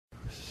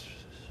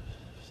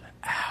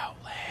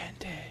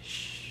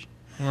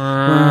With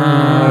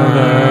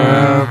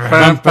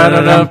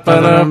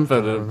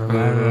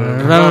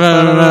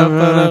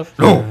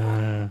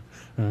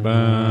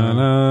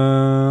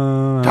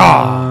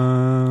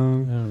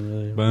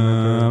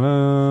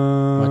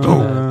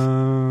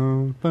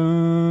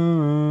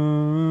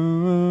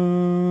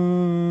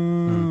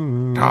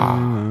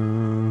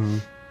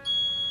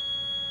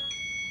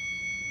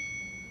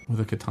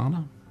a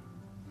katana?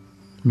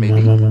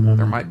 Maybe.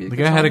 There might be a The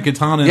guy had a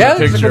katana in yeah, the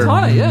there's picture. a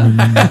katana,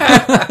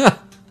 yeah.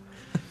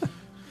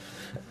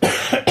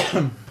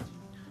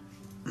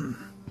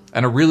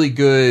 And a really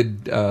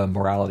good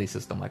morality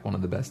system, like one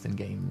of the best in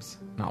games.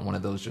 Not one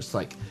of those just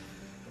like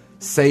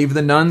save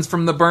the nuns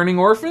from the burning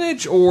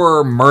orphanage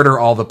or murder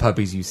all the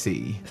puppies you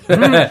see.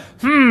 So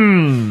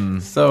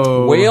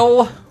So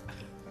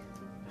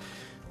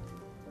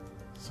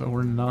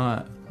we're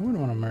not I wouldn't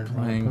want to murder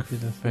my playing puppy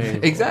this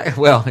Fable. Exactly.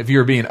 Well, if you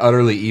were being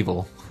utterly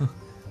evil.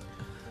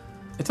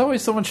 It's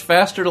always so much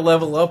faster to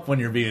level up when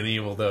you're being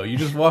evil, though. You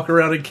just walk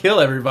around and kill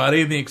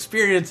everybody, and the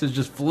experience is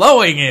just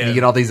flowing in. You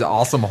get all these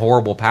awesome,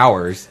 horrible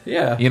powers.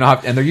 Yeah. You don't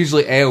have, and they're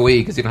usually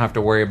AoE because you don't have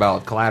to worry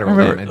about collateral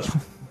damage.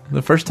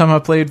 The first time I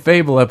played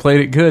Fable, I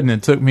played it good, and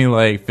it took me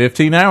like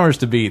 15 hours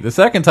to beat. The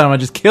second time, I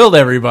just killed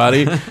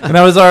everybody, and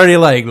I was already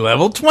like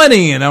level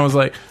 20, and I was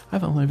like,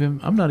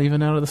 I'm not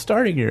even out of the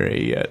starting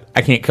area yet.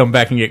 I can't come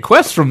back and get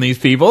quests from these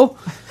people,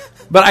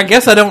 but I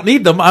guess I don't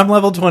need them. I'm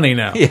level 20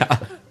 now. Yeah.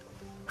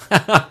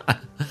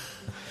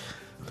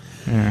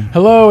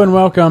 Hello and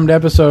welcome to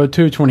episode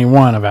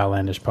 221 of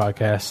Outlandish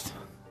Podcast.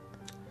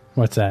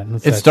 What's that?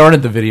 It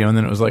started the video, and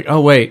then it was like, oh,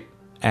 wait,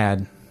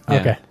 ad. Yeah.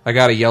 Okay. I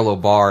got a yellow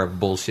bar of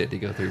bullshit to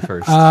go through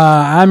first.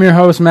 I'm your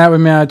host, Matt.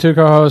 With me, I have two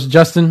co-hosts,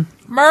 Justin,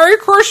 Merry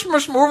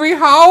Christmas, movie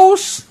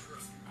house.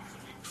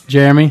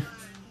 Jeremy.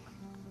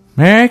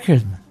 Merry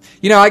Christmas.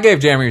 You know, I gave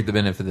Jeremy the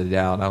benefit of the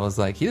doubt. I was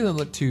like, he doesn't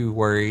look too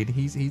worried.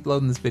 He's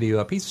loading this video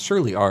up. He's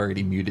surely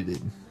already muted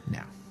it. No.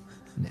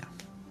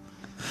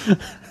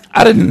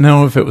 I didn't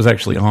know if it was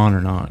actually on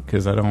or not,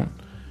 because I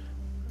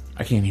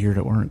can't hear it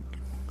at work.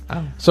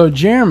 So,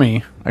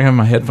 Jeremy, I have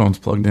my headphones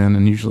plugged in,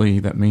 and usually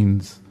that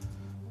means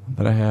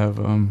that I have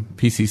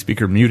PC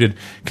speaker muted,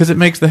 because it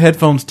makes the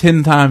headphones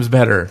 10 times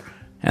better,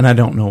 and I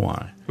don't know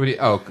why. What do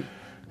you,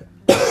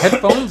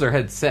 headphones or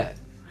headset?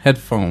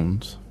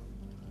 Headphones.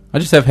 I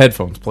just have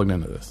headphones plugged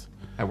into this.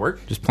 At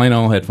work? Just plain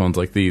old headphones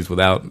like these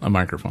without a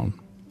microphone.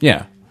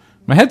 Yeah.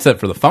 My headset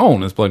for the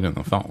phone is plugged in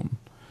the phone.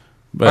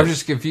 But I'm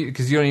just confused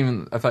because you don't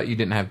even. I thought you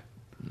didn't have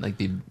like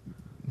the.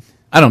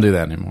 I don't do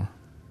that anymore.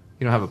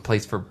 You don't have a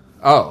place for.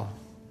 Oh,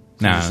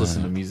 so you Nah, just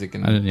listen to music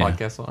and yeah.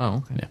 podcasts.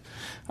 Oh, okay.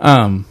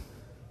 Yeah.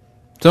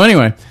 So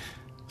anyway,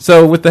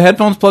 with the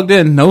headphones plugged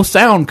in, no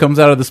sound comes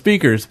out of the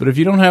speakers. But if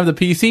you don't have the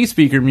PC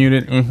speaker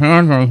muted, and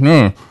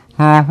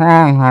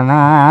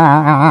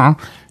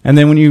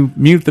then when you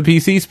mute the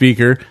PC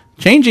speaker,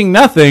 changing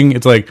nothing,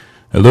 it's like,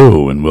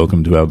 hello and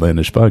welcome to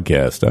Outlandish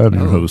Podcast. I'm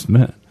your host,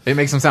 Matt. It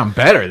makes him sound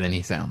better than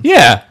he sounds.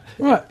 Yeah.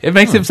 What? It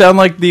makes him sound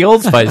like the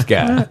Old Spice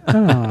guy.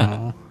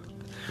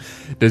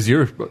 Does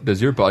your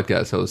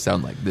podcast host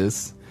sound like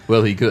this?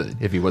 Well, he could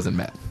if he wasn't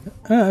Matt.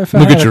 if I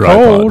Look had at a your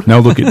cold, iPod. Now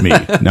look at me.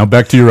 Now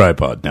back to your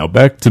iPod. Now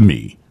back to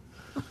me.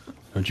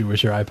 Don't you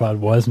wish your iPod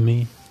was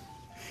me?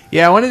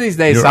 Yeah, one of these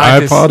days, Your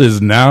scientists. iPod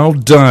is now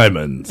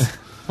diamonds.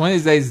 One of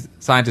these days,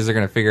 scientists are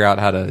going to figure out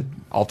how to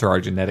alter our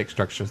genetic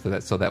structure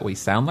so that we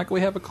sound like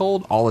we have a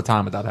cold all the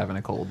time without having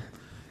a cold.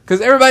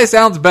 Because everybody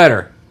sounds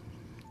better.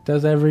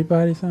 Does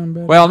everybody sound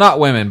better? Well, not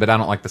women, but I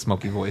don't like the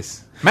smoky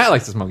voice. Matt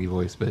likes the smoky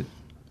voice, but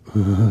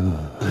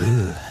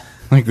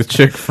Like the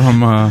chick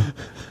from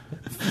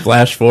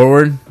Flash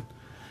Forward.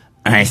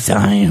 I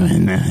saw you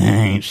in the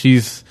thing.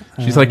 She's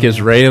like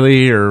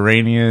Israeli or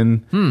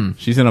Iranian.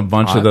 She's in a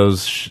bunch of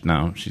those.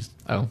 No, she's.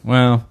 Oh.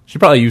 Well, she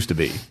probably used to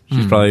be.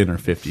 She's probably in her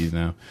 50s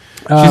now.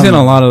 She's in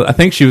a lot of. I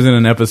think she was in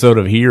an episode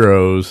of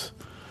Heroes.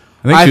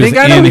 I she think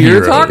was I know in who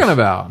you're Heroes. talking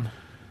about.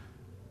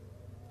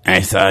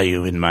 I saw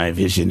you in my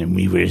vision, and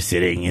we were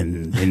sitting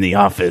in the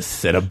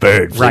office, and a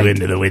bird flew Right.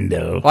 into the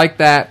window. Like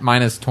that,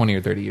 minus 20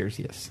 or 30 years,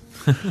 yes.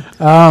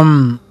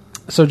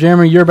 So,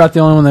 Jeremy, you're about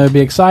the only one that would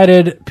be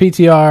excited.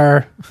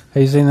 PTR,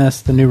 have you seen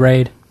this? The new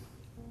raid?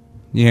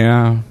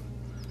 Yeah,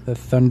 The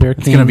Thunder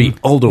King. it's gonna be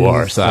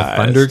Ulduar The size.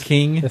 Thunder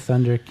King. The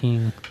Thunder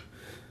King.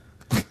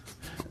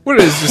 What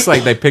is it? Just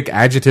like they pick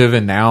adjective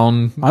and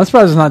noun. I'm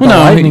surprised it's not the Well,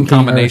 no, Lightning King.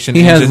 combination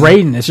He has engine.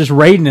 Raiden. It's just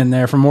Raiden in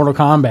there from Mortal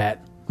Kombat.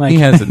 Like, He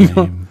has a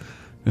name.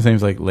 His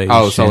name's like Lei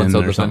Oh, so Shin the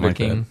or something Thunder like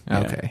King.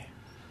 that. Yeah. Okay.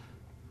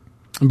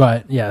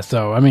 But, yeah,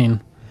 so, I mean,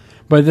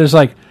 but there's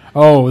like, the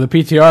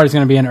PTR is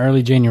going to be in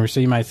early January, so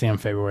you might see him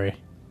February.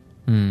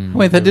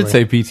 Wait, that did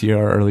say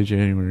PTR early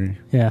January.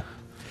 Yeah.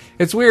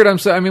 It's weird.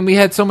 We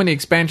had so many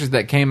expansions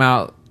that came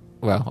out.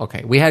 Well,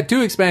 okay. We had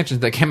 2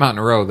 expansions that came out in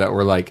a row that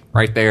were like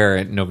right there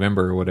in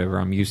November or whatever.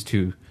 I'm used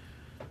to.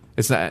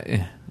 It's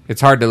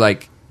hard to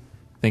like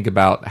think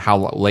about how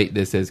late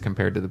this is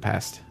compared to the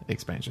past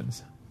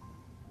expansions.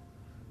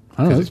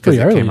 I don't know. It's pretty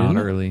it early. came out isn't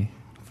it? early.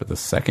 For the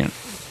second.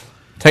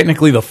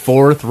 Technically the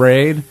 4th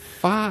raid.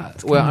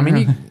 5. Well, I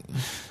mean,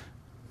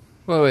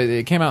 Well,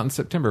 it came out in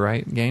September,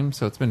 right? Game,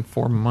 so it's been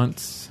 4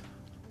 months,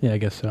 Yeah, I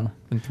guess so.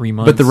 been 3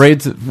 months. But the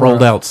raids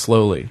rolled out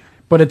slowly.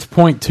 But it's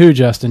 0.2,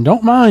 Justin.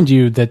 Don't mind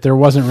you that there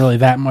wasn't really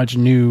that much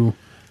new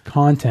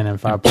content in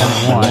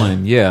 5.1,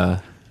 one, yeah.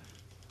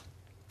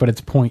 but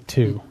it's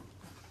 0.2.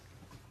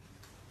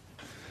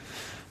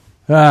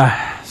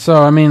 So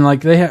I mean,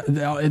 like they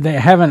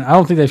haven't. I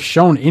don't think they've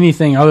shown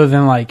anything other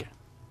than like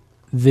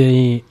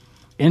the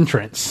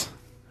entrance.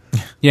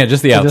 Yeah,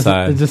 just the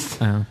outside. It just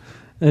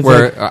it's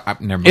Where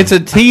like- never mind. It's a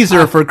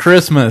teaser for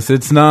Christmas.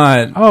 It's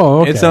not.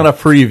 Oh, okay. It's not a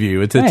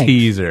preview. It's a Thanks.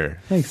 teaser.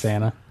 thanks,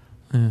 Santa.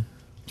 Kind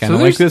So of like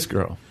there's- this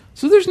girl.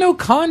 So there's no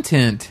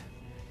content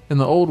in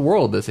the old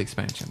world this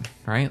expansion,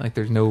 right? Like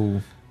there's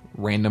no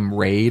random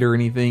raid or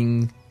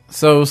anything.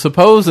 So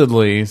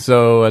supposedly,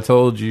 I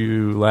told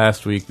you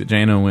last week that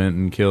Jaina went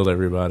and killed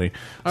everybody.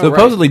 Oh,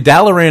 Supposedly,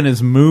 Dalaran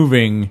is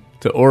moving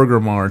to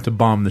Orgrimmar to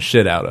bomb the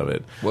shit out of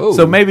it. Whoa.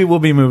 So maybe we'll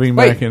be moving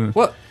Wait, back in.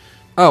 what?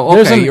 Oh,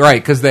 There's okay, an- you're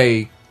right. Because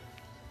they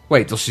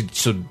wait till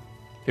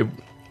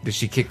did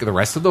she kick the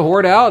rest of the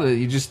horde out?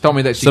 You just told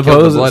me that she killed the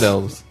Suppose blood it's-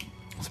 elves.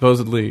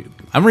 Supposedly,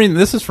 I'm reading.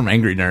 This is from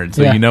Angry Nerd,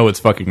 so Yeah. you know it's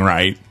fucking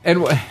right.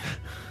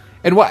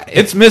 And what?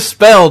 It's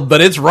misspelled,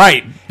 but it's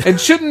right. And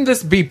shouldn't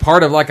this be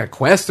part of like a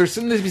quest, or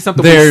shouldn't this be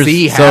something we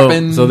see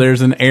happen? So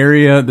there's an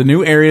area, the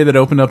new area that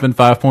opened up in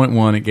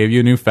 5.1. It gave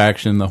you a new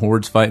faction. The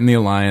Horde's fighting the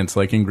Alliance,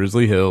 like in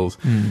Grizzly Hills.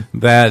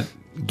 That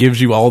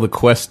gives you all the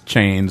quest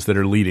chains that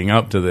are leading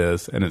up to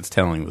this, and it's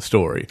telling the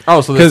story.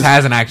 Oh, so this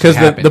hasn't actually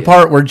happened the yet.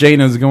 part where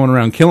Jaina's going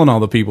around killing all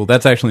the people,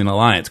 that's actually an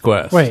Alliance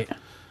quest. Wait.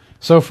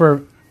 So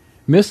for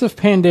Mists of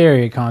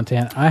Pandaria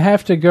content, I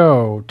have to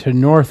go to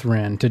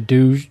Northrend to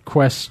do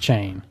quest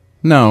chain.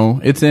 No,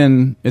 it's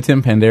in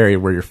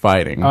Pandaria where you're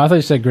fighting. Oh, I thought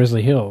you said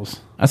Grizzly Hills.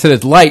 I said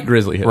it's like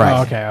Grizzly Hills. Right.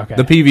 Oh, okay.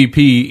 The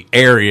PvP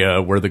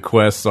area where the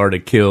quests are to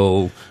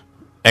kill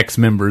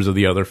ex-members of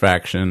the other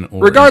faction.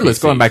 Or Regardless,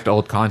 NPCs. going back to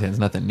old content is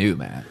nothing new,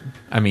 Matt.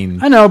 I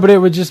mean, I know, but it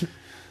would just...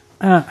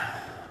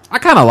 I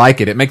kind of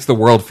like it. It makes the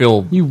world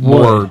feel You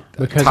more would,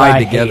 because tied I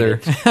hate together.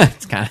 it.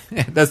 It's kind of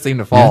it does seem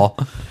to fall,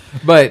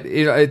 but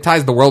it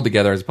ties the world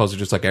together as opposed to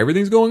just like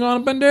everything's going on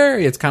in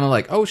Pandaria. It's kind of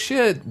like, oh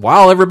shit,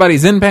 while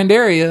everybody's in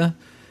Pandaria,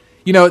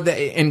 you know,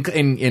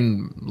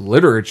 in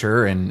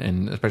literature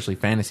and especially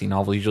fantasy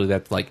novels, usually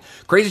that's like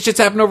crazy shit's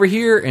happening over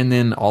here, and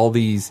then all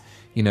these,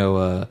 you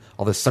know,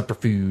 all this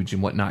subterfuge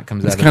and whatnot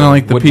comes It's out. kind of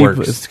like the woodworks.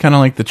 people. It's kind of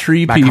like the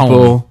tree Back people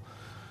home.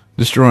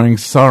 destroying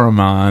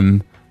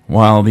Saruman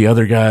while the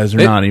other guys are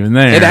not even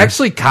there. It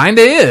actually kind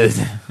of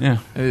is. yeah.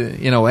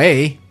 In a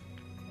way.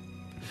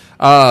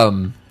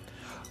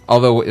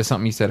 Although it's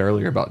something you said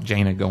earlier about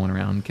Jaina going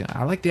around.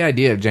 I like the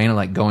idea of Jaina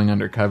like going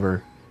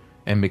undercover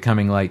and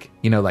becoming like,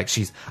 you know, like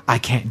I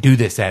can't do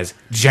this as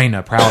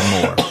Jaina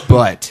Proudmoore,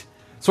 but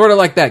sort of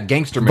like that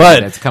gangster movie But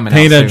that's coming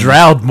Paina out soon.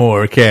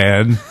 Droudmore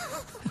can.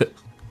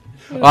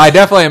 Well, I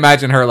definitely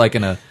imagine her like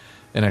in a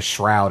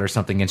shroud or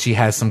something, and she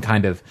has some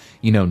kind of,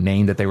 you know,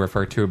 name that they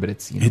refer to her, but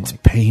it's, you know, It's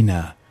like,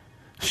 Paina.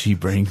 She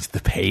brings the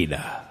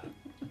Paina.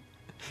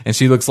 and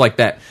she looks like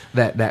that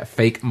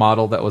fake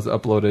model that was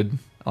uploaded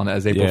on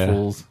as April Yeah.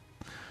 Fools.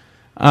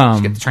 She get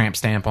Um, the tramp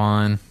stamp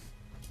on.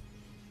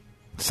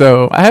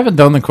 so I haven't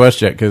done the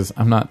quest yet because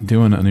I'm not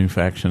doing a new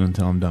faction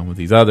until I'm done with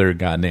these other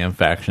goddamn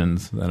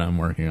factions that I'm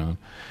working on.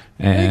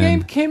 The game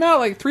And came out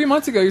like 3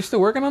 months ago. You're still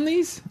working on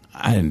these?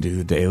 I didn't do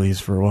the dailies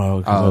for a while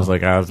because Oh. I was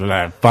like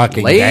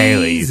fucking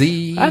dailies.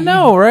 Lazy. I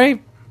know, right?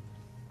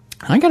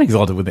 I got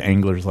exalted with the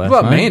anglers last What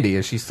about night. Mandy?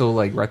 Is she still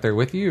like right there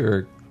with you,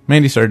 or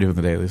Mandy started doing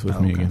the dailies with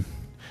me okay.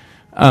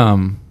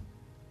 again.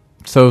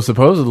 So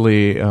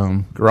supposedly,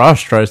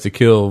 Garrosh tries to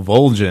kill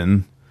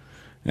Vol'jin,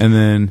 and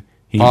then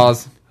he,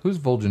 pause? Who's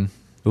Vol'jin?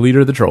 the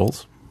leader of the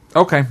trolls,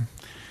 Okay,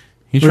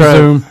 he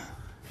Resume.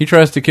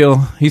 tries to kill.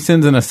 He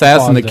sends an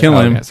assassin to Paused it. kill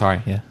him. Okay,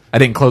 sorry, yeah, I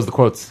didn't close the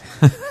quotes.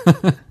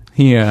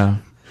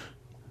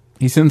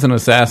 He sends an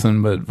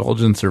assassin, but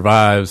Vol'jin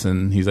survives,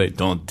 and he's like,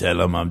 "Don't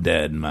tell him I'm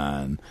dead,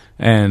 man."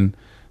 And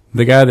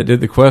the guy that did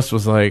the quest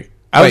was like,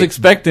 "I was Wait.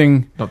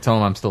 expecting. Don't tell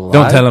him I'm still alive.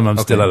 Don't tell him I'm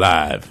Okay. still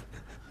alive."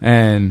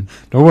 And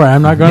Don't worry,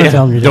 I'm not going to yeah,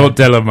 tell him you're don't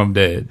dead. tell him I'm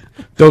dead.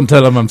 Don't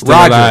tell him I'm still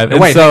Roger. alive.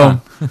 And Wait,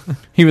 so hang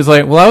he was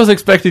like, "Well, I was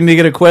expecting to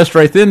get a quest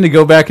right then to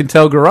go back and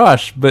tell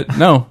Garrosh, but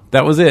no,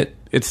 that was it.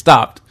 It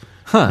stopped.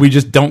 Huh. We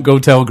just don't go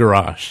tell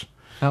Garrosh."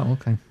 Oh,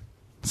 okay.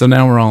 So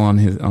now we're all on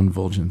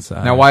Vol'jin's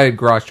side. Now, why did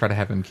Garrosh try to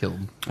have him killed?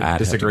 I'd have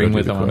to Disagreeing go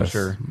with through him, the I'm quest,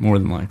 sure. more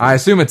than likely. I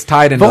assume it's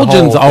tied into the Vol'jin's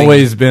whole thing.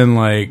 always been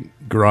like,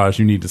 Garrosh,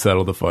 you need to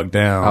settle the fuck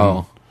down.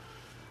 Oh,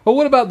 well,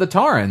 what about the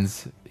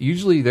Taurans?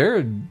 Usually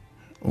they're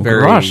Well,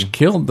 very Garrosh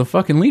killed the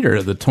fucking leader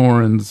of the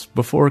Taurans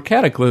before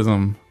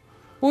Cataclysm.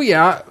 well,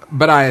 yeah,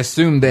 but I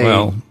assume they.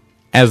 Well,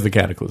 as the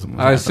Cataclysm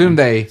was I assume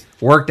happening. they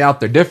worked out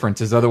their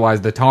differences.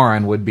 Otherwise, the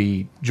Tauran would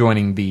be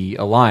joining the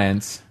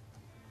alliance.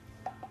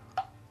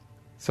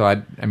 So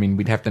I mean,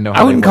 we'd have to know. How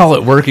I wouldn't call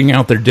it working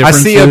out their I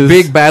differences. see a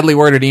big, badly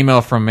worded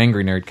email from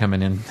Angry Nerd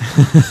coming in.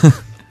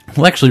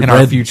 Well, actually, in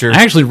our future.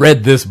 I actually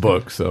read this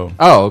book, so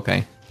Oh,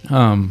 okay.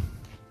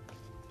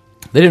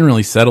 they didn't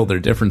really settle their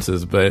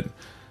differences, but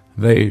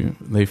they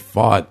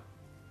fought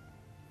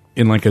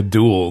in like a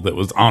duel that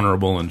was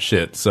honorable and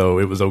shit. So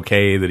it was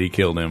okay that he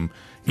killed him,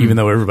 even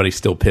though everybody's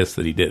still pissed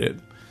that he did it.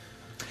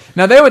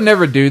 Now, they would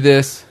never do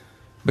this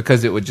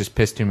because it would just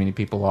piss too many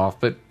people off.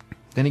 But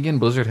then again,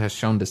 Blizzard has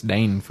shown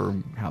disdain for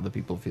how the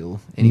people feel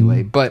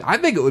anyway. But I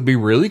think it would be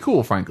really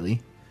cool,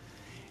 frankly,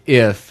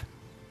 if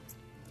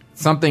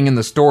something in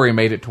the story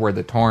made it to where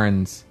the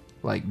Taurens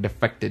like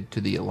defected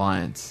to the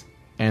Alliance,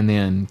 and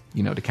then,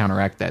 you know, to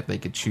counteract that, they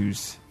could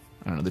choose,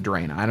 I don't know, the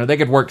Draenei. I know they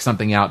could work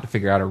something out to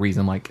figure out a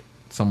reason, like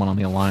someone on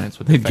the Alliance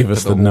would They'd give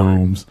us the Horde.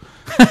 gnomes.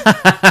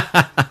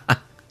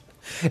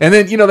 And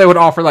then, you know, they would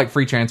offer like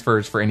free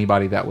transfers for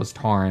anybody that was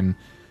Tauren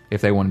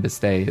if they wanted to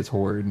stay as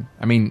Horde.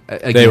 I mean,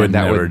 again, They would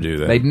never do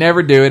that. They'd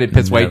never do it. It'd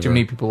piss way Never. too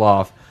many people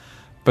off.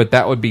 But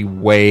that would be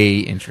way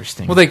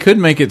interesting. Well, they could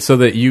make it so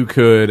that you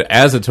could,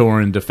 as a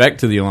Tauren,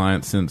 defect to the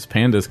Alliance, since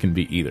pandas can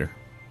be either.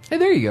 Hey,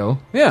 there you go.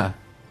 Yeah.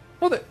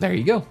 Well, there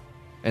you go.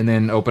 And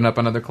then open up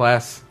another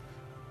class.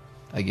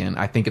 Again,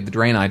 I think of the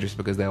Draenei just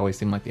because they always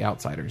seem like the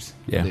outsiders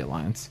Yeah. of the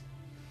Alliance.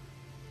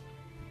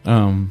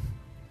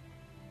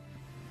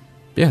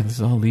 Yeah, this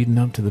is all leading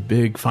up to the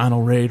big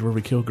final raid where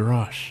we kill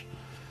Garrosh.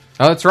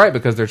 Oh, that's right,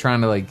 because they're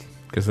trying to like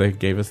Because they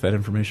gave us that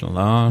information a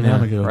long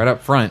time ago. right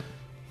up front.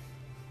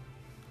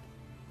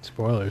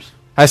 Spoilers.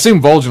 I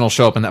assume Vol'jin will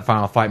show up in that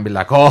final fight and be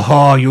like,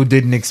 "Oh, you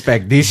didn't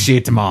expect this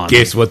shit, man.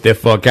 Guess what the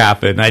fuck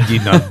happened? I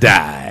did not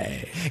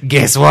die.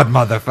 Guess what,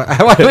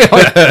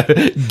 motherfucker?"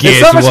 It's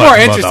so much more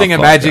interesting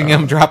imagining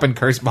him dropping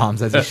curse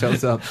bombs as he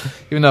shows up,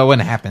 even though it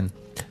wouldn't happen.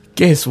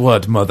 Guess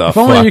what, motherfucker? If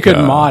only you could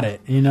mod it,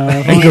 you know.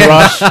 If And only-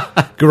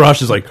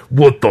 Garrosh is like,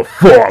 what the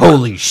fuck?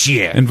 Holy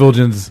shit. And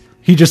Vol'jin's,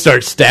 he just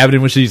starts stabbing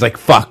him with shit. He's like,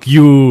 fuck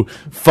you,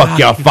 fuck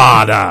your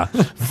father,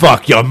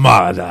 fuck your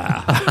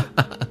mother.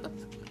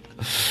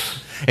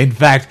 In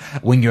fact,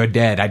 when you're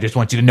dead, I just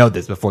want you to know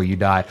this before you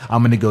die.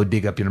 I'm going to go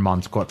dig up your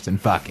mom's corpse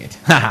and fuck it.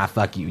 Haha,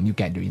 fuck you. And you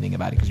can't do anything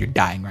about it because you're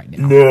dying right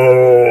now. No.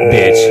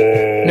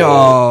 Bitch.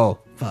 No.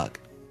 Fuck.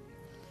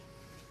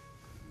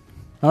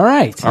 All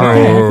right.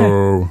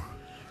 Oh.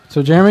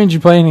 So, Jeremy, did you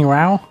play any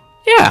WoW?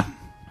 Yeah.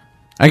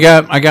 I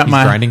got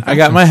grinding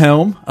my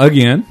helm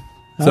again.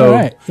 So, All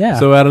right, yeah.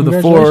 So out of the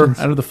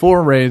Congratulations.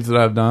 4 raids that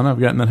I've done, I've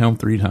gotten that helm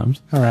 3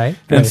 times. All right.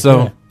 And Good,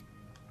 so, good.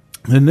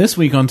 then this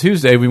week on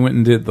Tuesday, we went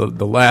and did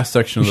the last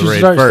section of You the should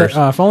raid start, first.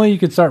 if only you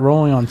could start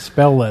rolling on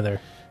spell leather.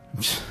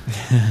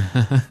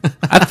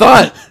 I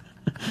thought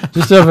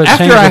Just to have a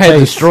change after of I had pace.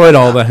 destroyed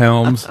all the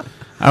helms,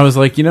 I was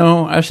like,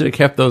 I should have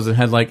kept those and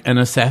had like an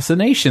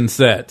assassination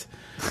set.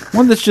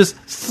 One that's just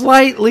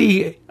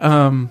slightly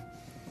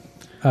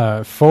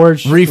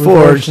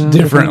reforged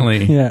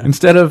differently. Yeah.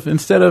 Instead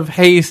of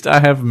haste, I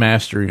have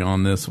mastery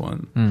on this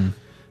one.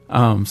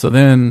 So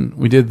then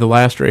we did the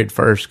last raid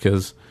first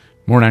because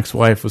Mornak's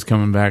wife was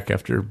coming back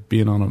after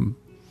being on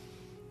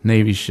a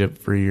Navy ship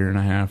for 1.5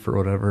 years or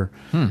whatever,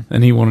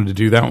 and he wanted to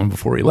do that one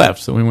before he left.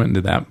 So we went and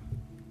did that.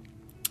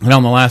 And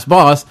on the last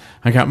boss,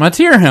 I got my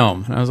tier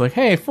helm. And I was like,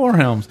 hey, 4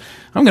 helms.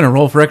 I'm going to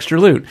roll for extra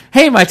loot.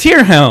 Hey, my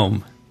tier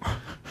helm.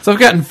 So I've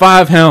gotten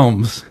 5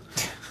 helms.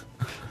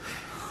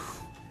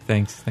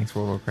 Thanks,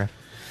 World of Warcraft.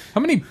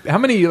 How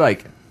many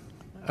like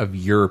of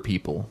your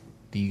people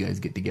do you guys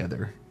get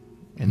together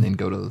and then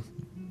go to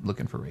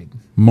looking for raid?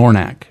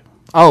 Mornak.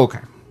 Oh, okay.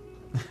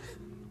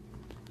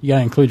 You got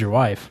to include your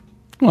wife.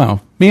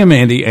 Well, me and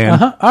Mandy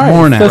and All right.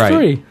 Mornak. That's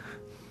Right.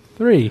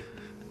 3.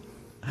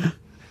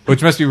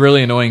 Which must be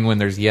really annoying when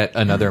there's yet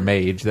another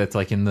mage that's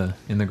like in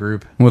the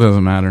group. Well, it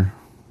doesn't matter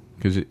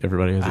because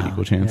everybody has an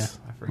equal chance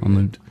I forget. on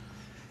loot.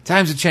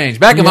 Times have changed.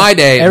 Back in Yeah, my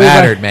day, it everybody-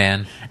 mattered,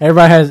 man.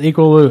 Everybody has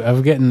equal loot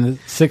of getting the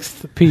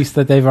 6th piece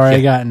that they've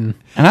already gotten.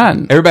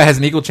 And Everybody has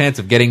an equal chance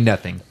of getting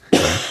nothing.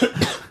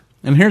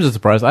 here's a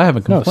surprise. I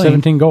haven't No, complained.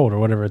 17 gold or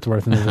whatever it's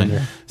worth in the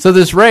vendor. So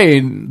this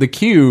raid, the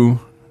queue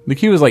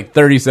was like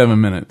 37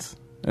 minutes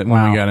when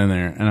Wow. we got in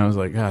there, and I was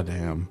like, God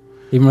damn,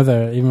 Even with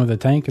a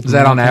tank. It's Is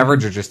that more on than-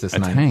 average or just this a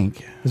night?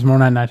 tank. Is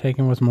Mornak not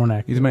taking? What's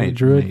Mornak? He's a mage.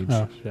 Druid.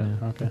 Mage. Oh shit.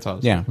 Okay. That's all I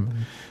was Yeah. talking about.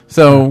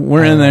 So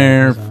we're in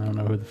there. I don't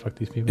know who the fuck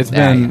these people. It's are.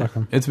 been Fuck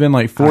 'em. it's been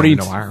like I don't 40,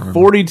 even know. I remember.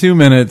 42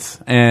 minutes,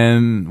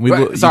 and we Wait,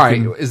 you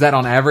sorry, can- is that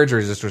on average or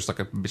is this just like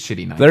a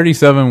shitty night?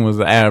 37 was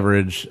the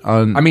average.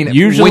 I mean, when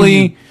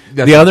usually you-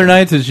 that's the other okay.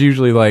 nights it's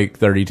usually like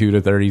 32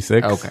 to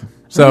 36. Okay.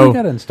 So we So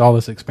got to install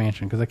this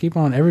expansion because I keep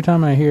on every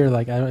time I hear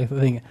like I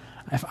think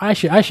if I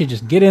should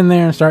just get in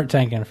there and start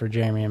tanking for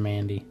Jeremy and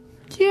Mandy,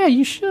 yeah,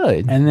 you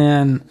should. and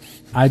then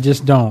I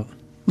just don't.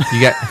 Do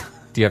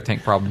you have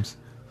tank problems?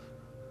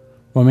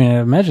 Well, I mean, I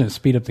imagine it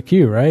speed up the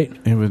queue, right?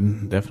 It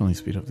would definitely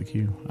speed up the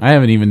queue. I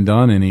haven't even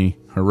done any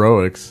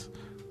heroics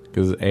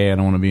because I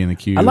don't want to be in the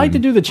queue. I like to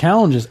and- do the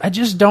challenges. I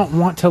just don't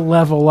want to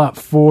level up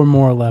 4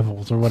 more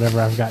levels or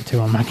whatever I've got to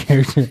on my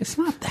character. It's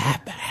not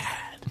that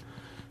bad.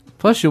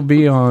 Plus, you'll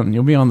be on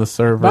the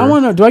server. But I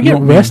want to. Do I You get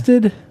won't be-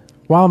 rested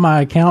while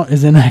my account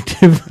is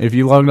inactive? if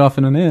you logged off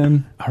in an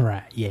inn? All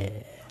right, yeah.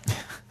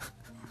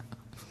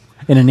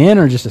 In an inn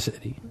or just a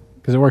city?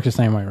 Because it works the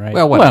same way, right?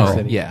 Well, Well,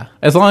 whatever. Yeah.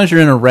 As long as you're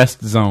in a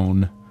rest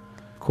zone.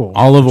 cool. cool.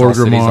 All of All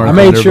cities Orgrimmar. are-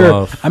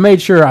 I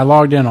made sure I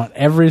logged in on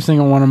every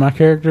single one of my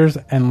characters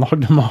and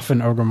logged them off in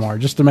Orgrimmar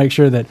just to make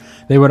sure that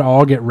they would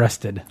all get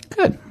rested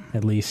Good.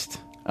 at least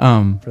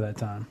For that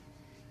time.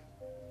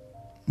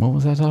 what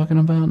was I talking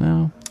about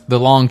now? The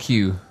long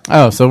queue.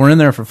 Oh, so we're in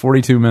there for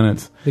 42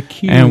 minutes. The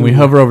queue. And we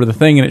hover over the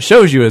thing, and it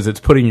shows you as it's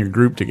putting your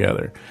group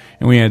together.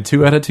 And we had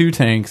 2 out of 2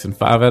 tanks, and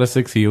 5 out of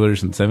 6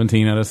 healers, and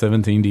 17 out of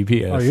 17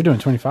 DPS. Oh, you're doing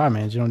 25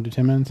 mans. You don't do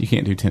 10 mans? You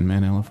can't do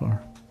 10-man LFR.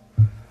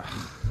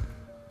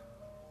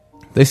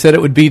 They said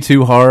it would be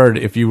too hard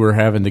if you were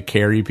having to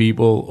carry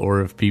people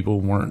or if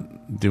people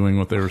weren't doing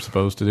what they were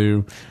supposed to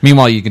do.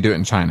 Meanwhile, you can do it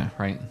in China,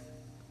 right?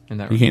 In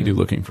that You can't do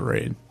looking for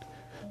raid.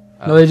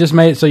 No, they just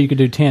made it so you could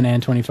do 10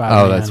 and 25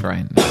 Oh, man that's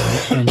right.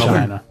 in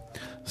China.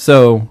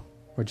 So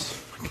Which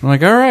I'm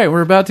like, all right,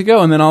 we're about to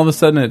go. And then all of a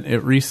sudden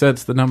it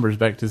resets the numbers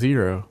back to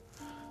 0.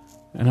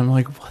 And I'm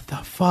like, what the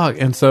fuck?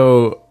 And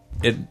so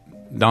it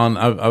dawned,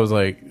 I was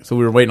like, so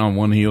we were waiting on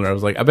one healer. I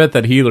was like, I bet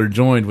that healer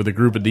joined with a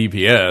group of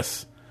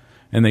DPS.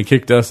 And they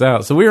kicked us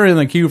out. So we were in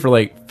the queue for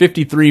like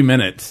 53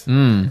 minutes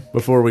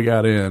before we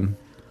got in.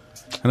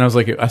 And I was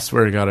like, I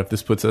swear to God, if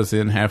this puts us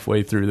in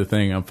halfway through the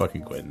thing, I'm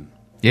fucking quitting.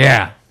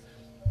 Yeah.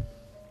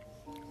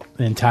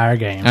 the entire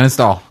game. And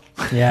install.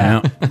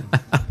 Yeah. Yeah.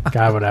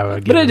 God, what I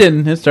would But give it it.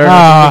 didn't. It started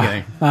at the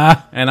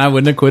beginning. And I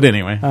wouldn't have quit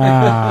anyway.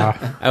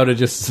 I would have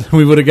just,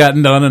 we would have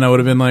gotten done and I would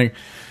have been like,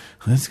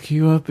 let's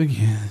queue up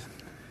again.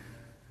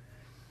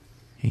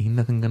 Ain't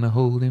nothing gonna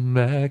hold him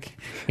back.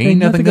 Ain't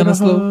nothing gonna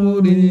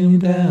slow him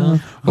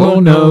down. Oh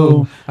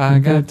no, I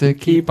got to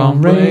keep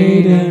on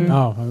raiding.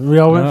 Oh, we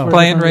all went for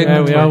Playing different-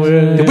 raiding. Yeah, we all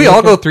went. Did we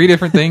all go 3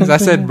 different things? I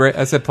said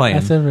playing.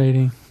 I said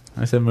rating.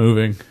 I said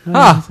moving.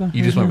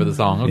 You just went for the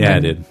song. Okay. Yeah, I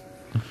did.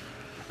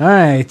 All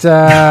right.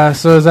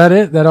 So is that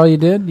it? That all you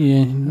did?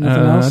 You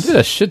nothing I else? did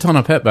a shit ton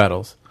of pet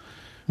battles.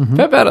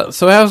 Pet battle.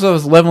 So as I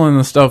was leveling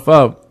the stuff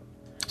up,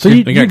 So They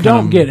you got kind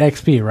don't of- get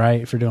XP,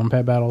 right, for doing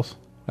pet battles?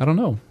 I don't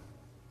know.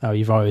 Oh,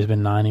 you've always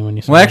been 90 when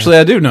you. Well, actually,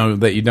 I do know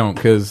that you don't,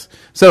 because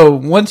so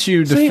once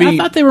you See, I defeat,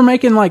 thought they were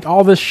making like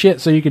all this shit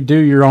so you could do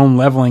your own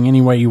leveling any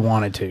way you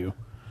wanted to.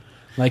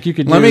 Like you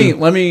could. let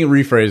do me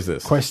rephrase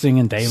this. questing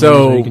and dailies. or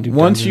So you could do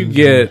once you dungeons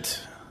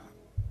get,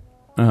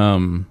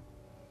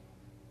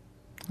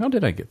 how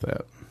did I get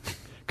that?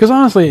 because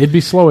honestly, it'd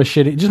be slow as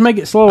shit. Just make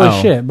it slow as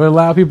Oh. shit, but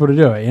allow people to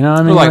do it. You know what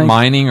I Or mean? like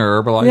mining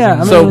or herbalizing. Yeah, I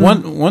mean- So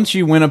once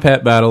you win a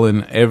pet battle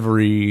in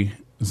every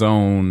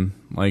zone,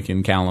 like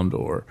in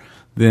Kalimdor,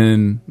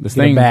 then this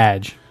get thing a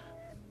badge,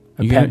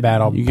 a you pet get-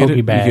 battle, you get Poke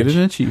it- badge. You get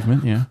an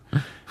achievement, yeah.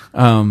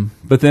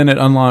 But then it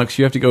unlocks.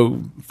 You have to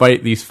go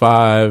fight these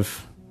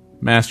 5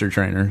 master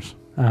trainers,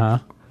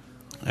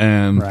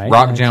 and Right.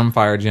 rock gem,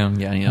 fire gem.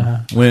 Yeah, yeah.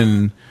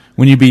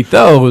 when you beat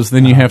those,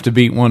 then you have to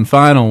beat one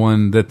final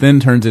one that then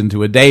turns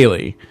into a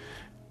daily.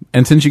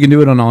 And since you can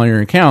do it on all your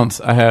accounts,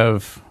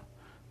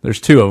 there's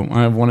 2 of them.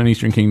 I have one in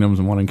Eastern Kingdoms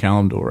and one in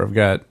Kalimdor. I've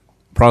got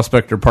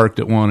Prospector parked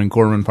at one and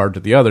Corbin parked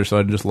at the other, so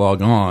I just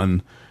log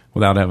on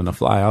without having to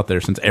fly out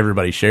there since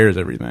everybody shares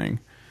everything.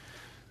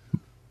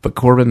 But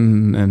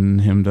Corbin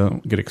and him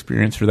don't get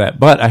experience for that.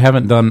 But I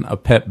haven't done a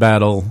pet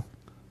battle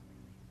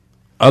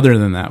other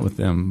than that with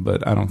them,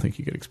 but I don't think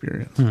you get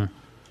experience.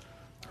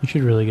 You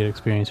should really get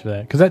experience for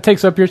that because that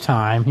takes up your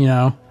time. You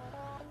know.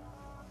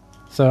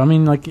 So I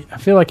mean, like, I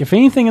feel like if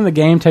anything in the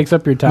game takes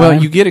up your time,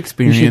 Well, you get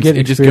experience. get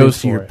It just experience goes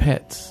to for your it.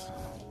 pets.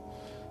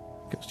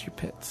 It goes to your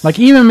pets. like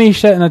even me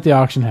sitting at the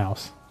auction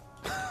house.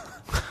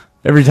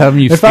 Every time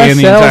you If I scan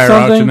the sell entire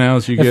something, auction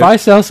house, you if get. I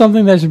sell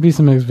something, that should be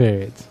some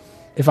experience.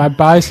 If I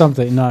buy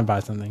something, not buy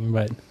something,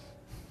 but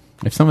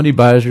If somebody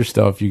buys your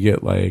stuff, you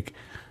get like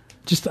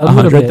just a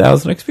little bit,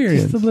 100,000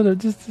 experience. just a little,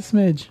 just a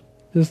smidge,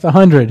 just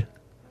 100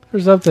 or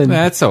something.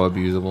 That's so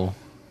abusable.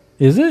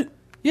 Is it?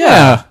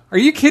 Yeah. Are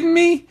you kidding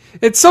me?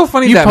 It's so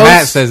funny You that post-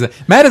 Matt says that.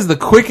 Matt is the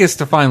quickest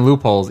to find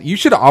loopholes. You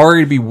should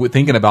already be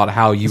thinking about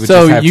how you would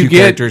So just have you 2 get-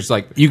 characters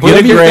like you put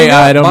get a your gray thing up,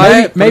 item. buy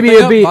it, put Maybe the thing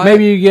it'd up, be buy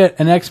maybe it. you get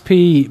an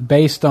XP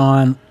based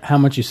on how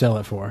much you sell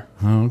it for.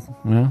 Oh,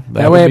 well,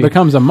 That way it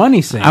becomes a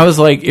money sink. I was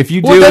like, if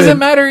you do Well, it doesn't it,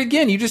 matter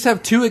again. You just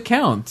have 2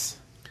 accounts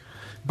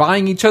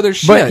buying each other's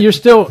shit. but you're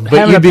still but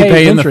having you'd to be pay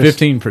paying interest.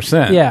 the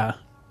 15%. Yeah,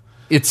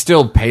 it's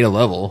still pay to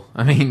level.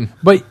 I mean,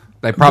 but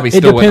they probably it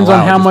still depends wouldn't on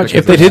allow how it much- just because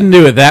If they of that. didn't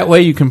do it that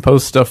way, you can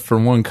post stuff for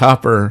 1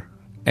 copper,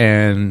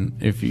 and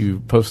if you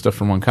post stuff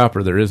for 1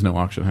 copper, there is no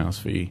auction house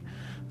fee.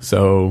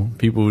 So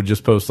people would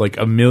just post like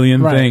a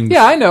million Right. things.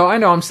 Yeah, I know.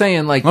 I'm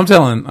saying like I'm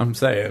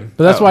saying.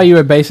 But that's why you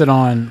would base it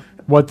on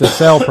what the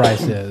sell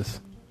price is.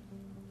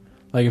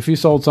 Like if you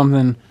sold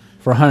something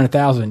for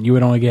 100,000, you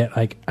would only get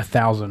like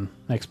 1,000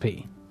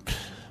 XP.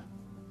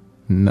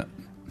 No,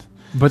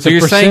 But So the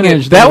you're saying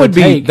percentage that they would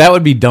be take- that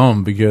would be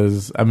dumb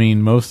because I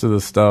mean most of the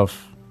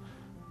stuff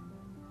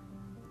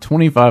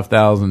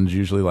 25,000 is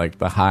usually like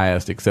the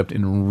highest except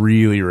in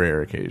really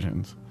rare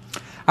occasions.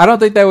 I don't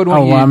think that would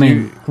want Oh, you well, I to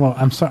mean, do. well,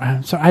 I'm sorry.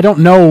 I don't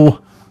know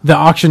the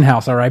auction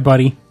house, all right,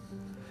 buddy.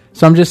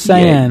 So I'm just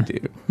saying.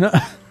 Yeah,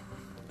 dude.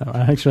 No,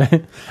 actually,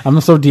 I'm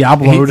so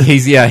Diablo.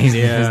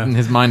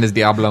 His mind is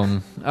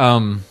Diablo.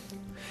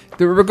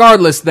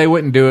 regardless, they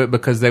wouldn't do it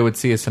because they would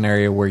see a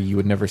scenario where you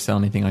would never sell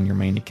anything on your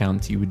main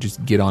accounts. You would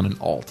just get on an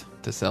alt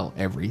to sell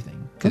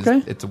everything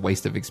because it's a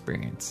waste of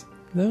experience.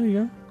 There you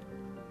go.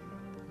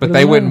 But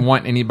they wouldn't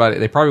want anybody.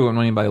 They probably wouldn't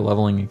want anybody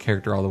leveling a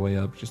character all the way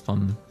up just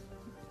on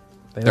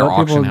their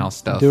auction house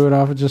stuff. Do it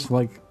off of just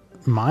like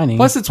mining.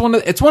 Plus, it's one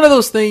of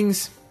those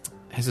things.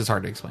 This is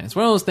hard to explain. It's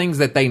one of those things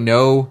that they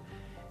know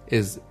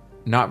is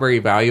not very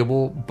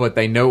valuable, but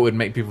they know it would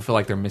make people feel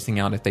like they're missing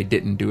out if they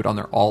didn't do it on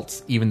their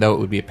alts, even though it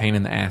would be a pain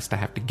in the ass to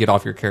have to get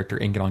off your character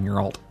and get on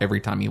your alt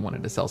every time you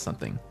wanted to sell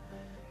something.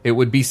 It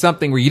would be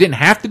something where you didn't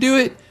have to do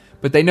it,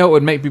 but they know it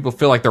would make people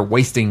feel like they're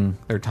wasting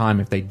their time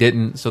if they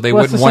didn't, so they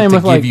wouldn't want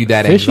to give you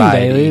that fishing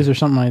anxiety. Dailies or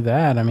something like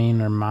that. I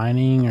mean, or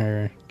mining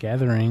or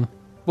gathering.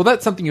 Well,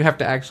 that's something you have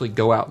to actually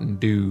go out and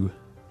do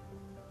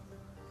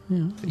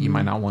that you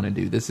might not want to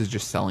do. This is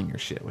just selling your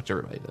shit, which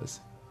everybody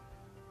does.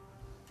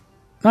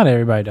 Not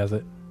everybody does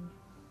it.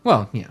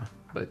 Well, yeah,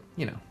 but,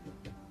 you know.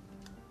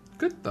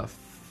 What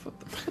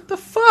the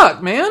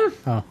fuck, man?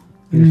 Oh.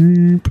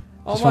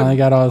 All Finally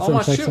got all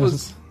my text shit was...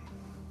 messages.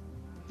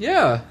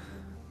 Yeah.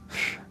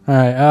 All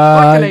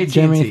right. Fucking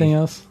Jim, AT&T. anything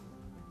else?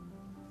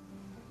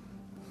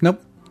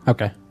 Nope.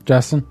 Okay.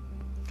 Justin?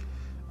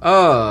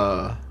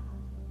 Started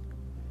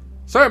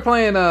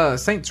playing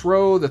Saints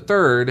Row the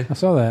Third I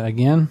saw that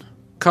again.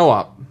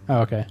 co-op.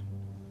 Oh, okay.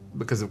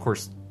 Because, of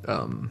course,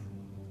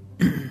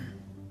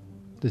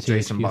 The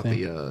Jason THQ bought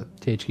thing. the...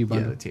 THQ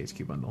bundle. Yeah, the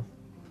THQ bundle.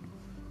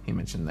 He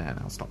mentioned that.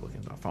 I'll stop looking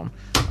at my phone.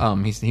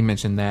 He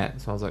mentioned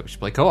that, so I was like, we should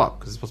play co-op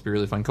because it's supposed to be a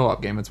really fun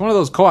co-op game. It's one of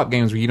those co-op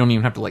games where you don't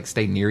even have to like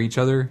stay near each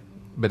other,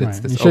 but it's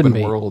Right. this You shouldn't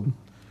open be. world,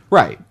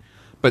 right?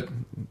 But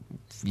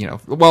you know,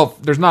 well,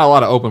 there's not a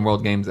lot of open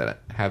world games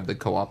that have the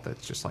co-op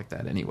that's just like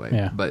that anyway.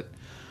 Yeah. But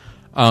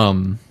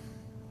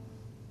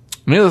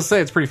needless to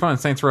say, it's pretty fun.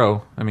 Saints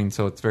Row. I mean,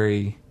 so it's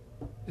very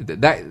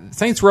that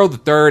Saints Row the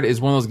Third is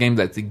one of those games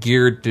that's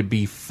geared to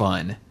be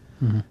fun.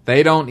 Mm-hmm.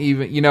 They don't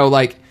even, you know,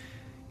 like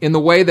in the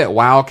way that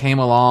WoW came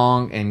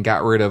along and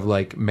got rid of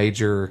like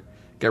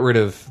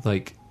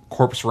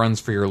corpse runs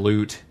for your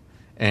loot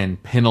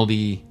and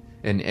penalty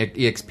and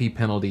EXP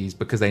penalties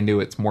because they knew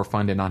it's more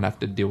fun to not have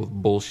to deal with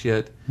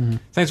bullshit. Mm-hmm.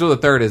 Saints Row the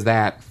Third is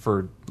that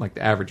for like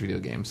the average video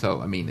game.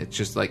 So I mean, it's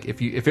just like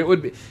if it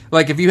would be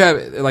like if you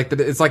have like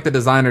it's like the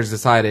designers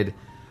decided,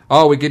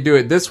 oh, we could do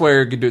it this way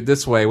or we could do it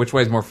this way. Which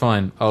way is more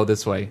fun? Oh,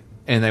 this way,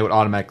 and they would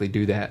automatically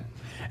do that.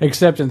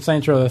 Except in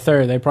Saints Row the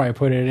Third, they probably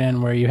put it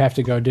in where you have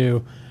to go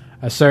do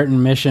a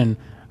certain mission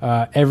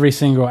every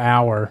single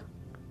hour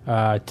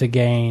to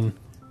gain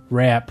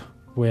rep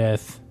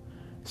with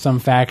some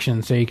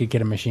faction so you could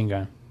get a machine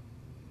gun.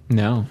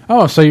 No.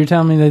 Oh, so you're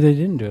telling me that they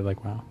didn't do it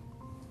like WoW?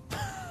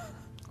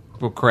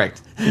 Well,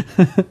 correct.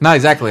 Not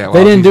exactly.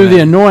 They didn't do the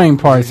annoying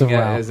parts of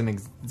WoW. As an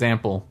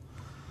example.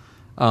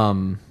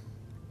 Yeah,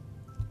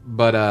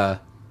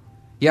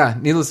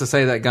 needless to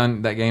say, that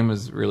game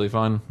was really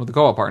fun with the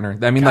co-op partner.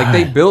 I mean, like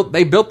they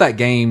built that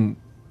game,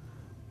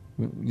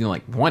 you know,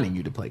 like wanting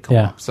you to play co-op.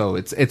 Yeah. So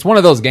it's one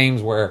of those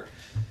games where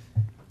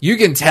you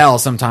can tell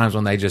sometimes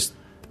when they just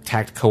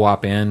tacked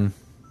co-op in.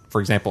 For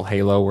example,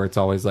 Halo, where it's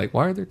always like,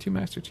 why are there two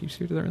Master Chiefs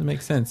here? That doesn't really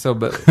make sense. So,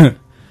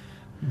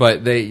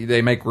 but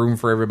they make room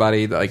for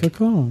everybody. Like,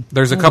 cool.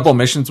 There's a couple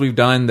missions we've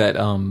done that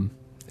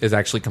is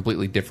actually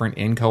completely different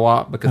in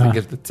co-op because it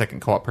gives the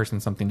second co-op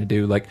person something to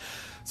do. Like,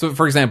 so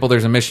for example,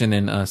 there's a mission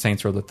in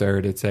Saints Row the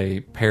Third. It's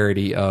a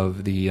parody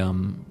of the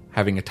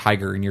having a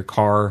tiger in your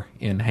car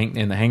in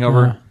the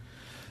Hangover.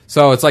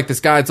 So it's like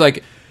this guy. It's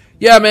like,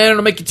 yeah, man,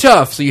 it'll make you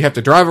tough. So you have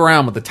to drive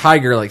around with the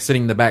tiger like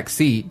sitting in the back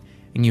seat,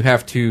 and you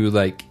have to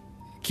like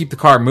keep the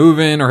car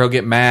moving or he'll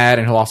get mad,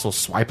 and he'll also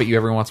swipe at you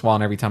every once in a while,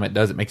 and every time it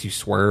does, it makes you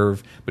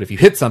swerve. But if you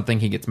hit something,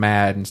 he gets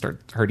mad and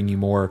starts hurting you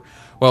more.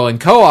 Well, in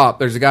co-op,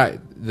 there's a guy,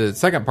 the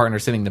second partner,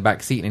 sitting in the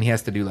back seat, and he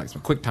has to do like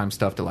some quick time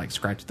stuff to like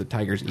scratch the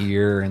tiger's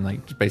ear and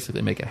like just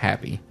basically make it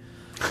happy.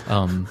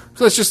 So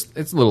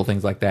it's little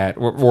things like that,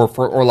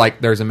 or like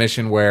there's a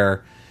mission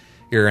where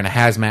you're in a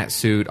hazmat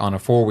suit on a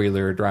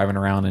four-wheeler driving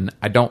around, and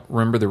I don't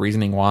remember the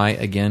reasoning why.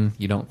 Again,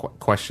 you don't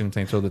question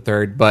Saints Row the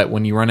Third, but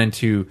when you run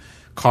into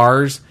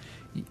cars,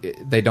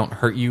 they don't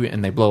hurt you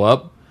and they blow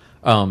up.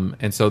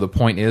 And so the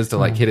point is to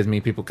like hit as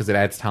many people because it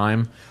adds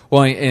time.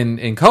 Well,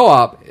 in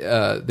co-op,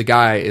 the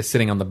guy is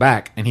sitting on the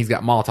back and he's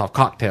got Molotov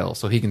cocktails,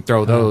 so he can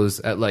throw those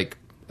at like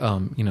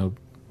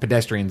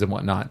pedestrians and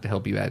whatnot to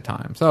help you add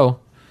time. So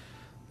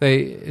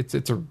it's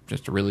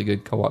just a really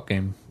good co-op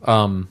game.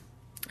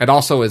 It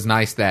also is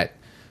nice that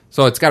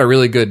it's got a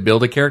really good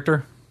build a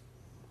character,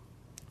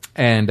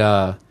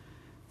 and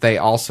they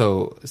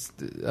also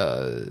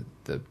the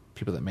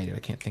people that made it, I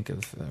can't think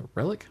of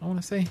Relic. I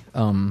want to say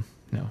no,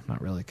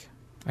 not Relic.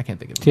 I can't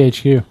think of it.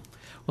 THQ.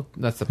 Well,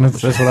 that's the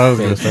publisher. That's what I was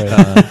going to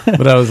say.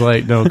 But I was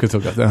like, no, because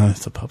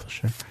it's a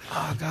publisher.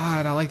 Oh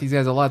God, I like these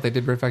guys a lot. They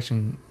did Red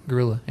Faction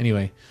Guerrilla.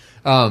 Anyway,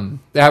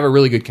 they have a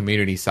really good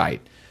community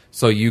site,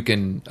 so you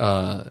can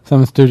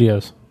Some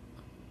studios.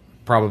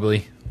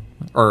 probably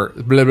or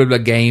blah blah blah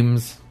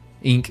games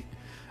Inc.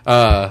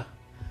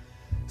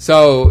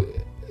 So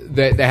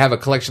they have a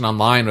collection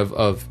online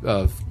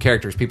of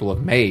characters people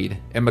have made,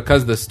 and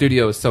because the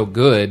studio is so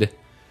good,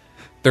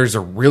 there's a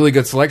really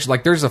good selection.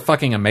 Like, there's a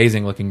fucking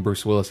amazing looking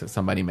Bruce Willis that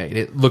somebody made.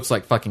 It looks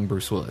like fucking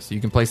Bruce Willis. You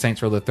can play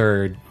Saints Row the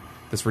Third,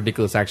 this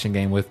ridiculous action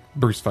game with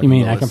Bruce fucking You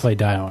mean Willis. I can play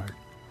Die Hard?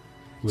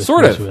 With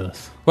Sort Bruce of.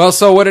 Willis. Well,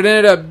 so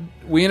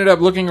we ended up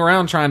looking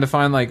around trying to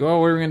find, like, oh,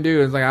 what are we going to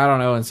do? It's like, I don't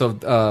know. And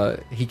so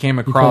he came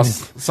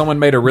across, someone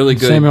made a really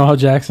good... Samuel L.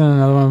 Jackson,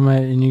 another one,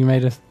 and you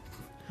made a...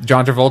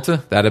 John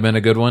Travolta? That'd have been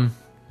a good one.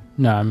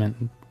 No, I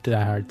meant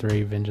Die Hard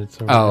 3, Vengeance,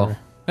 or Oh. whatever.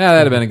 Yeah,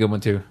 that'd have been a good one,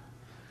 too.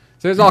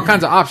 So there's all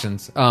kinds of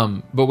options.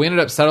 But we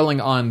ended up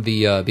settling on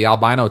the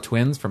albino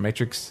twins from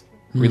Matrix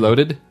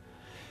Reloaded.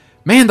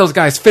 Man, those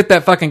guys fit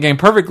that fucking game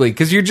perfectly,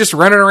 because you're just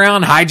running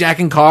around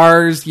hijacking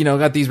cars,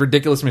 got these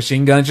ridiculous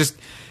machine guns, just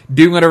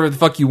doing whatever the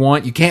fuck you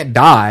want. You can't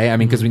die. I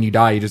mean, because when you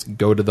die, you just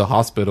go to the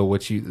hospital,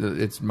 which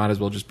it might as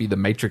well just be the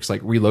Matrix, like,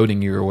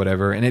 reloading you or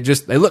whatever. And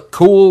they look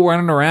cool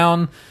running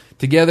around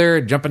together,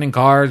 jumping in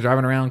cars,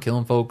 driving around,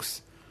 killing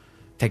folks,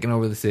 taking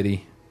over the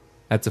city.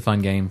 That's a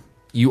fun game.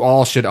 You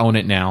all should own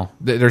it now.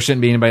 There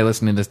shouldn't be anybody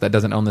listening to this that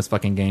doesn't own this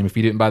fucking game. If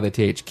you didn't buy the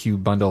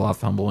THQ bundle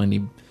off Humble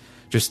Indie,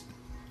 just...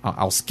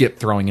 I'll skip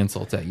throwing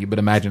insults at you, but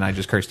imagine I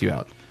just cursed you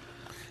out.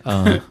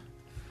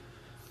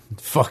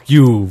 Fuck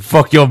you.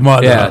 Fuck your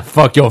mother. Yeah.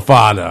 Fuck your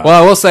father.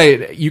 Well, I will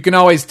say, you can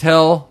always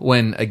tell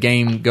when a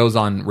game goes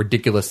on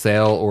ridiculous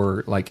sale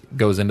or, like,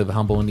 goes into the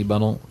Humble Indie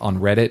bundle on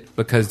Reddit,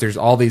 because there's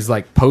all these,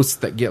 like, posts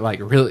that get, like,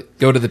 really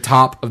go to the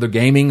top of the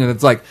gaming, and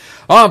it's like,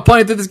 oh, I'm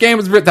playing through this game.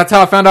 That's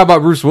how I found out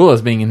about Bruce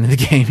Willis being in the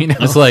game,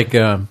 It's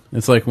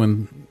like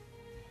when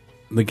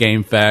the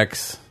game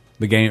facts,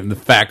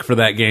 the fact for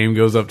that game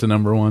goes up to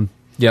number one.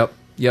 Yep.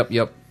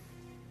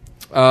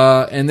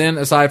 And then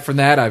aside from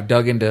that, I've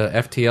dug into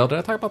FTL. Did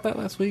I talk about that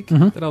last week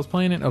that I was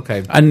playing it?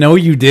 Okay. I know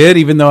you did,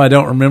 even though I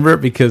don't remember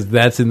it, because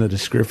that's in the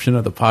description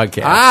of the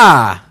podcast.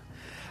 I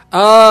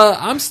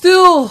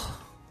still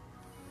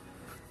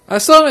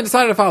haven't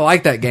decided if I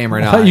like that game or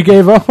I not. thought you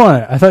gave up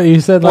on it. I thought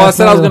you said... Well, I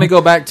said I was going to go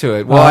back to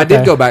it. Well, Oh, I did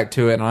okay. go back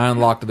to it, and I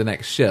unlocked the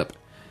next ship.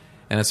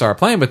 And I started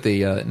playing with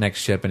the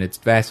next ship, and it's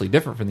vastly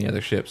different from the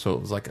other ship. So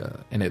it was like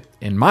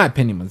in my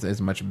opinion,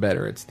 is much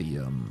better. It's the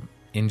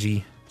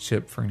NG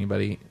ship, for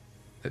anybody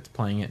that's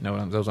playing it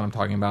knows what I'm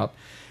talking about.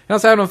 And I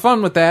was having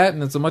fun with that,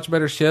 and it's a much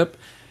better ship.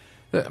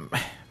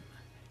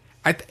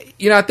 I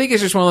think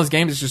it's just one of those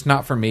games that's just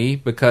not for me,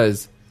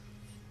 because,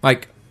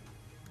 like,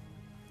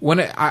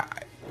 whenever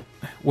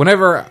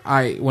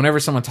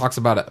someone talks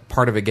about a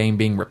part of a game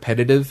being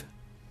repetitive,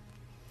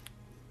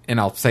 and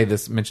I'll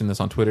mention this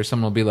on Twitter,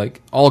 someone will be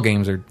like, all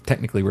games are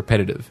technically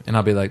repetitive. And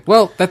I'll be like,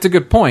 well, that's a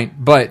good point,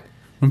 but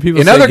When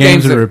people say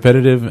games are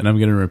repetitive, and I'm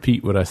going to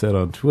repeat what I said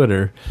on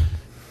Twitter.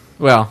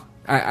 Well,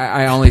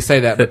 I only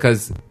say that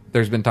because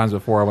there's been times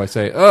before where I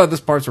say, oh,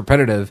 this part's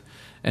repetitive,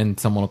 and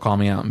someone will call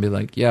me out and be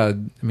like, yeah,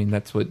 I mean,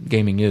 that's what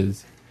gaming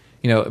is.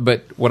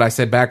 But what I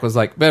said back was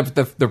like, but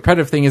if the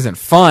repetitive thing isn't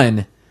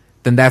fun,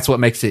 then that's what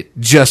makes it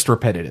just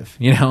repetitive,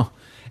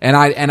 And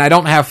I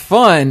don't have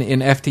fun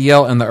in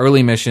FTL in the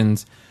early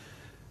missions,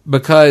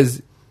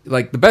 because,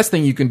 like, the best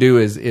thing you can do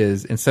is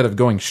instead of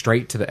going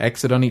straight to the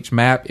exit on each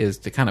map, is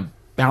to kind of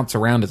bounce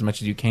around as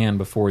much as you can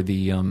before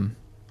the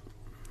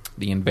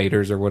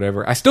invaders or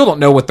whatever. I still don't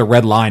know what the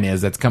red line is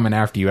that's coming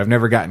after you. I've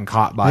never gotten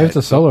caught by Maybe it. it's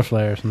a solar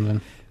flare or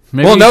something.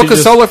 Maybe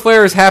Because solar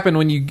flares happen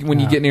when you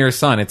get near a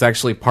sun. It's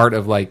actually part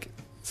of, like,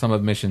 some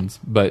of missions,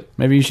 but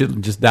maybe you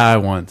should just die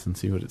once and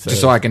see what it says.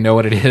 just so I can know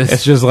what it is.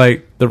 It's just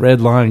like the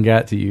red line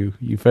got to you.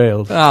 You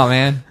failed. Oh,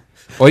 man.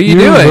 What are you You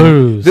doing?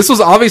 lose. This was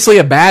obviously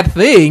a bad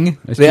thing.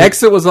 The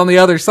exit was on the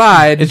other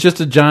side. It's just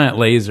a giant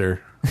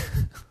laser.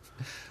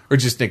 Or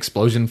just an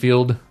explosion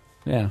field.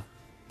 Yeah.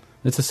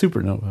 It's a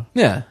supernova.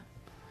 Yeah.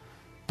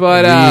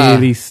 But,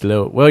 really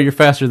slow. Well, you're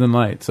faster than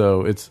light,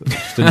 so it's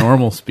just a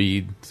normal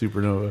speed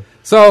supernova.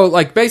 so,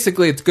 like,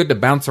 basically it's good to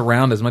bounce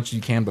around as much as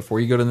you can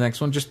before you go to the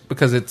next one, just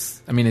because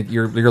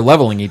you're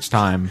leveling each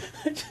time.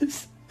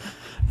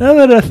 Now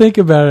that I think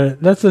about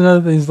it, that's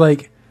another thing. It's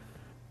like,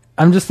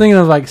 I'm just thinking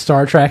of, like,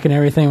 Star Trek and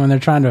everything when they're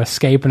trying to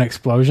escape an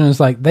explosion. It's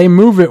like, they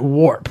move at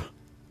warp.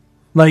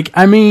 Like,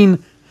 I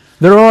mean,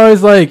 they're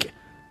always like,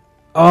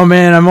 oh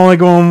man, I'm only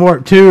going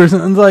warp 2 or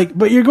something. It's like,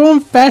 but you're going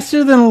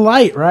faster than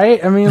light,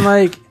 right? I mean,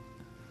 like,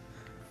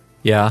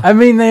 Yeah.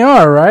 they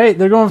are, right?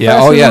 They're going Yeah.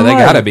 faster Oh, yeah. than They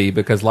light. gotta be,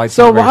 because light's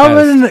So not very why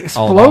would an fast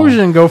all along.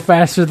 explosion go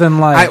faster than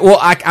light?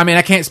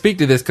 I can't speak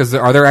to this, because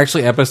are there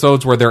actually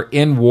episodes where they're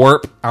in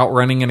warp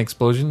outrunning an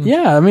explosion?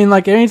 Yeah, I mean,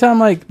 like, anytime,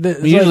 like...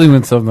 Usually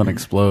when something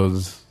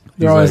explodes,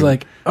 they're he's always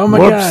like, oh my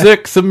warp god.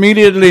 6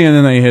 immediately, and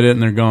then they hit it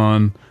and they're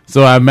gone.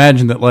 So I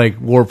imagine that,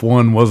 like, warp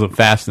 1 wasn't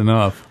fast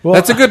enough. Well,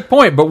 That's a good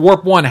point, but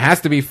warp 1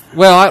 has to be...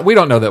 Well, we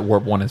don't know that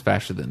warp 1 is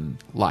faster than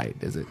light,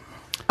 is it?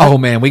 Oh,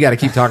 man, we got to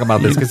keep talking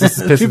about this, because this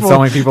is pissing so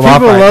many people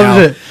off right now.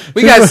 loved it.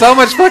 We got so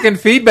much fucking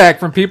feedback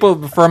from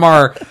people from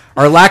our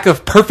lack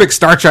of perfect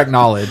Star Trek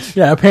knowledge.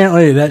 Yeah,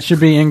 apparently that should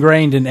be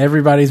ingrained in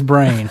everybody's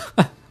brain.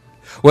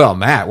 Well,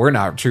 Matt, we're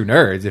not true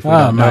nerds if we Oh,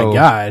 don't my know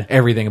God.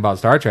 everything about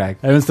Star Trek.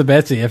 Evans to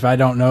Betsy, if I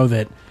don't know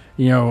that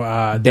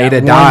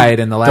Data died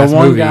in the last The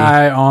one movie.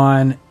 guy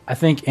on, I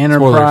think,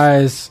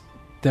 Enterprise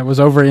that was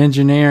over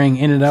engineering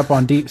ended up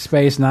on Deep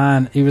Space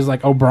Nine. He was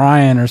like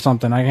O'Brien or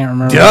something. I can't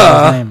remember his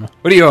name.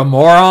 What are you, a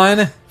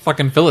moron?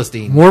 Fucking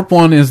Philistine. Warp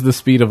 1 is the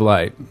speed of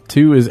light.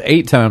 2 is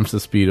 8 times the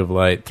speed of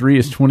light. 3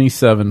 is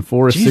 27.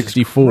 4 is Jesus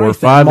 64. Christ,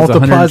 5 that is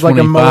multiplies like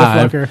a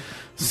 125. motherfucker.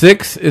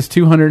 6 is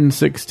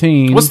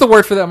 216. What's the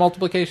word for that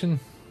multiplication?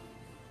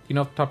 You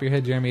know off the top of your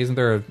head, Jeremy? Isn't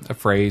there a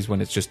phrase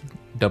when it's just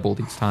doubled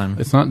each time?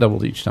 It's not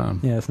doubled each time.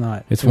 Yeah, it's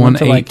not. It's It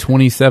went 1, to 8,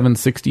 27,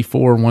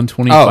 64,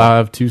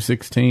 125,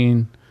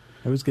 216,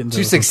 It was getting to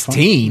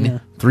 216? Yeah.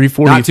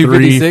 343,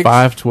 256?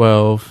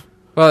 512.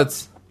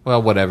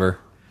 Well, whatever.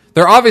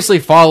 They're obviously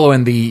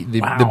following the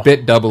Wow.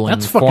 bit doubling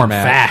That's fucking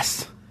format.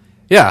 fast.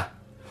 Yeah.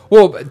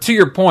 Well, to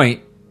your point,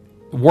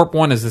 Warp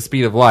 1 is the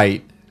speed of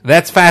light.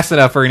 That's fast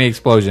enough for any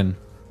explosion.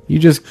 You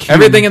just cube,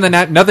 Everything in the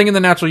nothing in the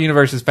natural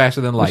universe is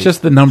faster than light. It's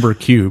just the number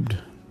cubed.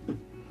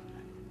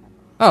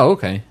 Oh,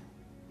 okay.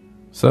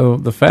 So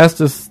the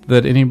fastest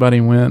that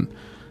anybody went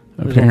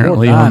was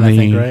apparently Warp 9, on I the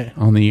think, right?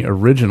 on the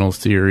original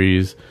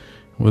series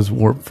was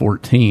Warp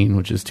 14,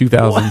 which is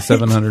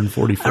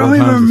 2,744 I don't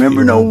times even the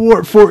remember speed no of light.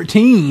 Warp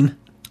 14.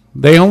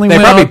 They only They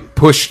went probably up,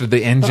 pushed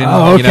the engine.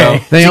 Oh, You know,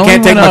 okay. They you only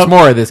can't take went much up-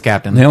 more of this,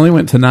 Captain. they only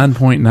went to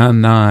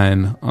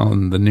 9.99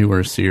 on the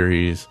newer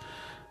series.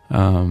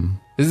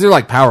 These are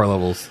like power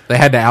levels. They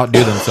had to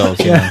outdo themselves.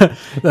 You know?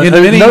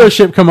 Another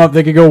ship come up,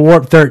 they could go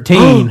Warp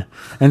 13.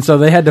 And so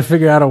they had to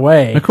figure out a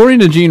way. According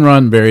to Gene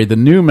Roddenberry, the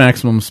new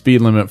maximum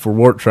speed limit for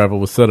warp travel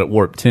was set at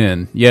warp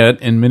 10.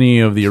 Yet, in many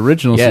of the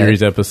original Yeah.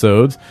 series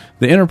episodes,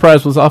 the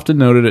Enterprise was often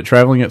noted at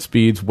traveling at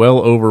speeds well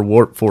over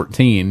warp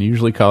 14,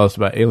 usually caused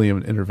by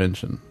alien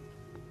intervention.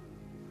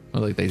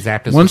 Well, like they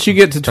zapped us. Once you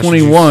get to special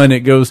 21,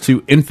 it goes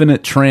to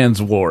infinite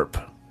transwarp.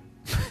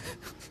 juice.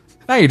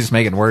 Now you're just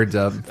making words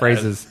up,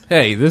 phrases.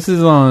 Hey, this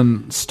is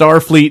on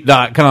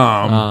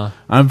Starfleet.com.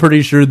 I'm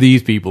pretty sure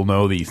these people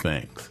know these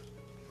things.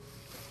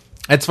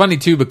 It's funny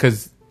too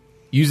because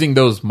using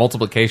those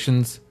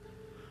multiplications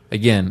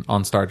again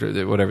on Star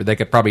Trek, whatever, they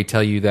could probably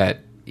tell you that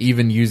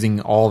even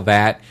using all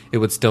that, it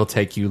would still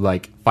take you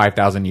like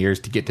 5,000 years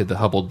to get to the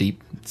Hubble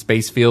Deep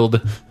Space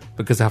Field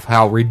because of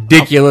how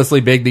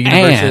ridiculously big the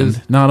universe And is.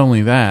 not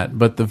only that,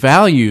 but the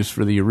values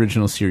for the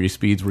original series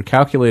speeds were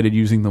calculated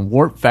using the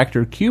warp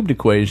factor cubed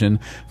equation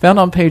found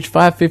on page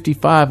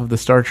 555 of the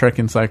Star Trek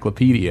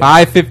Encyclopedia.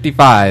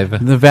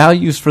 555. The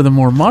values for the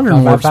more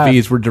modern warp 555.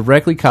 speeds were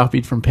directly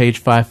copied from page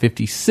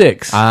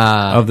 556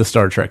 of the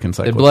Star Trek It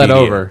Encyclopedia. bled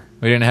over.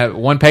 We didn't have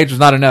one page was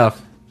not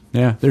enough.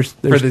 Yeah, there's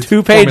the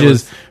 2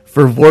 pages formulas.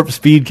 for warp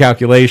speed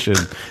calculation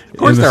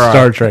course in the there are.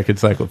 Star Trek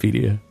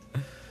Encyclopedia.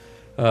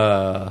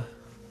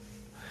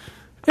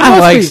 It I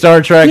must like be-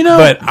 Star Trek, you know-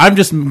 but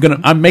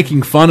I'm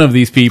making fun of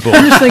these people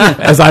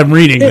as I'm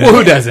reading this.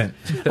 Who doesn't?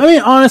 I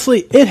mean, honestly,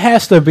 it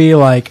has to be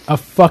like a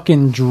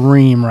fucking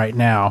dream right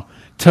now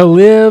to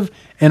live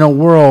in a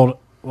world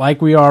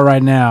like we are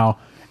right now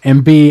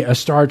and be a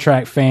Star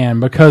Trek fan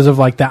because of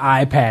like the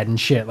iPad and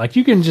shit. Like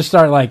you can just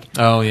start like,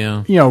 Oh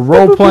yeah.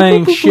 role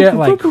playing shit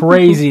like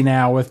crazy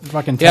now with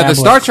fucking Yeah, the tablets.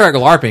 Star Trek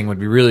LARPing would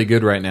be really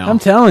good right now. I'm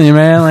telling you,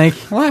 man, like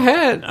Well,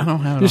 I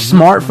don't have your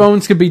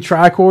smartphones could be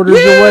tricorders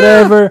or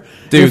whatever.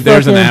 Your Dude,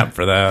 there's an fucking- app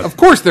for that. of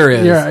course there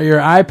is. Your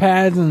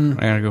iPads and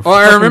I gotta go. Well,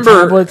 I fucking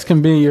remember tablets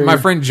can be your my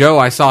friend Joe,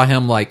 I saw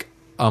him like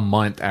a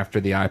month after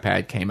the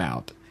iPad came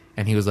out.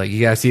 And he was like, "You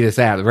gotta see this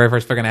app." The very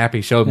first fucking app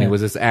he showed me Yeah. was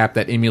this app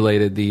that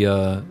emulated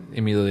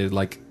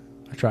like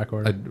a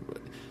tricorder.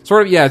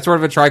 sort of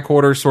a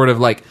tricorder, sort of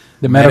like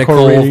The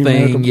medical reading,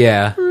 thing. medical-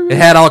 Yeah, it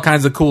had all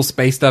kinds of cool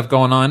space stuff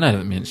going on. None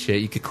of it meant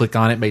shit. You could click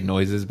on it, made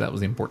noises. But that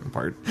was the important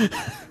part.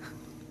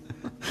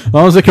 As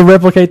long as it can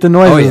replicate the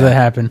noises Oh, yeah. that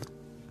happen.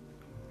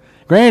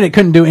 Granted, it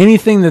couldn't do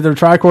anything that the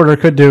tricorder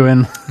could do,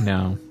 and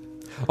No,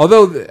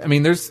 although I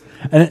mean, do you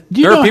there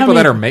know are how people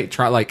many- that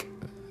are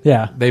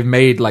yeah. they've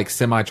made like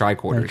semi They're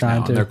tricorders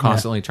trying now. to, And they're yeah.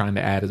 constantly trying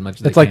to add as much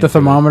as It's they like can the to it.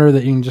 thermometer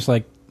that you can just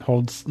like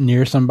hold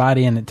near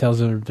somebody and it tells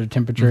their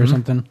temperature Mm-hmm. or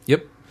something.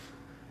 Yep.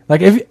 Like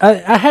if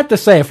I have to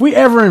say, if we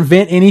ever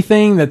invent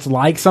anything that's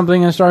like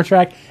something in Star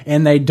Trek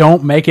and they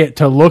don't make it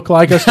to look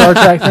like a Star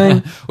Trek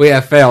thing, We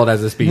have failed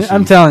as a species.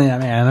 I'm telling you,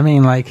 man. I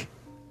mean, like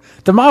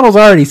the model's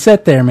already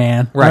set there,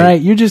 man. Right. All right?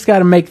 You just got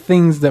to make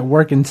things that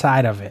work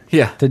inside of it.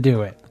 Yeah. To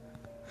do it.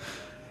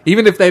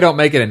 Even if they don't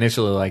make it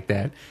initially like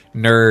that,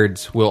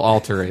 nerds will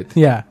alter it.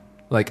 Yeah.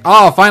 Like,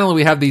 oh, finally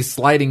we have these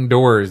sliding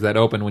doors that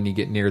open when you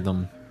get near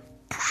them.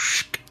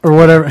 Or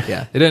whatever.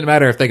 Yeah, it doesn't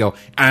matter if they go,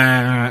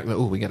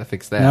 oh, we got to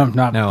fix that.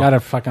 No, gotta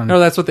fucking. No,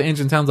 that's what the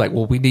engine sounds like.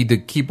 Well, we need to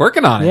keep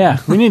working on it. Yeah,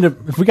 we need to.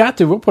 If we got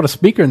to, we'll put a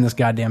speaker in this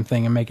goddamn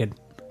thing and make it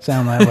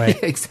sound that way.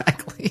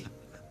 exactly.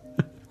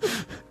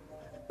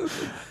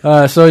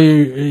 So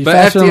you But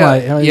faster than FDR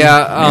light. I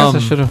guess I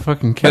should have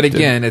fucking kept But it.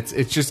 again, it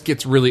just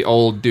gets really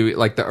old.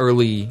 Like the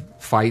early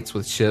fights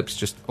with ships,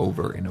 just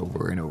over and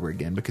over and over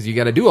again, because you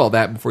got to do all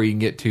that before you can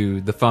get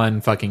to the fun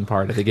fucking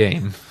part of the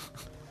game,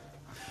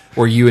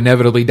 where you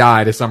inevitably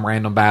die to some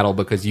random battle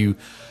because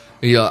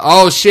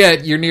oh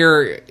shit, you're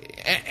near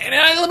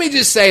let me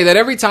just say that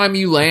every time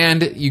you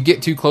land, you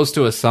get too close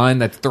to a sun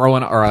that's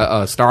throwing, or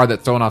a star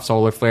that's throwing off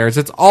solar flares.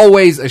 It's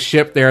always a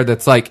ship there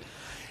that's like,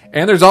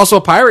 and there's also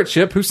a pirate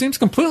ship who seems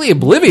completely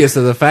oblivious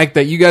to the fact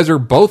that you guys are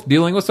both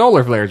dealing with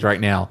solar flares right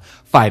now.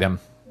 Fight him.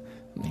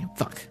 Man,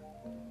 fuck.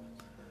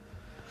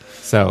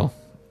 So,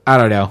 I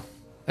don't know.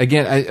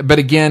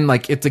 Again,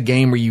 like, it's a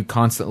game where you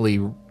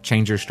constantly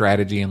change your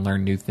strategy and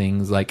learn new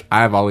things. Like,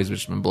 I've always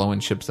just been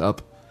blowing ships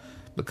up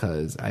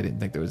because I didn't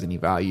think there was any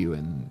value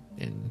in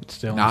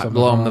Stealing not something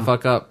blowing from the them.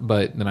 fuck up.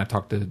 But then I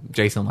talked to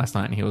Jason last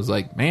night, and he was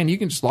like, "Man, you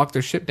can just lock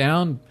their ship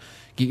down,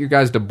 get your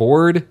guys to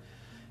board,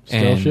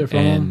 Steal shit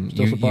from them,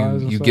 steal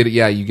supplies and you stuff? get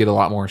you get a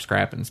lot more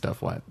scrap and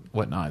stuff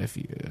whatnot if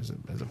you as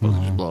opposed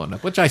to just blowing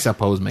up, which I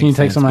suppose makes Can you take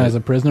sense, somebody but as a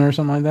prisoner or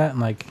something like that, and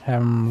like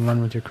have them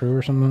run with your crew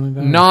or something like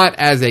that? not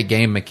as a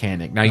game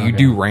mechanic. Now you Okay.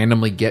 do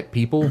randomly get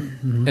people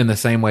in the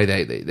same way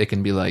they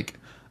can be like,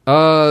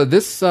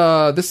 this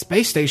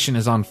space station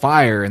is on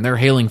fire and they're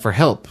hailing for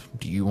help.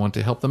 Do you want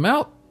to help them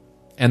out?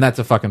 And that's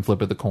a fucking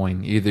flip of the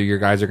coin. Either your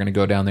guys are going to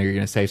go down there, you're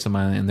going to save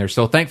somebody, and they're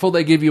so thankful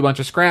they give you a bunch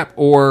of scrap,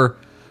 or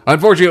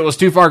unfortunately it was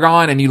too far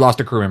gone and you lost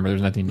a crew member.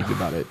 There's nothing you can do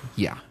about it.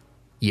 Yeah.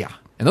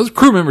 And those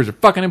crew members are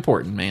fucking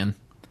important, man.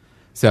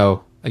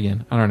 So,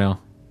 again, I don't know.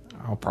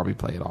 I'll probably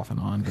play it off and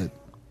on, but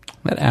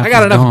That app I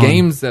got is enough gone.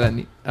 games that I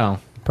need. Oh.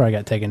 Probably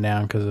got taken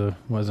down because it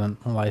wasn't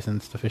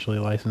officially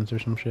licensed or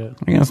some shit.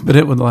 I guess, but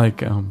it would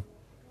like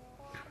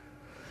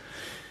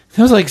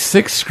there was like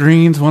 6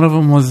 screens. One of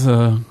them was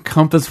a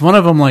compass. One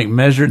of them like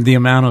measured the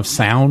amount of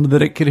sound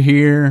that it could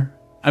hear.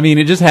 I mean,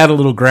 it just had a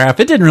little graph.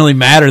 It didn't really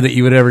matter that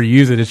you would ever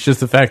use it. It's just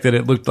the fact that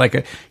it looked like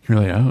you're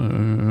like,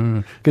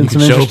 you Getting can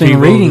some show interesting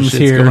people the readings shit's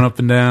here. going up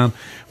and down.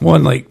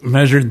 One like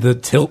measured the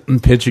tilt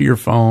and pitch of your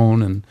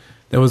phone, and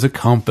there was a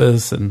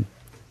compass, and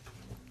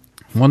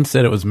one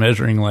said it was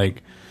measuring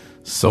like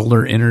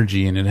solar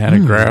energy, and it had a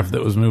graph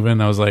that was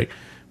moving. I was like,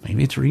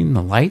 maybe it's reading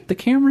the light the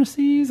camera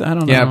sees. I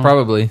don't know. Yeah,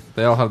 probably.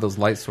 They all have those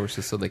light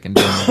sources so they can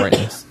dim the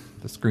brightness,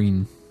 the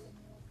screen.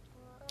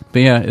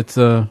 But yeah, it's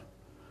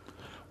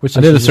Which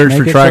I did a just search make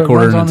for it so it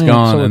tricorder runs and on it's the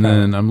gone, solar and power.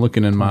 then I'm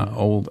looking in my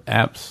old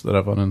apps that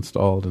I've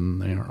uninstalled,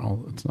 and they are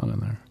all. It's not in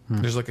there.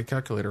 There's like a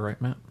calculator, right,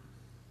 Matt?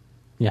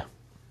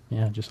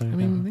 Yeah, just like I that.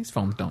 mean, these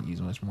phones don't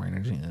use much more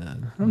energy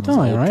than I'm those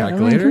telling you, old right? I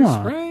mean, calculators, come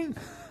on. right?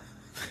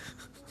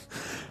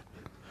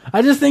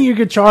 I just think you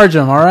could charge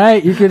them. All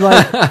right, you could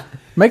like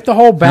make the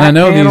whole back And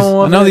I know these.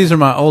 panel. I of know it. these are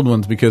my old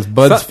ones because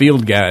Bud's So-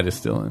 Field Guide is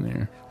still in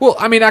there. Well,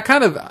 I mean, I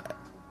kind of,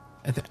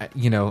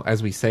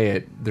 as we say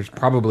it, there's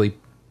probably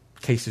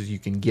cases you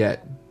can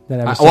get. That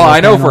have a Well, solar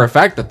I know panel. for a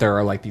fact that there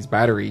are like these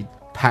battery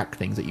pack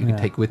things that you can Yeah,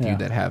 take with yeah. you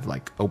that have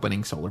like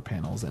opening solar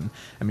panels, and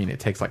I mean,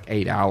 it takes like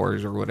 8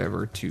 hours or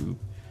whatever to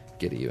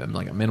get even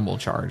like a minimal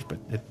charge, but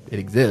it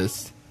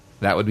exists.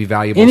 That would be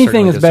valuable. Anything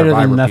certainly is to better than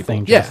Survivor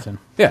nothing, people. Justin.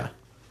 Yeah.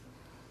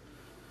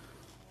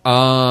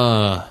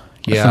 That's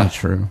Yeah. not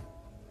true.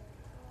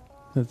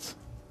 That's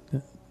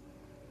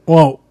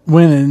well,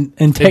 when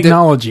in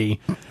technology,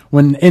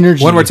 when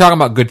energy, When we're talking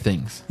about good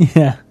things,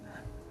 yeah,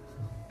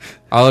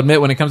 I'll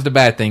admit when it comes to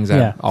bad things, I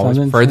yeah, always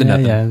something- prefer the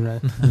nothing. Yeah,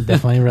 I'd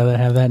definitely rather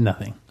have that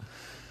nothing.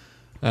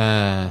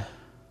 Uh,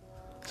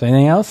 So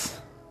anything else?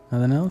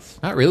 Nothing else?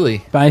 not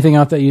really. Buy anything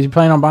off that? You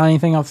plan on buying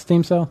anything off the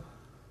Steam sale?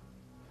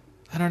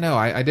 I don't know.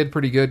 I did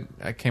pretty good.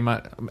 I came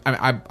out.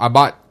 I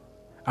bought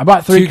I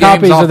bought 3 two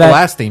copies games off of that. the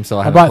last Steam, so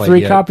I I haven't bought played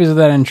 3 yet. copies of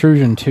that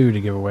Intrusion 2 to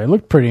give away. It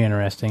looked pretty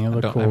interesting. It I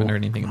looked don't, cool. I haven't heard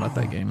anything about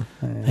that game.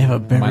 They have a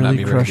Might not Beverly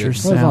be very Crusher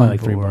good. Well, it was only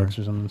like soundboard. $3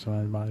 or something, so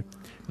I bought it.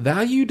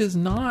 Value does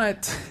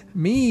not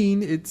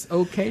mean it's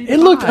okay. To It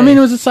looked. I buy. mean,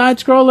 it was a side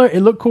scroller. It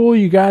looked cool.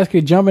 You guys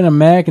could jump in a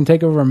mech and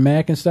take over a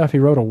mech and stuff. He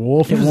rode a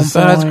wolf. It at was one a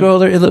side point.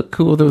 scroller. It looked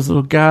cool. There was a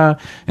little guy,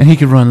 and he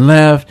could run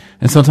left,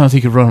 and sometimes he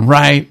could run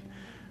right,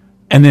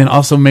 and then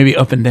also maybe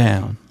up and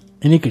down.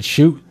 and he could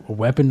shoot a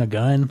weapon, a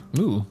gun,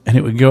 Ooh. And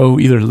it would go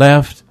either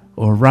left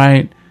or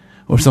right,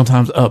 or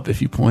sometimes up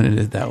if you pointed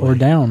it that or way.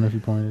 down if you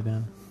pointed it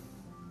down.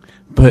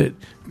 But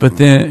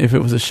then if it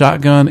was a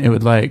shotgun, it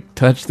would like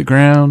touch the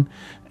ground,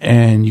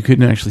 and you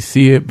couldn't actually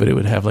see it, but it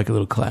would have like a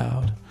little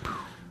cloud.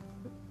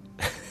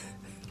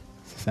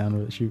 It's the sound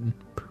of it shooting.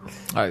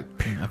 I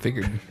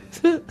figured.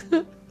 One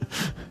of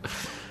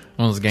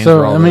those games. So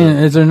where all I the- mean,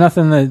 is there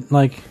nothing that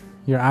like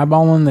you're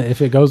eyeballing that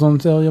if it goes on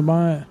sale you'll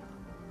buy it?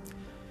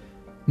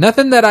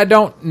 nothing that I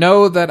don't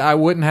know that I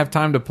wouldn't have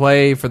time to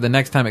play for the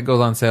next time it goes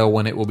on sale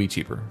when it will be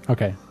cheaper.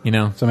 Okay, You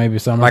know, so maybe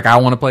some like I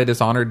want to play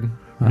Dishonored,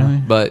 Really?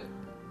 but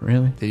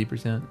Really?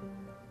 50%.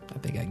 I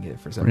think I can get it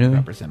for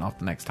 75% off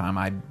the next time.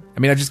 I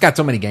mean, I just got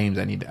so many games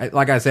I need.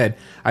 Like I said,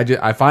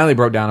 I finally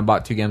broke down and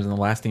bought 2 games in the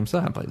last Steam sale.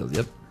 I haven't played those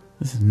yet.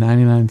 This is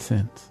 99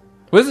 cents.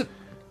 What is it?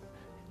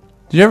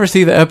 Did you ever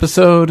see the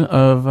episode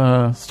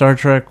of Star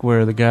Trek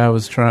where the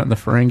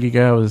Ferengi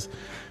guy was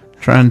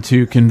trying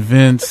to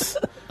convince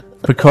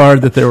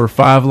Picard that there were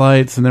 5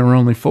 lights and there were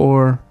only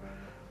 4?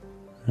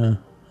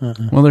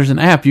 Well, there's an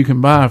app you can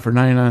buy for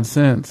 99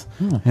 cents,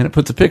 and it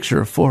puts a picture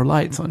of 4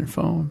 lights on your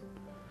phone.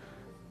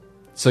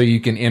 So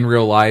you can in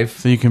real life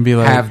So you can be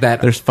like, have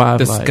that there's 5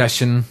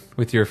 discussion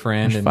with your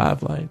friend lights. and There's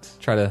 5 lights.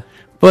 try to.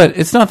 But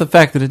it's not the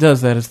fact that it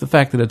does that; it's the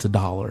fact that it's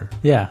 $1.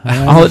 Yeah.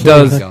 All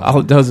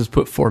it does is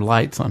put 4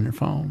 lights on your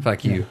phone.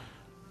 Fuck you.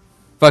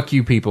 Fuck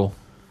you, people.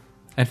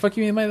 And fuck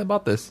you, anybody that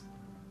bought this.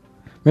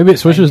 Maybe it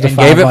switches to And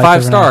 5 gave it lights 5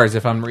 overnight. stars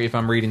if I'm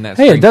reading that.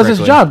 Hey, it string does its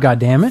correctly. job,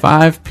 goddammit.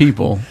 5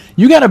 people.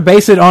 You got to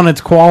base it on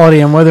its quality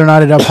and whether or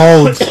not it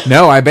upholds.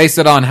 No, I based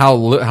it on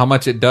how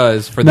much it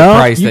does for the No,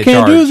 price you they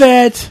can't charge. do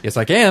that. Yes,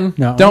 I can.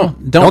 No,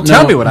 Don't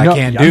tell me what I No,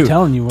 can't I'm do.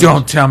 telling you what-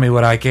 Don't tell me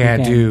what I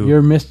can't do.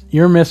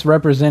 You're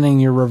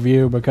misrepresenting your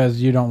review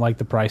because you don't like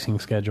the pricing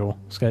schedule.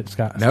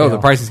 Scott, No, the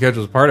pricing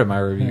schedule is part of my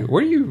review.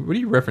 What are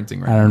you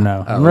referencing right now? I don't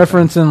know. Oh, I'm okay.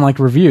 referencing like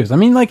reviews. I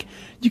mean, like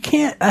you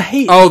can't. I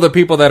hate. Oh, the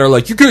people that are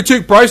like, you can't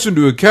take price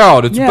into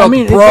account. It's yeah, about I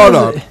mean, the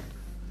product.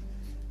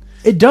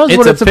 it does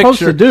what a it's supposed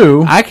picture. to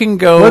do. I can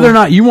go Whether or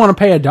not you want to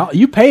pay $1,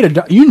 you paid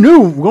 $1. You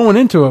knew going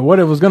into it what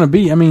it was going to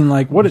be. I mean,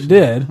 like what it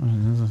did.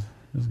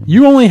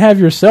 You only have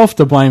yourself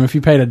to blame if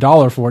you paid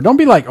 $1 for it. Don't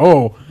be like,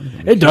 oh,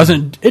 it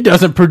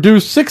doesn't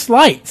produce 6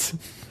 lights.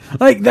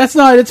 Like that's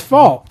not its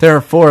fault. There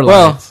are 4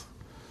 Well, lights.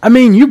 I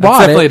mean, you That's bought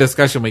definitely a it.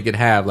 discussion we could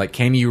have. Like,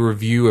 can you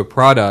review a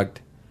product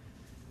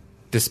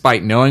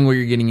despite knowing what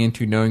you're getting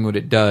into, knowing what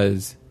it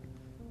does?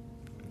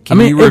 Can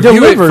I mean, you it review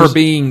it delivers. for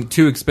being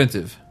too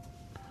expensive?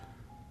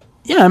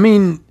 Yeah, I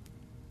mean,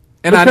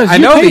 And Because I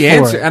you know paid the for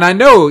answer, it. and I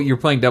know you're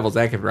playing devil's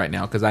advocate right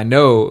now because I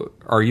know.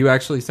 Are you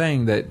actually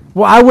saying that?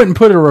 well, I wouldn't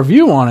put a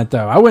review on it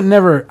though.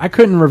 I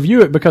couldn't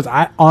review it because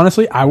I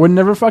would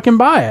never fucking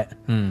buy it.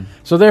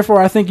 So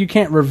therefore, I think you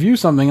can't review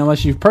something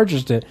unless you've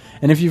purchased it.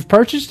 And if you've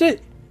purchased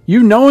it,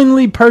 you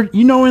knowingly paid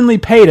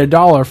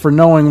 $1 for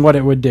knowing what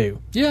it would do.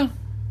 Yeah,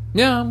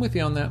 I'm with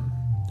you on that.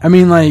 I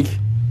mean, like,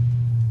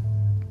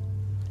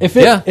 if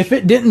Yeah.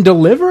 it didn't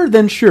deliver,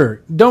 then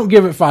sure, don't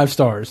give it 5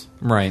 stars.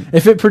 Right.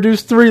 If it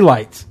produced 3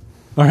 lights,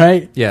 all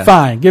right, Yeah.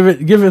 fine, give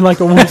it like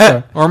a 1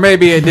 star. Or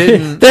maybe it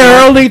didn't. There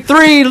are only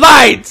 3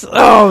 lights.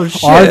 Oh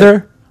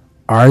shit!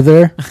 Are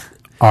there?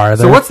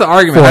 So what's the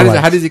argument? 4 How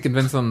lights. does he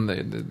convince them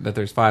that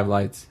there's 5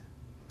 lights?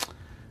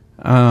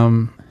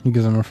 He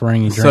gives them a Ferengi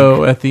drink.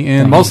 So at the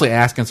end, I'm mostly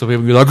asking so people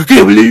can be like, I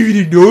can't believe you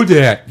didn't know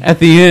that. at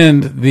the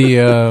end,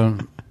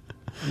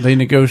 they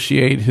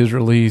negotiate his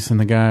release, and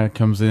the guy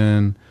comes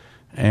in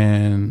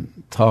and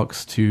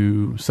talks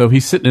to. So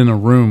he's sitting in a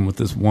room with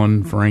this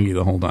one Ferengi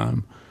the whole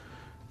time.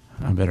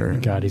 I better.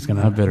 God, he's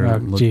gonna. I better. Oh,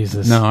 look-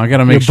 Jesus. No, I got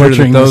to make You're sure that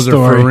butchering the those are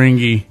story.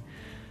 Ferengi.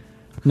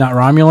 Not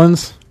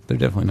Romulans, They're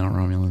definitely not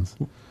Romulans.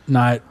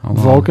 not Hold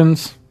on.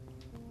 Vulcans.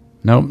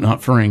 Nope,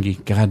 not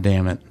Ferengi. God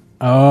damn it!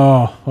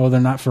 Oh, they're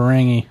not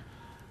Ferengi.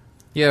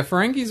 Yeah,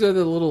 Ferengis are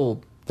the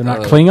little. They're not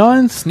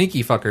Klingons.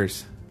 Sneaky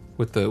fuckers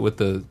with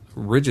the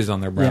ridges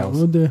on their Yeah, brows.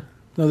 no,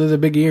 they're the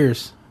big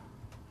ears.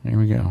 Here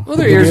we go. Well,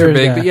 their ears are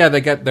big, yeah.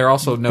 but yeah, they're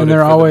also noted they're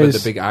for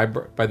always- the big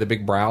eyebrow, by the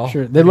big brow.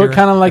 Sure, they look here,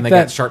 kinda like and they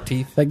that- got sharp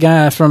teeth. That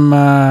guy from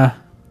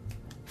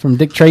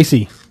Dick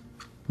Tracy,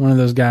 one of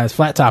those guys,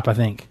 Flat Top, I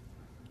think.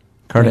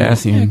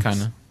 Cardassians. Yeah,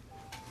 kind of.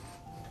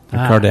 They're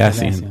Ah,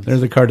 Cardassians. Cardassians. They're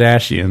the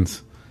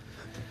Kardashians.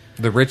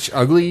 The rich,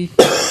 ugly,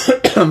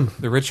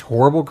 the rich,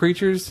 horrible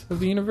creatures of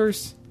the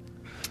universe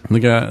The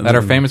guy that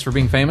are famous for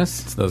being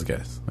famous. It's those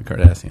guys, the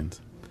Cardassians.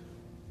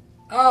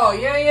 Oh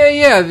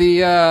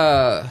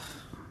yeah.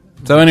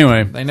 So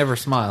anyway, They never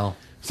smile.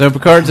 so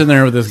Picard's in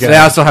there with this guy. They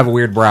also have a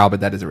weird brow, but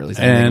that doesn't really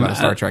say anything And about a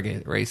Star Trek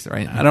race,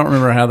 right? I don't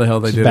remember how the hell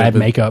they did Bad it. but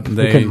makeup.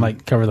 They couldn't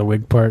like cover the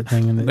wig part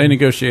thing. And They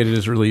negotiated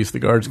his release. The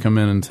guards come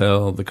in and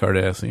tell the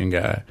Cardassian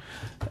guy,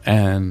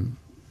 and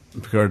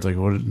Picard's like,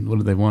 "What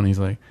did they want?" He's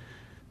like,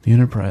 "The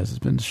Enterprise has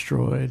been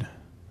destroyed,"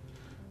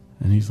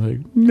 and he's like,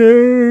 "No,"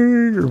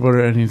 or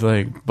whatever. And he's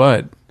like,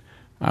 "But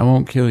I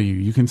won't kill you.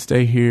 You can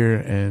stay here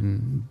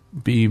and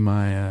be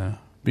my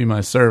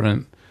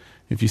servant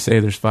if you say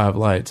there's 5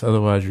 lights.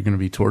 Otherwise, you're going to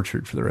be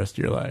tortured for the rest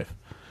of your life."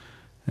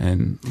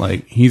 And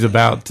like he's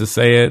about to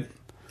say it,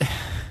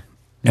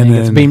 and he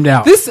gets beamed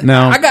out.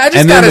 no, I just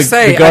and then gotta the,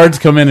 say, the guards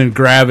come in and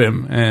grab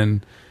him,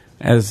 and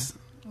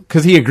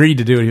because he agreed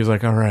to do it, he was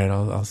like, "All right,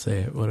 I'll say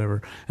it,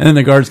 whatever." And then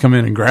the guards come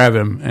in and grab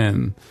him,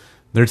 and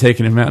they're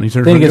taking him out, and he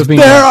turns Then he around and gets goes,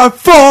 beamed "There out.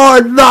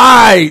 are 4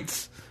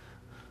 lights."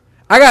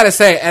 I gotta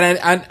say, and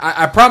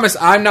I promise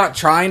I'm not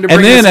trying to And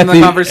bring then this in at the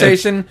the-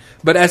 conversation,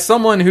 but as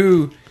someone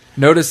who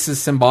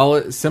notices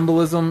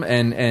symbolism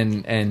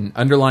and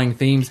underlying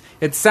themes,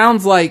 it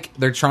sounds like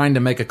they're trying to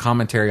make a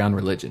commentary on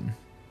religion.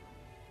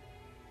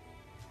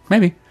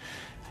 Maybe.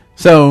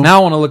 So Now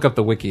I want to look up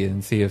the wiki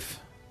and see if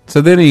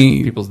so then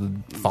he people's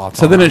thoughts.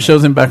 so on then it it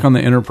shows him back on the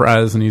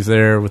Enterprise, and he's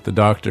there with the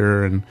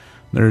doctor, and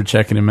they're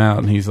checking him out,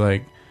 and he's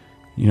like,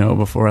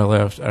 before I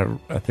left,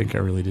 I think I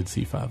really did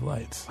see 5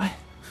 lights.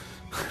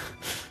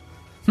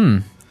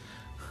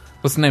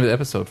 What's the name of the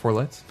episode? 4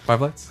 lights?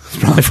 5 lights? It's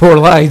probably 4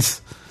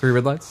 lights. 3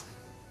 red lights?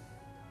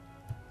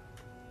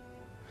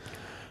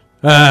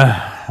 All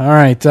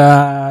right.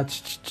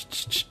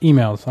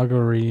 Emails. I'll go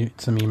read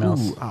some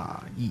emails.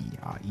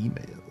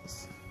 Emails.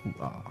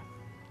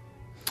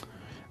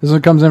 This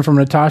one comes in from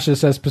Natasha. It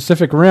says,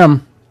 Pacific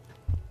Rim.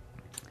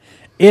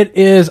 It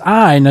is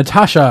I,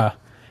 Natasha.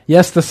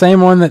 Yes, the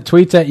same one that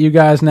tweets at you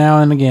guys now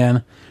and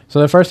again. So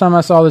the first time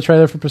I saw the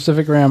trailer for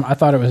Pacific Rim, I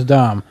thought it was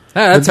dumb.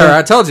 Ah, that's her.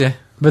 I told you.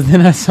 But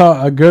then I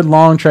saw a good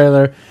long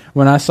trailer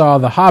when I saw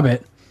The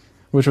Hobbit,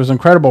 which was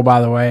incredible,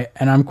 by the way.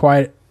 And I'm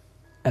quite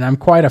a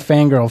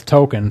fangirl of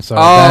Tolkien, so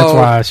that's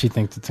why she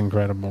thinks it's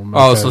incredible.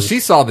 Oh, so she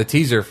saw the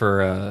teaser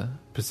for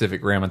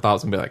Pacific Rim and thought it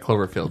was gonna be like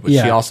Cloverfield, which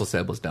she also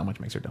said was dumb, which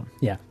makes her dumb.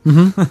 Yeah.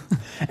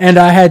 And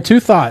I had two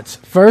thoughts.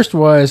 First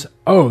was,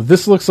 oh,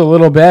 this looks a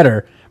little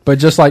better, but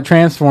just like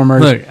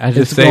Transformers, Look, I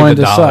just it's saved going $1.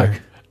 to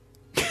suck.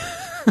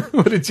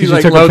 What did you You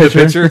like? took a Load the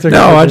picture? picture? You took a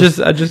No, I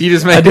picture? just You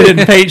just I made did it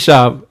in Paint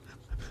Shop.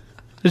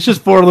 It's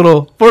just four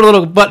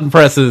little button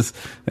presses,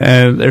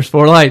 and there's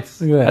 4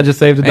 lights. Look at that. I just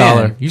saved $1.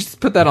 Man, you just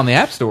put that on the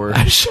App Store.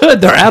 I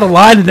should. They're out of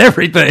line and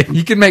everything.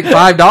 You can make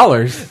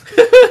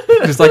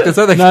 $5, just like this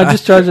other No, guy.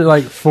 just charge it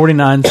like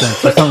 49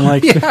 cents or something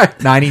like that.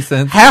 Yeah, 90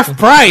 cents. Half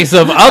price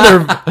of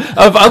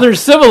other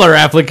similar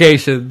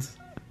applications.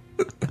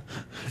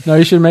 No,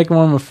 you should make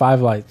one with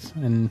 5 lights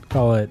and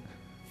call it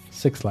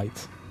 6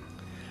 lights.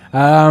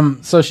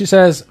 So she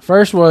says,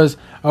 first was,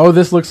 oh,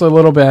 this looks a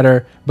little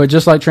better, but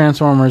just like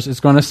Transformers, it's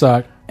going to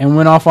suck, and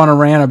went off on a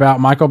rant about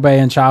Michael Bay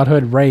and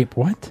childhood rape.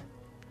 What?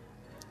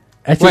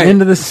 At the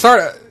end of this...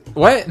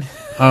 What?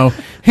 Oh,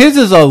 his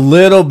is a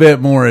little bit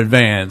more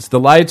advanced. The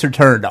lights are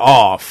turned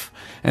off,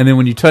 and then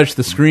when you touch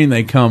the screen,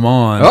 they come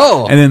on.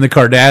 Oh. And then the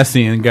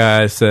Cardassian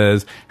guy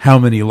says, how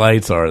many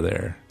lights are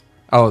there?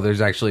 Oh,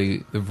 there's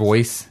actually the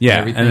voice. Yeah,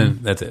 and everything. and then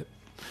that's it.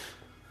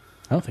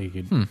 I don't think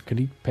he could... Could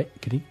he pay...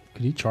 Could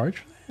he charge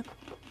for that?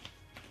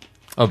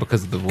 Oh,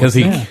 because of the voice.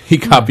 Because he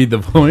copied the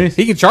voice.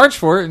 He can charge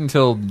for it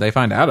until they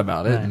find out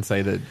about it and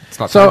say that it's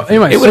not. So,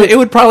 anyway... It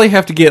would probably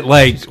have to get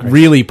like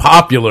really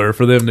popular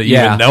for them to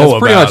even know that's about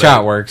pretty much it.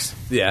 how it works.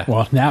 Yeah,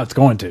 Well, now it's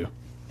going to.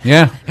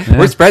 yeah.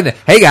 We're spreading it.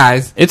 Hey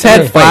guys, It's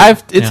had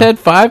Wait. had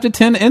 5 to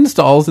 10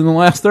 installs in the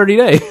last 30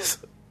 days.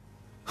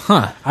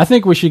 huh? I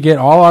think we should get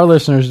all our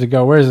listeners to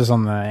go... Where is this?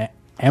 On the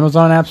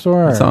Amazon App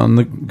Store? Or It's on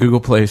the Google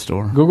Play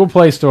Store. Google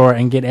Play Store,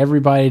 and get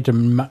everybody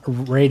to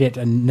rate it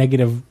a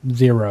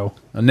 -0.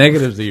 A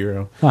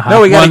 -0.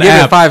 No, we got to One give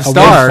app, it 5 a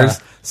stars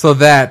website. so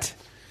that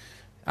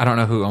I don't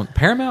know who owns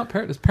Paramount.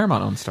 Does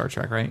Paramount own Star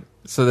Trek, right?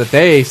 So that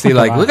they see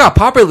like, look how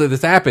popular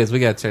this app is. We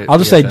got to. I'll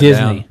just say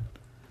Disney.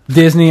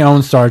 Disney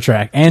owns Star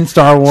Trek and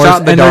Star Wars, Shot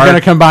in the and they're dark. going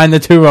to combine the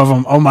two of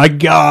them. Oh my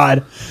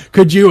God!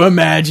 Could you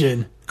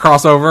imagine?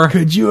 Crossover.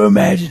 Could you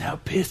imagine how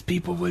pissed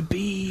people would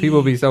be? People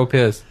would be so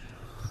pissed.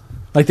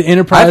 Like the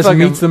Enterprise I fucking-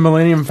 meets the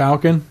Millennium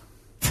Falcon.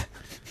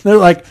 They're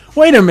like,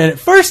 wait a minute.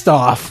 First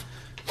off,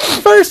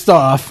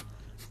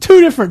 2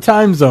 different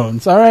time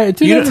zones. All right,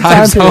 2 different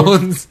Time periods.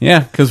 zones. Yeah,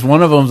 because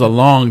one of them's a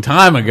long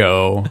time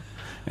ago.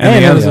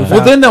 And the it other, was a well,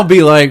 foul. then they'll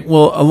be like,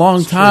 well, a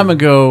long time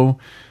ago.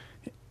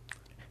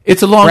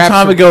 It's a long Rapture.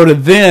 time ago to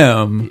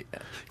them.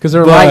 Because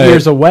they're But- light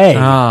years away.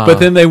 But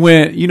then they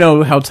went, you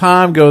know how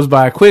time goes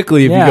by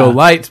quickly if Yeah. you go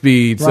light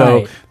speed. So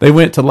Right. they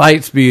went to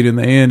light speed and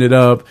they ended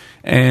up,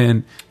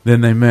 and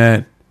then they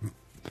met.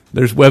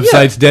 There's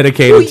websites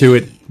dedicated to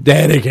it.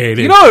 Dedicated.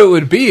 You know what it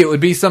would be? It would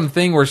be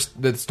something where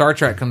that Star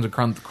Trek comes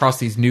across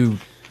these new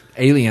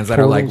aliens that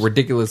are like Portals.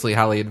 ridiculously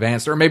highly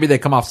advanced, or maybe they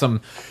come off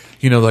some,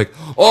 like,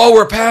 oh,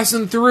 we're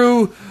passing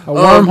through A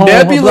wormhole, a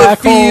nebula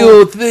black hole.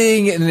 field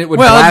thing, and it would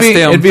blast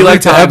them. it'd be through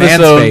like the time and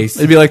episode. space.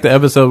 It'd be like the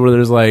episode where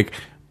there's like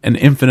an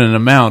infinite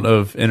amount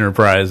of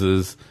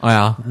enterprises.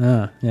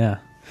 Wow. Yeah.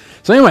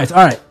 So, anyways,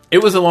 all right.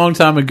 It was a long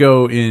time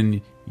ago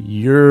in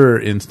your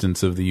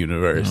instance of the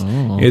universe.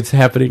 It's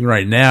happening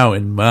right now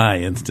in my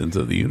instance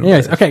of the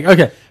universe. Anyways,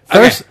 okay.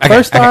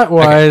 First thought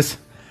was,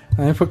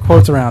 and I put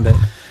quotes around it.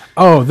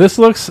 Oh, this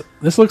looks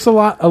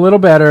a little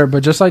better,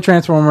 but just like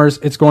Transformers,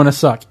 it's going to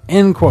suck.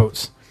 End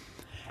quotes.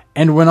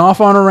 And went off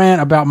on a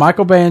rant about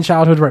Michael Bay and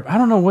childhood rape. I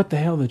don't know what the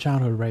hell the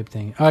childhood rape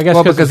thing. Oh, I guess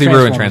Because he it's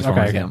ruined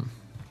Transformers. Okay. Yeah.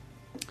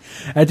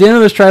 At the end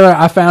of this trailer,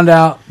 I found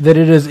out that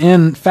it is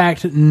in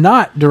fact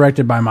not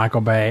directed by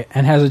Michael Bay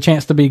and has a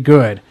chance to be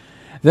good.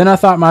 Then I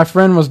thought my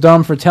friend was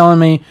dumb for telling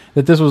me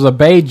that this was a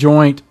Bay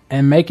joint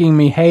and making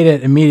me hate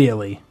it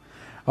immediately.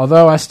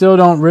 Although I still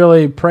don't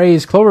really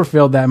praise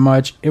Cloverfield that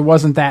much, it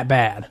wasn't that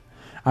bad.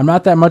 I'm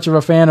not that much of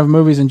a fan of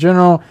movies in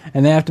general,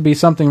 and they have to be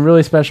something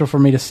really special for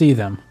me to see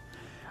them.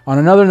 On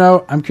another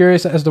note, I'm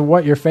curious as to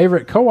what your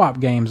favorite co-op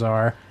games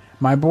are.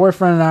 My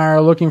boyfriend and I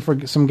are looking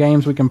for some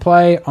games we can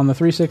play on the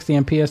 360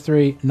 and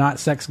PS3, not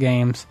sex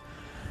games.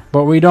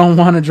 But we don't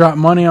want to drop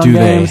money on Do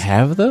games they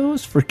have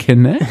those for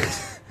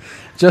Kinect?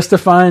 just to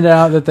find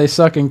out that they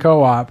suck in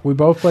co-op. We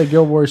both play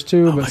Guild Wars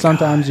 2, but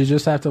sometimes you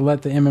just have to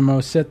let the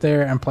MMO sit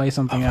there and play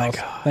something else.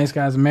 Thanks,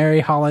 guys. Merry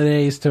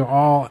holidays to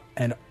all,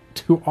 and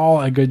to all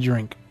a good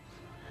drink.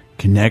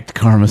 Kinect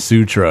Karma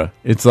Sutra.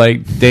 It's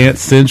like Dance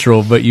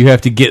Central, but you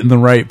have to get in the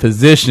right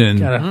position.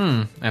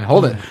 Gotta- And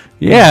hold it.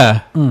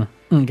 Yeah. gotta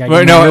Well,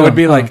 get no, me it would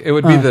be going. like it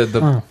would be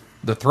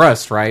the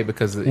thrust, right?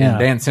 Because Yeah. in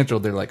Dance Central,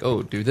 they're like,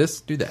 oh, do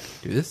this, do that,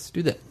 do this,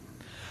 do that.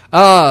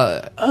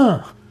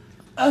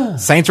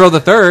 Saints Row the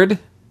Third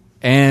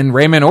and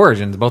Rayman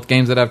Origins, both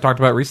games that I've talked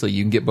about recently.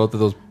 You can get both of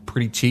those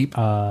pretty cheap,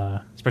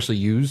 especially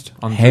used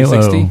on Halo.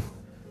 360.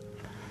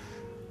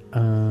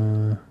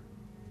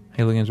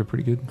 Halo games are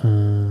pretty good.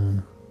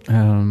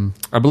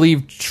 I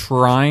believe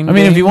Trine. I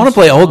mean, if you want to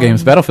play old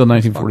games, on Battlefield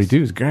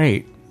 1942 is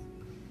great.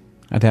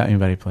 I doubt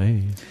anybody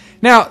plays.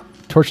 Now,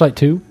 Torchlight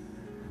 2?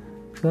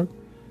 Shrug?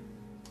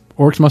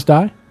 Orcs Must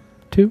Die?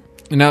 2?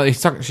 no,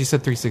 she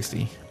said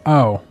 360.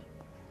 Oh.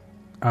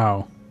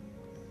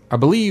 I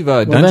believe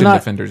Well, Dungeon they're not-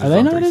 Defenders are is they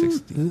on not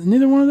 360.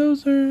 neither one of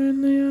those are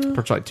in the...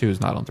 Torchlight 2 is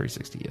not on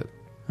 360 yet.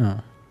 Oh.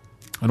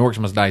 And Orcs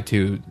Must Die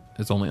 2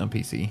 is only on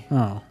PC.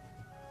 Oh.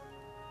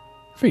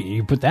 I figure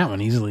you put that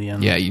one easily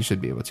in. Yeah, you should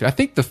be able to. I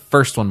think the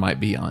first one might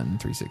be on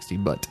 360,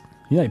 but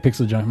You like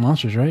Pixel Junk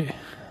Monsters, right?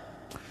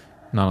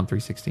 not on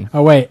 360.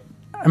 Oh, wait.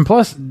 And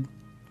plus...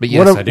 But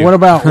yes, I do. What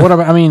about?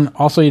 I mean,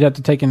 also you'd have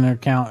to take into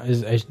account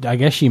is I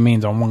guess she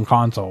means on one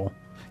console.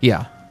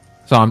 Yeah.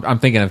 So I'm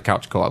thinking of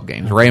couch co-op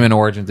games. Rayman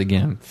Origins,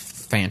 again,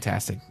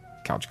 fantastic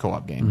couch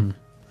co-op game.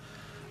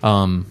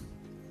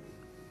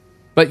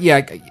 But yeah,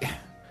 I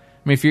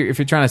mean, if you're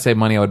trying to save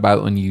money, I would buy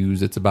it when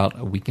used. It's about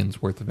a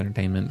weekend's worth of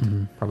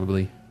entertainment,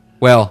 probably.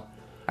 Well,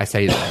 I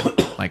say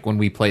that like when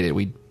we played it,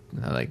 we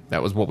like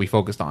that was what we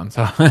focused on.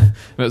 So it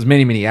was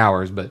many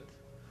hours, but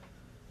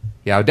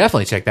yeah, I would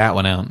definitely check that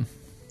one out.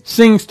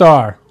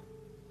 SingStar.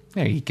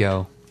 There you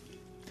go.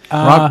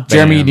 Rock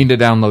Jeremy, you Band. need to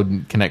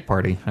download Connect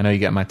Party. I know you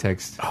got my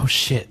text. Oh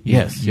shit!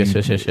 Yes.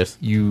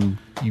 You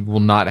will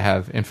not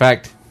have. In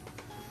fact,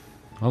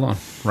 Hold on,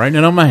 writing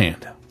it on my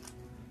hand.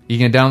 you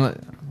can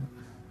download.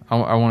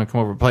 I want to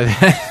come over and play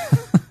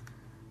that.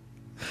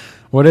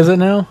 What is it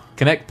now?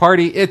 Connect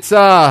Party. It's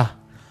I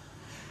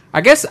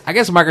guess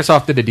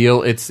Microsoft did a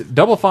deal. It's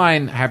Double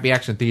Fine Happy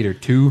Action Theater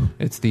 2.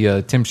 It's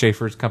the Tim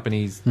Schafer's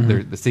company's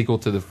the sequel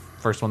to the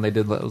first one they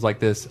did that was like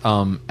this.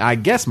 I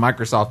guess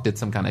Microsoft did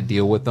some kind of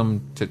deal with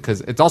them because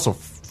it's also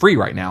free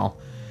right now,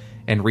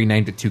 and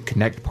renamed it to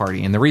Connect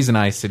Party. And the reason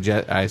I assume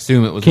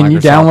it was Can Microsoft. you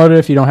download it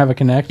if you don't have a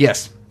Kinect?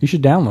 Yes. You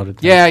should download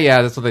it.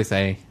 Yeah, that's what they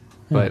say.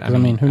 But 'cause I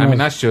mean, who knows?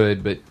 I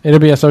should. But It'll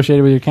be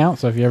associated with your account,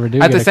 so if you ever do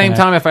at get the a same Kinect-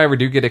 time, if I ever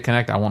do get a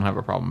Connect, I won't have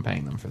a problem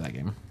paying them for that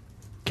game.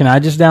 Can I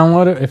just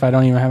download it if I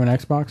don't even have an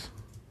Xbox?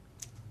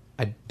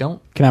 I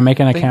don't. Can I make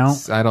an think account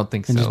s- I don't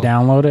think and so. just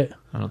download it?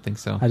 I don't think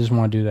so. I just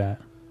want to do that.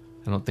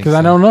 I don't think Because so.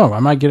 I don't know.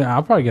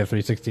 I'll probably get a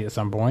 360 at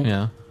some point.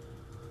 Yeah.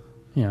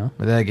 You know.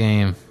 But that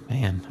game,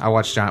 man, I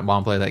watched Giant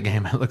Bomb play that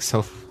game. It looks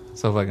so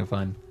fucking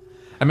fun.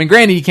 I mean,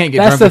 granted, you can't get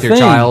That's drunk with the your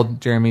thing.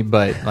 child, Jeremy,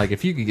 but like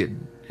if you could get,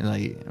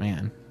 like,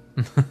 man,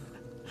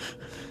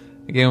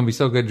 the game would be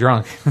so good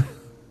drunk. There's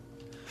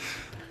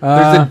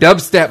a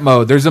dubstep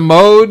mode. There's a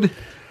mode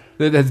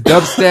that has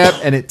dubstep,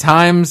 and it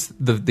times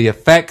the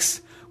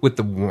effects with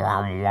the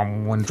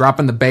when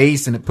dropping the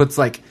bass, and it puts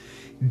like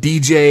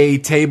DJ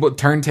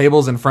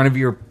turntables in front of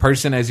your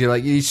person as you're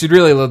like. You should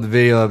really love the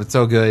video of it. It's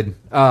so good.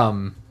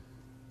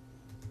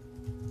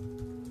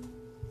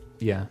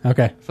 Yeah.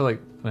 Okay. I feel like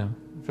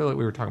we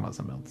were talking about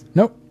something else.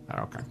 Nope.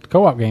 Oh, okay.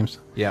 Co-op games.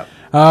 Yeah.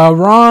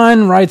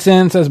 Ron writes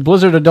in, says,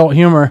 Blizzard Adult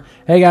Humor.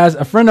 Hey, guys,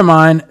 a friend of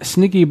mine,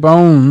 Sneaky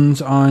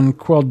Bones on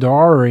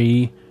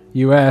Quildari,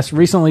 U.S.,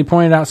 recently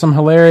pointed out some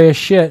hilarious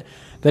shit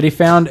that he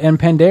found in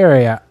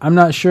Pandaria. I'm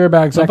not sure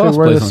about exactly boss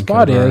where the plays on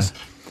spot Quildara. is,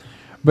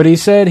 but he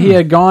said he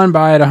had gone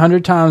by it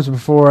 100 times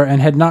before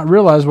and had not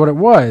realized what it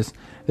was.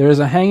 There is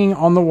a hanging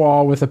on the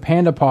wall with a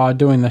panda paw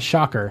doing the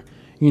shocker.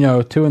 You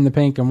know, 2 in the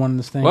pink and 1 in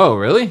the stink. Whoa,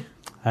 really?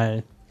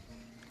 I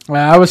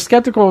was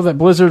skeptical that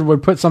Blizzard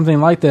would put something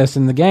like this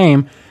in the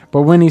game,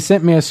 but when he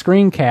sent me a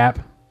screen cap,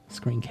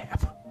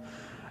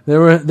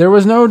 there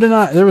was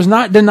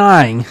not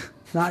denying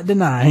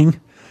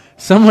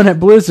someone at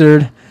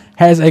Blizzard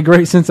has a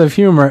great sense of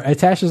humor.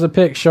 Attaches a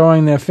pic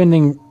showing the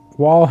offending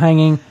wall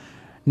hanging.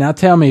 Now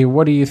tell me,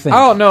 what do you think?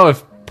 I don't know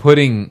if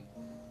putting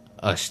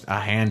a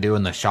hand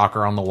doing the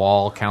shocker on the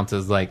wall counts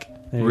as like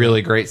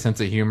really great sense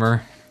of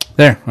humor.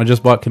 There, I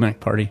just bought Connect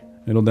Party.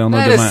 It'll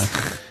download to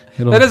my.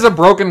 That is a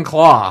broken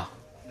claw.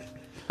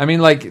 I mean,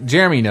 like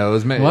Jeremy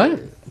knows. What?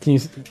 Can you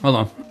Hold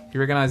on. You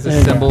recognize there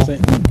this you go. symbol? See?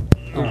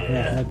 Oh,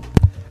 yeah.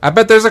 I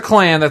bet there's a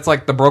clan that's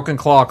like the Broken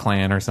Claw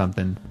clan or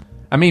something.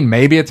 I mean,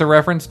 maybe it's a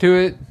reference to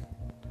it,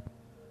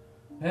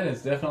 That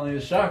is definitely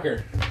a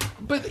shocker.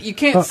 but you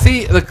can't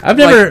see I've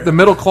never- the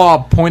middle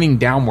claw pointing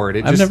downward.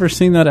 I've never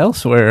seen that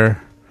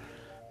elsewhere.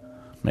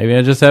 Maybe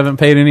I just haven't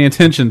paid any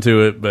attention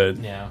to it, but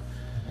Yeah.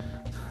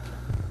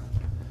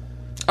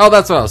 Oh,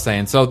 that's what I was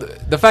saying. So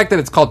the fact that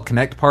it's called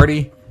Connect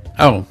Party,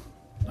 oh,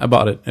 I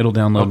bought it. It'll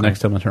download next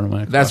time I turn on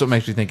my Xbox. that's what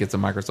makes me think it's a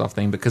Microsoft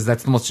thing, because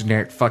that's the most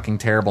generic, fucking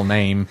terrible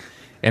name.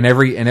 And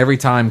every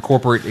time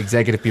corporate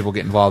executive people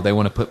get involved, they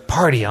want to put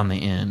party on the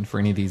end for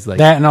any of these like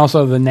That and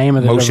also the name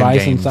of the Motion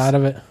device games. inside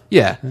of it.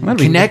 yeah,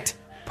 Connect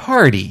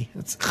Party.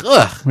 It's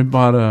ugh. We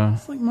bought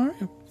It's like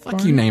Mario.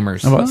 Fuck you,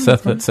 namers. I bought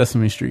Seth that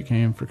Sesame Street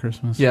game for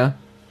Christmas. Yeah.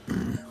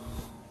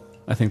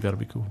 I think that'll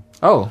be cool.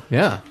 Oh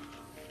yeah.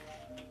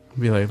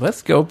 Be like,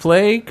 let's go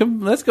play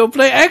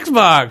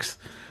Xbox.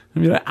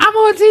 And be like, I'm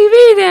on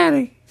TV,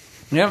 Daddy.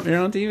 Yep, you're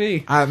on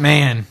TV.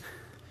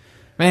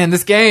 Man,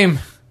 this game.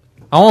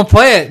 I want to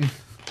play it.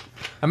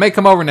 I may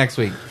come over next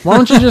week. Why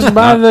don't you just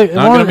buy the?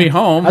 Not gonna be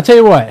home. I'll tell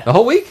you what. The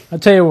whole week? I'll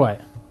tell you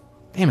what.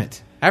 Damn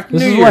it. After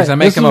This New is Year's, what, I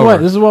make this them is over. what,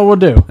 this is what we'll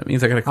do. That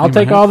means I gotta clean I'll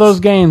take my all house. those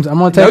games. I'm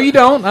gonna take. No, you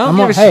don't. I don't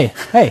give a Hey, shit.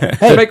 hey,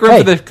 So make room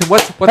hey, for the.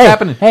 What's hey,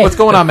 happening? hey, What's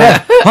going on,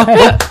 man?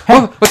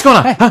 What's going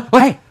on?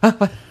 Hey,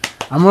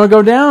 I'm gonna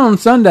go down on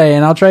Sunday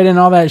and I'll trade in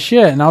all that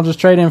shit and I'll just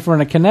trade in for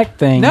a Connect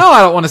thing. No,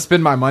 I don't want to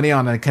spend my money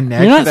on a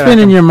Connect. You're not that I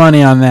spending can- your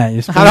money on that. You're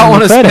I spending don't your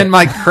want to credit. spend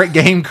my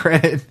game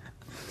credit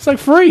It's like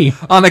free.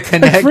 on a Like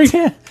Connect. free.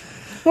 Yeah.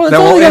 Well, it's That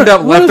will only end gonna-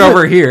 up what left is it?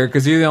 over here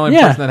because you're the only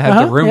Yeah, person that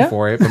has the room yeah.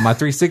 for it. But my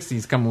 360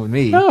 is coming with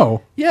me.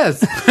 No,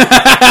 Yes.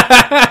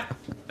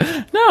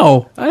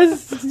 No,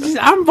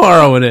 I'm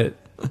borrowing it.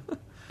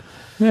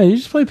 yeah, you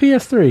just play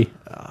PS3.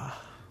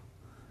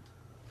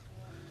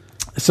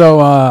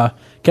 So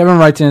Kevin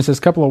writes in and says,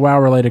 couple of WoW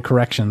related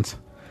corrections.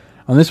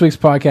 On this week's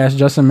podcast,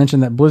 Justin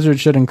mentioned that Blizzard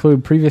should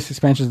include previous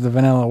expansions of the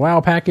vanilla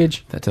WoW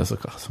package. That does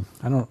look awesome.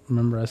 I don't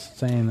remember us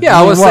saying that. Yeah,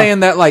 I mean, was what- saying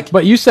that like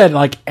But you said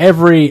like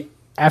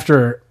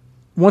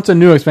once a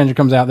new expansion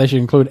comes out, they should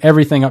include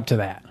everything up to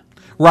that.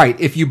 right.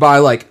 If you buy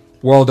like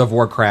World of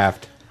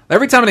Warcraft,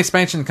 every time an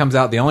expansion comes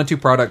out, the only two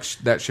products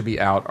that should be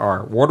out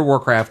are World of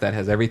Warcraft that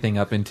has everything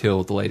up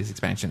until the latest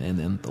expansion, and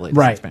then the latest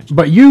Right. expansion.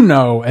 But you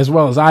know as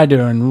well as I do,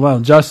 and well,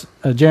 just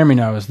Jeremy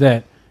knows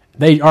that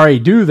they already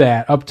do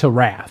that up to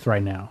Wrath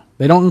right now.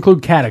 They don't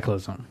include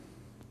Cataclysm.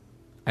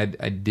 I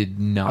did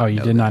not. Oh, you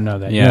know did that. not know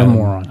that. Yeah, You're a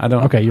moron. I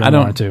don't. Okay, you're I a don't,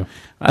 moron too.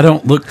 I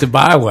don't look to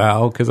buy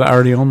WoW because I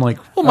already own like.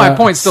 Well, my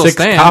point still 6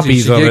 stands. copies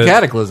You should of get it.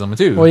 Cataclysm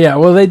too. Well, yeah.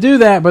 Well, they do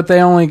that, but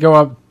they only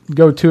go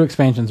 2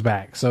 expansions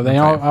back. So they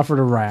all offer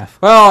to Wrath.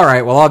 Well, all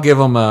right. Well, I'll give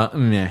them a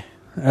meh.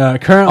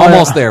 Currently,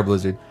 Almost there,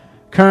 Blizzard.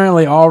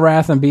 Currently, all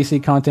Wrath and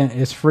BC content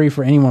is free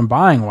for anyone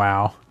buying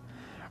WoW,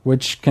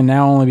 which can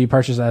now only be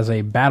purchased as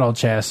a battle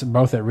chest,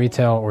 both at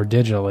retail or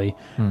digitally.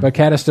 But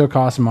Cata still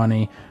costs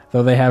money,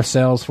 though they have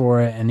sales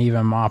for it and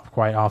even MOP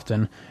quite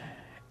often.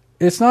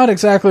 It's not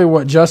exactly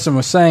what Justin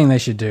was saying they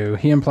should do.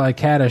 He implied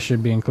Cata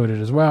should be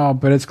included as well,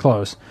 but it's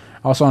close.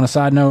 Also, on a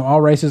side note, all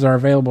races are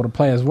available to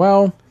play as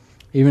well,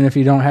 even if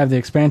you don't have the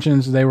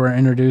expansions they were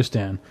introduced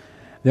in.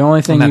 The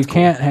only thing you that's cool.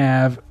 can't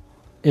have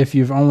if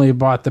you've only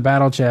bought the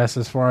battle chest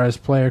as far as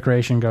player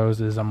creation goes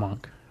is a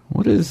monk.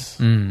 What is?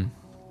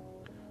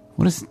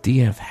 What is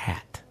DF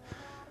hat?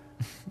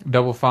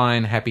 Double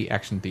Fine Happy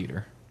Action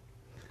Theater.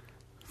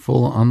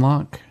 Full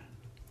unlock.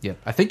 Yep.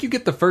 I think you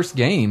get the first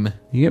game.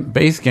 You get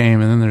base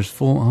game and then there's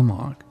full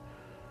unlock.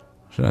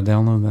 Should I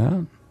download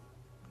that?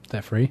 Is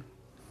that free?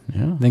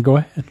 Yeah. Then go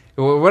ahead.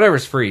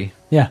 Whatever's free.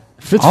 Yeah,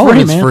 if it's All free,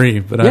 of it's man. free,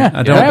 but Yeah,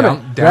 I don't. grab Down-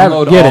 it. Grab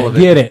download it. Get all it. of it.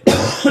 Get it.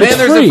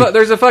 Man, free.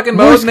 there's a fucking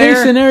mode Worst in case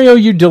there scenario,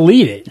 you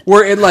delete it.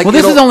 where it like Well,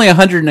 this is it'll- only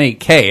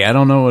 108K. I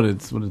don't know what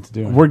it's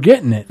doing. We're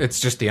getting it. It's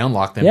just the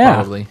unlock then Yeah,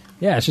 probably.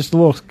 yeah. It's just a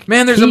little.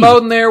 Man, there's key. a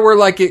mode in there where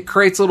like it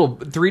creates little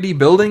 3D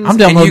buildings. I'm and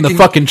downloading you the can-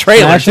 fucking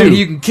trailer Smash too. it. And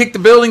you can kick the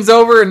buildings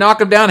over and knock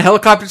them down.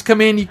 Helicopters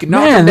come in. You can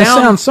knock Man, them this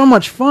down. sounds so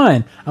much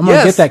fun. I'm gonna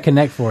Yes. get that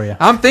Connect for you.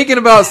 I'm thinking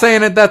about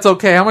saying that that's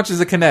okay. How much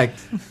is a Connect?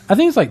 I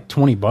think it's like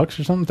 $20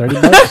 or something,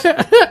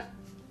 $30.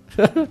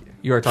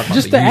 You are talking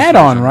Just about the the used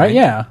add-on, version, right?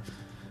 Yeah.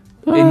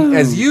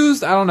 As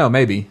used, I don't know.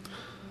 Maybe.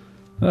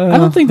 I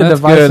don't think the That's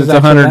device good. is It's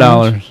actually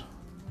 $100.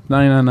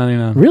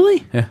 $99.99.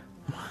 Really? Yeah.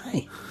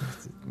 Why?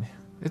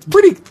 It's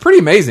pretty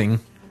amazing.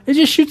 It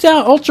just shoots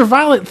out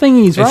ultraviolet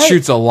thingies, right? It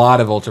shoots a lot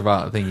of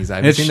ultraviolet thingies.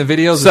 I've It's- seen the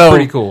videos. so, It's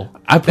pretty cool.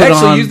 I They put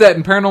actually on- use that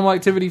in Paranormal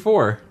Activity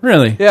 4.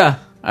 Really? Yeah.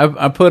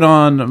 I put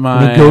on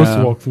my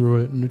walk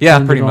through it. And it Yeah,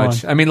 turns pretty it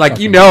much. on. I mean, like,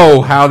 you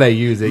know how they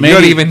use it.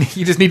 Maybe-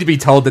 You just need to be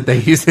told that they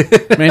use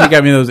it. Mandy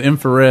got me those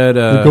infrared.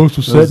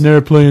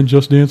 there playing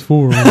Just Dance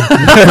 4 on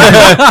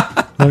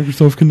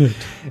Microsoft Connect.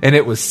 And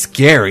it was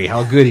scary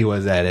how good he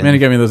was at it. Mandy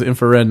got me those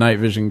infrared night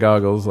vision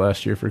goggles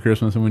last year for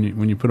Christmas, and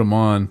when you put them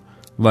on,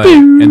 like,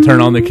 and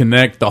turn on the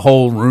Connect, the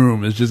whole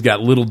room has just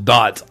got little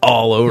dots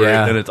all over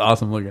Yeah. it, and it's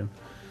awesome looking.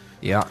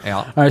 Yeah.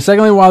 All right.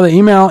 Secondly, while the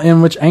email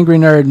in which Angry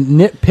Nerd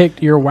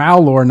nitpicked your WoW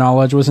lore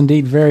knowledge was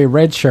indeed very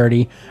red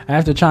shirty, I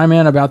have to chime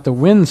in about the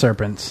wind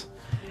serpents.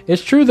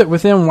 It's true that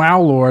within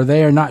WoW lore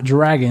they are not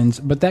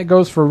dragons, but that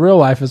goes for real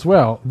life as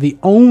well. The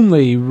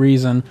only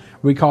reason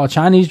we call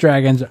Chinese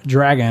dragons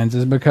dragons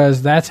is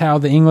because that's how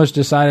the English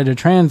decided to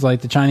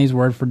translate the Chinese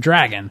word for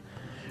dragon.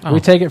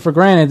 We take it for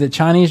granted that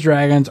Chinese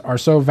dragons are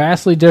so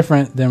vastly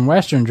different than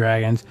Western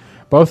dragons,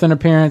 both in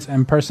appearance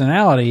and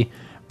personality.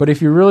 But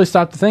if you really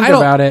stop to think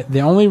about it, the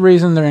only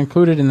reason they're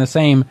included in the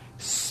same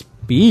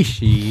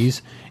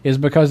species is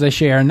because they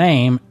share a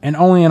name, and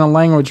only in a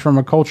language from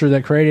a culture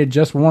that created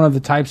just one of the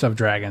types of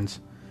dragons.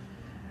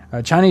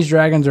 Chinese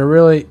dragons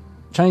really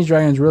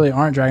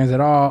aren't dragons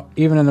at all,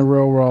 even in the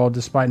real world,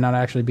 despite not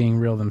actually being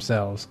real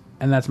themselves.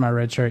 And that's my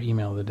red shirt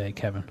email of the day,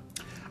 Kevin.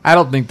 I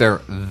don't think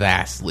they're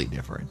vastly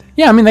different.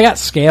 Yeah, I mean, they got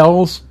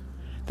scales.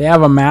 They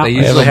have a mouth. They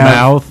have usually a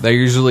mouth. They're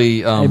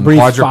usually They breathe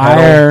quadrupedal.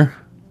 fire.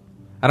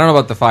 I don't know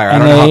about the fire. I And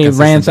don't know how they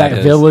consistent ransack that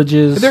is.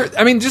 villages.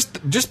 I mean,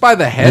 just by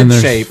the head And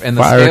there's shape and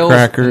the scales.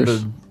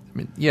 firecrackers.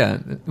 And yeah.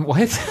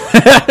 What?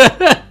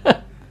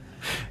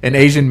 And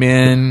Asian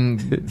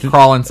men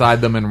crawl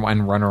inside them and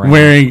run around.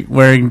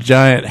 Wearing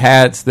giant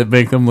hats that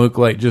make them look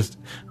like just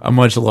a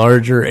much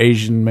larger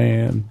Asian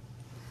man.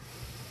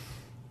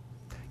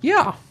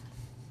 Yeah.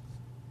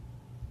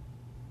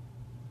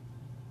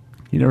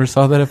 You never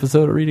saw that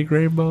episode of Reading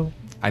Rainbow?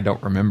 I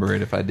don't remember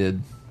it if I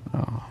did.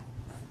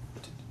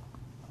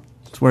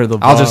 It's where LeVar,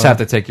 I'll just have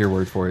to take your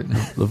word for it.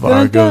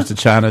 LeVar goes to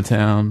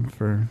Chinatown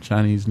for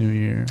Chinese New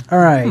Year. All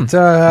right. In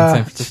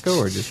San Francisco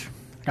or just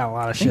got a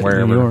lot of shit.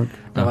 wherever? New York.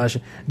 Got a lot of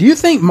shit. Do you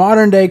think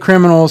modern day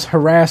criminals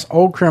harass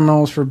old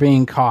criminals for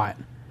being caught?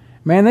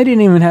 Man, they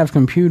didn't even have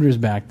computers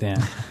back then.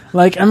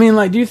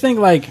 Do you think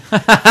do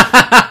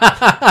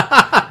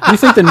you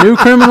think the new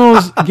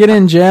criminals get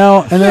in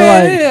jail and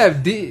they're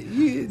like, They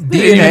didn't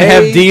even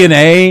have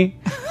DNA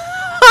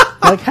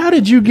like, how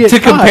did you get to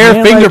caught, compare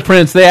man?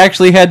 fingerprints. They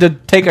actually had to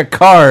take a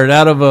card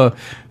out of a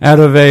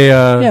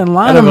And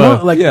line them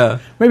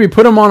up, maybe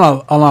put them on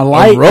a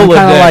light and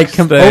Rolodex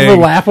kind of thing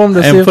overlap them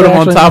to see and if put they them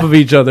on actually- top of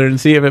each other and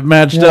see if it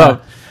matched Yeah.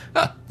 up.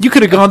 You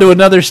could have gone to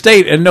another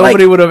state and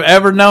nobody would have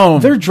ever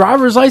known. Their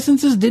driver's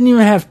licenses didn't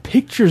even have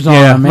pictures on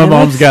Yeah, them, my man.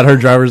 mom's got her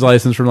driver's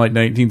license from like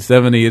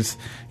 1970. It's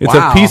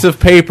Wow. a piece of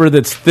paper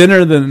that's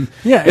thinner than.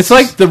 Yeah, it's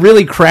like the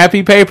really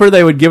crappy paper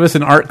they would give us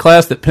in art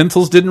class that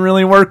pencils didn't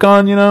really work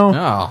on, you know.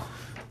 Oh.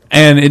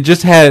 And it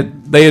just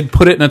they had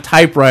put it in a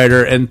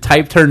typewriter and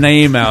typed her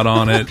name out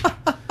on it.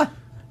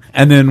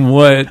 And then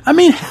what? I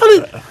mean, how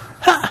did...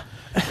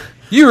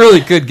 You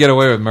really could get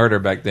away with murder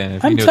back then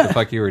if you I'm knew ta- what the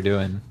fuck you were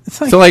doing. It's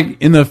like, So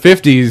like in the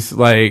 50s,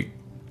 like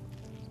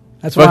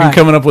that's fucking why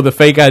coming up with a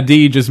fake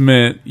ID just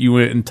meant you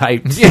went and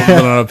typed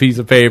something on a piece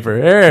of paper.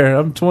 Here,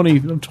 I'm 20.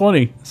 I'm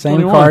 20. same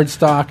 21. card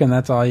stock, and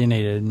that's all you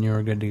needed, and you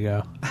were good to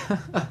go.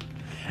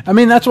 I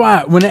mean, that's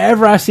why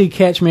whenever I see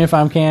Catch Me If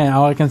I Can,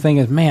 all I can think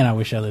is, man, I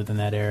wish I lived in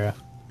that era.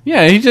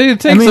 Yeah, he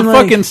takes I mean, the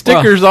like- fucking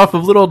stickers off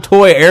of little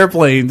toy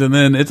airplanes, and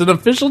then it's an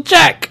official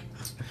check.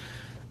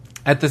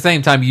 At the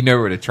same time, you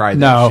never would have tried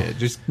No, that shit.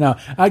 Just no,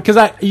 because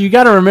you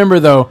got to remember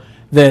though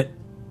that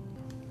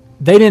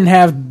they didn't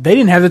have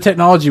the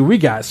technology we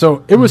got,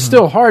 so it was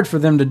still hard for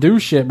them to do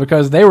shit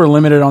because they were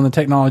limited on the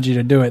technology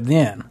to do it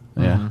then.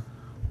 Yeah.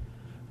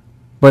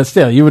 But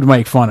still, you would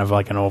make fun of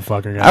like an old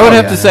fucker guy. I would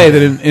have to say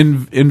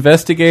that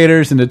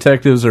investigators and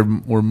detectives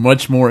were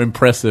much more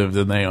impressive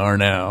than they are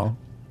now.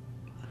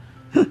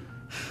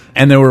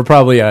 And there were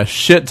probably a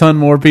shit ton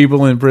more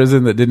people in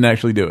prison that didn't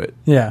actually do it.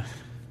 Yeah.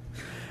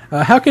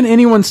 How can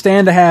anyone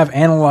stand to have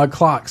analog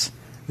clocks?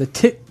 The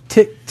tick,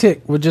 tick,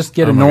 tick would just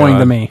get Oh my annoying God.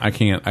 to me. I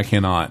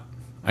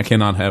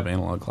cannot have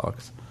analog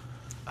clocks.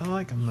 I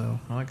like them though.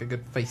 I like a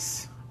good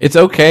face. It's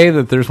okay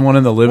that there's one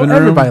in the living Well,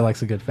 room. everybody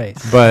likes a good face.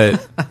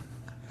 But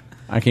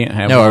I can't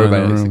have No, one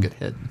everybody in the likes a room good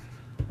head.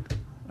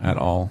 at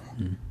all.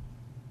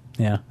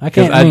 Yeah, I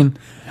can't. I-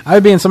 I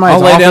would be in somebody's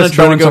I'll lay down office and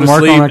try to doing go some to work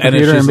sleep, on a and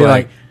it's computer and just be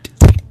like- like,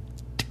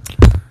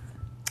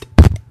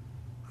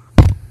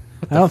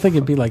 I don't think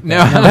it'd be like No.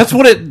 that.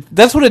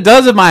 That's what it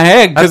does in my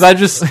head because I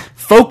just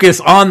focus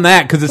on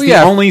that because it's Well,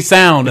 yeah, the only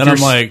sound, and you're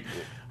I'm like,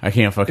 I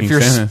can't fucking If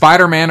you're stand it.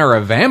 Spider-Man or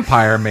a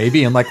vampire,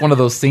 maybe, and like one of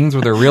those scenes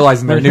where they're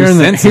realizing their They're new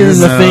hearing senses,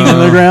 the thing in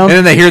the ground. and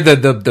then they hear the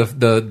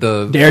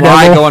Daredevil.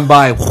 fly going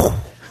by.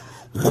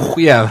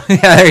 Yeah,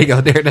 there you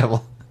go,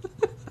 Daredevil.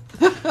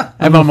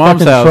 At my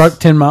mom's Fucking house, truck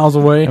 10 miles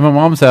away. at my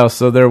mom's house,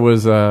 so there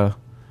was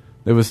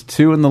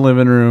two in the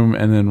living room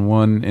and then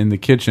one in the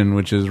kitchen,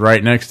 which is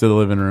right next to the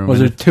living room. Was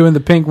And there two in the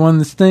pink, one in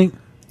the stink?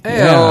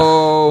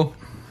 Heyo.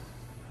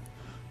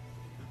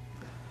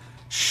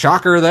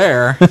 Shocker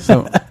there.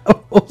 so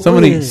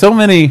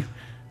many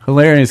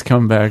hilarious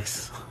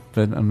comebacks,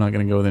 but I'm not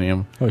going to go with any of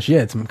them. Oh, she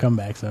had some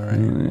comebacks, all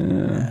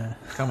right.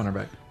 Coming her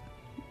back.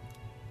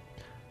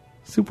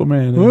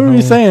 Superman. What were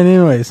you saying,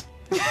 anyways?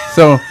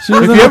 So She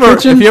was if in you the ever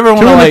kitchen, want two to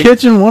in like the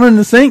kitchen, one in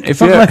the sink, if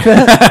something you- like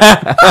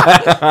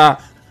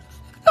that.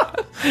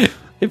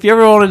 if you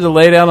ever wanted to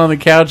lay down on the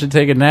couch and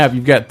take a nap,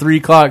 you've got 3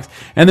 clocks,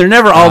 and they're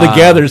never all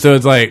together. So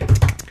it's like If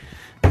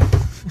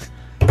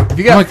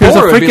you got there's a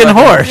four, it'd be freaking like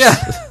horse. Yeah.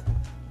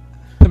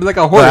 It'd be like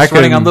a horse I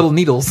running on couldn't- little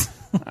needles.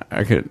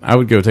 I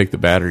would go take the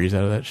batteries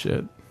out of that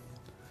shit.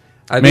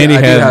 I Mandy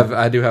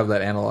had- do have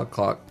that analog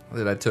clock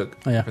that I took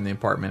Yeah. from the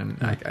apartment,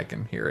 and I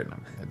can hear it. And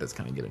it does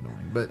kind of get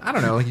annoying, but I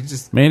don't know. You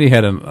just Mandy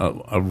had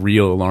a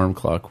real alarm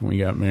clock when we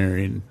got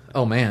married.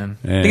 oh man,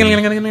 And-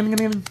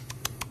 Ding-a-ling-a-ling-a-ling-a-ling.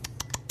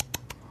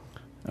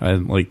 I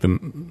like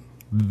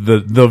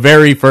the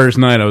very first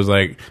night I was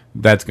like,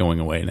 that's going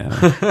away now.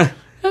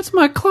 That's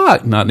my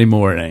clock. Not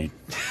anymore, it ain't.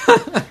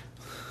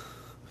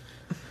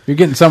 You're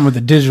getting something with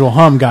the digital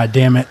hum,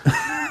 goddammit.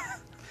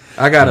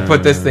 I gotta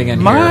put this thing in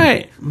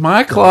here.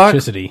 My clock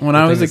Electricity. when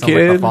I The was thing a that sounds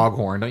like kid. a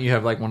foghorn. Don't you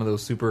have like one of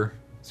those super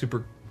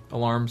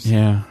alarms?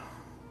 Yeah.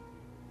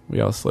 We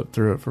all slept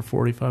through it for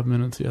 45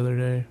 minutes the other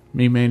day.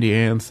 Me, Mandy,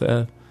 and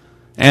Seth.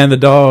 And the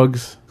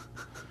dogs.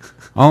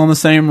 All in the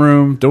same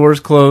room, doors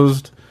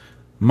closed.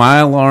 My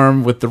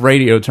alarm with the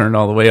radio turned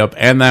all the way up,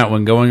 and that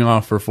one going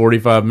off for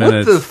 45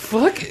 minutes. What the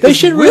fuck? They is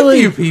should with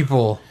really- you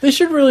people. They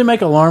should really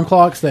make alarm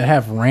clocks that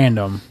have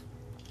random.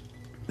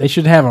 they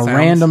should have a Sounds?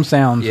 random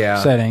sound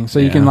Yeah. setting, so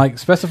you can like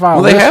specify.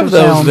 Well, a they list have of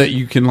those sounds. that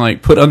you can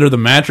like put under the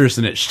mattress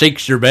and it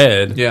shakes your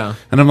bed. Yeah.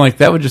 And I'm like,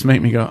 that would just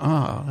make me go,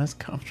 oh, that's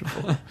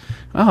comfortable.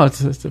 Oh,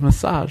 it's a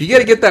massage. You got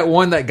to get that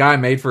one that guy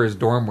made for his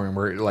dorm room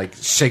where it like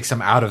shakes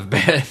him out of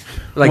bed,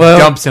 like Well,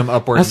 dumps him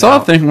upwards. I saw a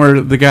and out. thing where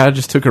the guy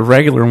just took a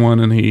regular one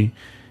and he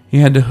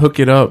had to hook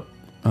it up.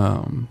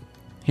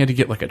 He had to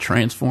get like a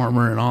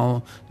transformer and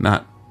all,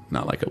 not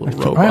like a little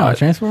robot. Wow, a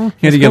transformer?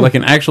 He had to get like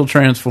an actual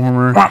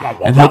transformer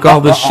and hook all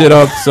this shit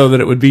up so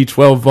that it would be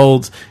 12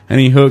 volts. And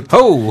he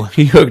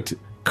hooked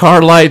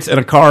car lights and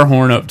a car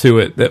horn up to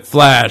it that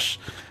flash.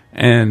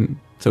 And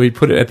so he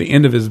put it at the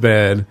end of his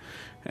bed.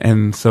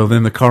 And so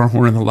then the car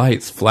horn and the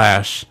lights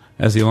flash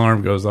as the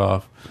alarm goes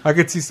off. I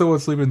could see someone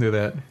sleeping through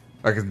that.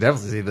 I could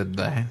definitely see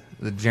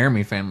the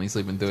Jeremy family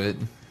sleeping through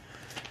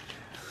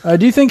it.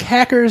 Do you think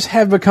hackers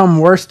have become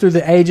worse through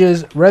the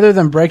ages? Rather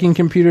than breaking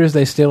computers,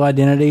 they steal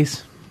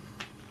identities?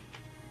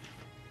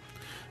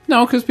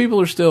 No, because people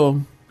are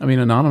still... I mean,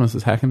 Anonymous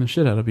is hacking the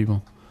shit out of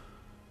people.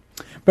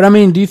 But I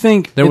mean, do you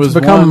think There it's was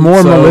become one,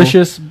 more so-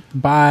 malicious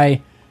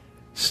by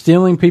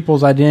stealing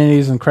people's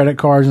identities and credit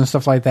cards and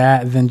stuff like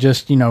that than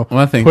just, Well,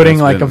 I think putting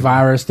that's like a been-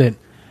 virus that,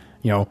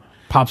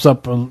 pops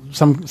up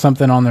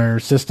something on their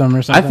system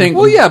or something? I think...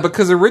 Well, yeah,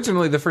 because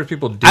originally the first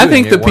people doing I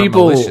think it the weren't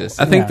people. malicious.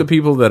 I think Yeah. the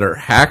people that are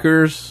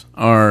hackers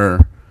are.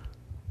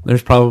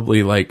 There's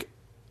probably like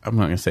I'm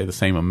not going to say the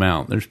same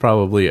amount. There's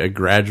probably a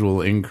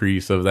gradual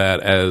increase of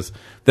that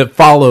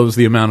follows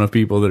the amount of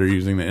people that are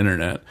using the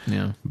internet.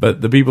 Yeah.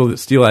 But the people that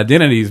steal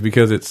identities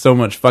because it's so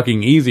much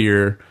fucking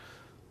easier.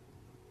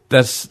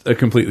 That's a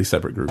completely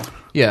separate group.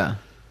 Yeah,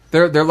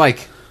 they're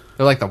like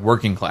the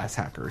working class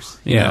hackers.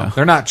 you Yeah. know?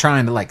 They're not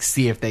trying to like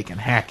see if they can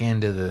hack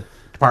into the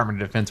Department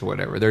of Defense or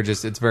whatever. They're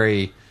just it's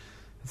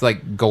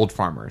like gold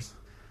farmers.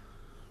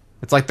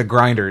 It's like the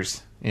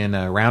grinders in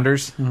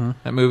Rounders,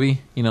 that movie.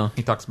 You know,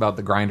 he talks about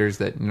the grinders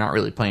that are not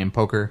really playing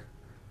poker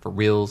for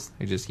reals.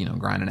 They're just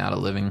grinding out a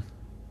living.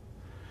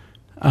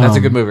 That's a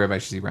good movie. Everybody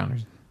should see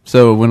Rounders.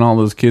 So when all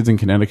those kids in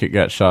Connecticut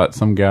got shot,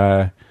 some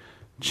guy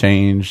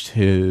changed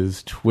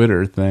his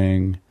Twitter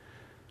thing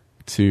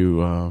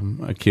to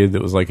a kid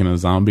that was like in a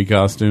zombie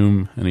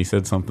costume, and he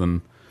said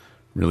something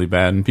really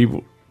bad, and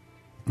people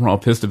were all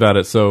pissed about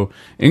it. So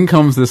in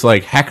comes this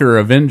like hacker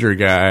Avenger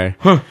guy,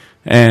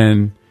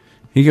 and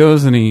he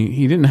goes and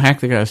he didn't hack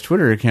the guy's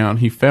Twitter account.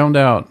 He found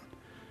out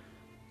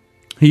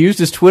he used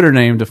his Twitter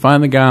name to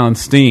find the guy on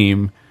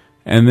Steam,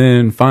 and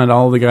then find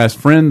all the guy's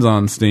friends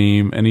on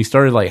Steam, and he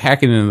started like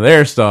hacking into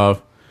their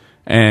stuff,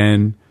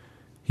 and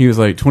he was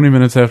like 20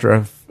 minutes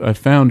after I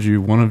found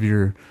you, one of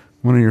your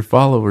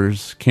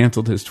followers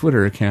canceled his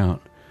Twitter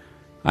account.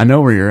 I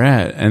know where you're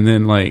at. And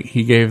then like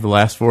he gave the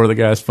last 4 of the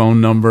guy's phone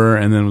number,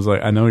 and then was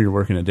like, I know you're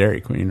working at Dairy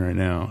Queen right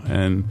now.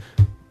 And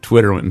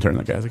Twitter went and turned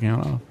that guy's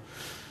account off.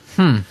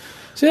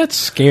 See, that's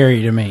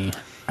scary to me.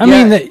 I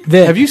Yeah. mean,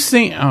 that Have you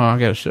seen? Oh, I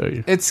gotta show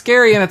you. It's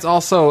scary, and it's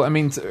also, I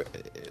mean,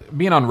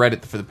 being on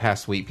Reddit for the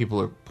past week, people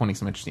are pointing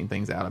some interesting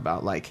things out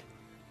about like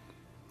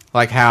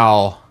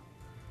how,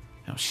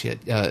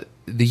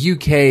 the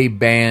UK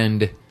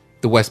banned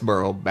the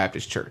Westboro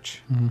Baptist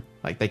Church.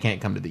 Like they can't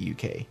come to the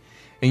UK,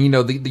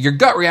 and your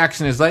gut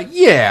reaction is like,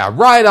 yeah,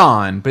 right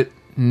on, but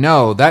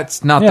no,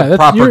 that's not the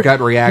proper gut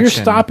reaction. You're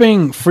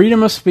stopping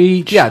freedom of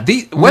speech. Yeah,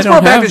 the They Westboro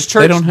don't Baptist have-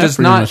 Church they don't have does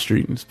freedom not. of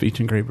street and speech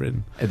in Great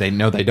Britain. They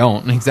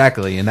don't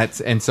exactly,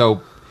 and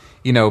so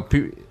it's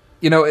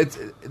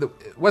the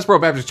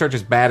Westboro Baptist Church,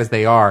 as bad as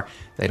they are,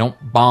 they don't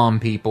bomb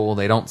people.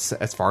 They don't,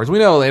 as far as we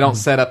know, they don't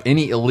set up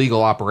any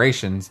illegal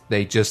operations.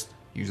 They just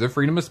use their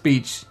freedom of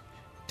speech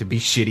to be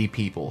shitty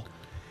people,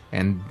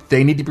 and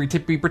they need to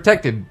be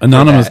protected. for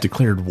Anonymous that.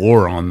 declared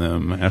war on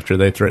them after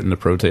they threatened to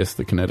protest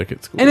the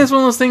Connecticut school. And it's one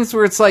of those things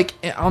where it's like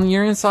on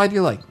your inside,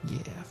 you're like, yeah,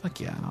 fuck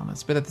yeah,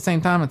 Anonymous, but at the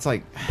same time, it's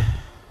like,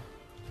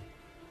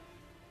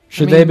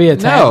 Should I mean, they be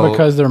attacked no.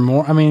 because they're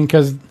more? I mean,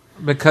 because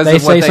because they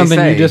of what say something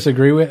say. you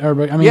disagree with, or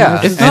I mean, Yeah,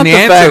 it's- and the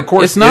answer, of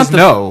course, it's not is the,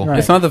 no. Right.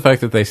 It's not the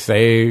fact that they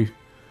say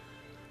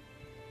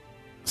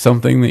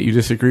something that you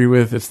disagree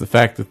with. It's the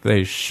fact that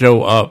they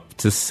show up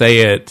to say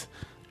it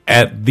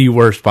at the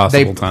worst They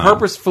possible time.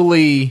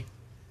 purposefully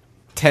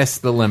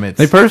test the limits.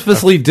 They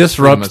purposely of freedom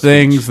disrupt of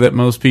things speech. that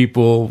most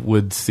people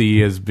would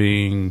see as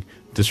being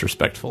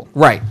disrespectful.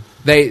 Right.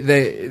 They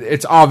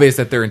it's obvious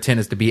that their intent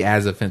is to be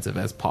as offensive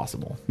as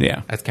possible.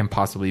 Yeah. As can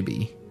possibly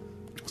be.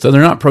 So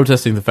they're not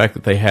protesting the fact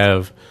that they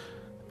have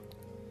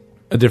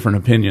a different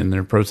opinion.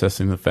 They're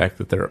protesting the fact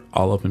that they're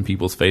all up in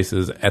people's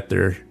faces at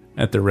their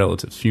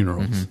relatives'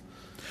 funerals.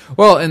 Mm-hmm.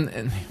 Well,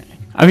 and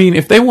I mean,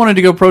 if they wanted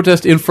to go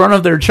protest in front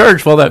of their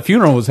church while that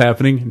funeral was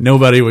happening,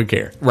 nobody would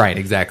care. right,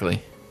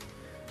 exactly.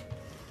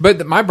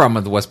 But my problem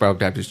with the Westboro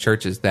Baptist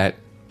Church is that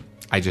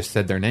I just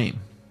said their name.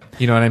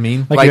 You know what I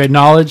mean? like you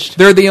acknowledged.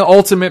 they're the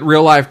ultimate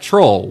real life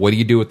troll. What do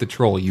you do with the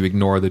troll? You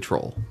ignore the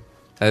troll.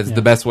 That's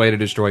the best way to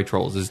destroy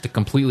trolls, is to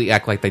completely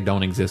act like they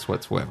don't exist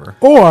whatsoever.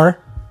 Or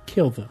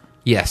kill them.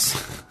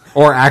 Yes.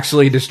 Or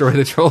actually destroy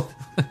the troll.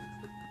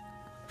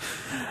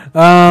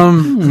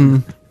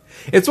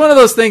 It's one of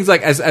those things,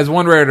 like, as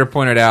one Redditor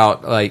pointed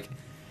out, like,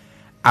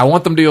 I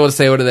want them to be able to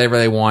say whatever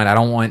they want.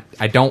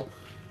 I don't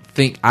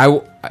think I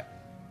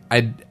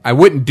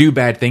wouldn't do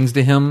bad things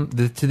to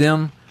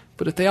them.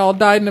 But if they all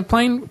died in a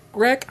plane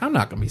wreck, I'm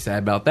not going to be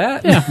sad about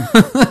that.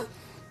 Yeah.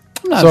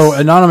 So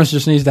Anonymous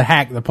just needs to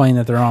hack the plane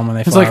that they're on when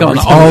they fly. It's like on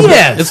all.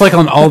 It's like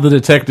on all the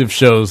detective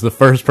shows. The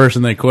first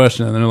person they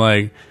question, and they're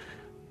like,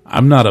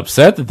 "I'm not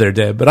upset that they're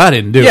dead, but I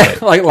didn't do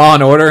it." Like Law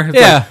and Order. It's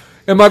Yeah.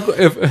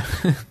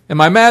 am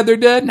I mad they're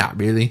dead? Not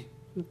really.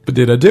 But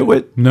did I do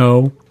it?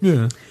 No.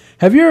 Yeah.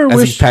 Have you ever As he's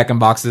wished? packing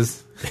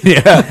boxes.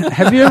 Yeah.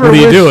 Have you ever? What are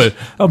you wished- doing?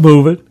 I'll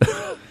move it.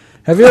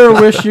 Have you ever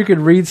wished you could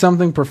read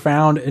something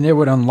profound and it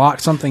would unlock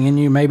something in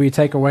you, maybe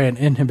take away an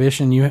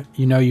inhibition you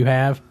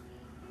have?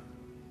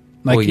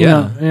 Like, Well, you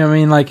know what I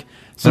mean? Like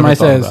somebody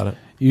thought says, about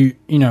it.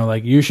 you know,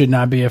 like you should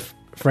not be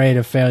afraid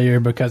of failure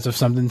because of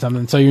something.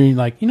 So you're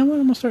like, you know what?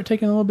 I'm gonna start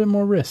taking a little bit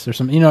more risks or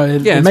something. You know,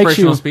 it makes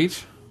inspirational you.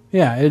 speech.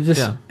 Yeah, it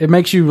just Yeah. it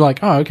makes you like,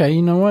 oh, okay,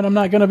 you know what? I'm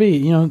not gonna be.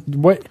 You know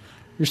what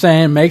you're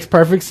saying makes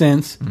perfect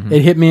sense. Mm-hmm.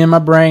 It hit me in my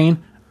brain.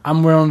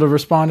 I'm willing to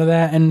respond to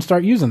that and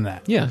start using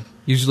that. Yeah.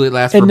 Usually it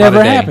lasts It for about never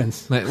a day.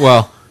 happens.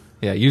 Well,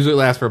 yeah, usually it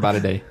lasts for about a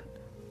day.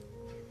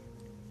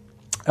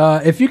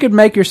 If you could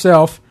make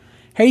yourself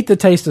hate the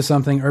taste of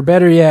something, or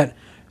better yet,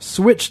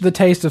 switch the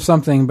taste of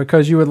something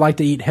because you would like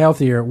to eat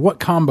healthier, what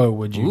combo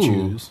would you Ooh.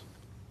 choose?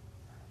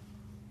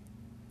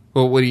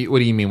 Well, what do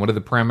you mean? What are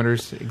the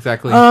parameters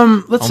exactly?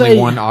 Let's Only say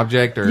one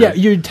object, or Yeah,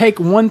 you'd take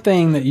one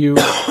thing that you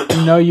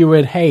you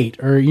would hate,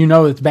 or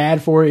it's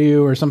bad for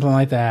you, or something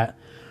like that.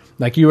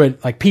 Like you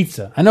would like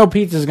pizza. I know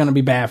pizza is going to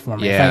be bad for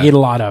me if I eat a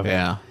lot of it.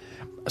 Yeah.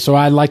 So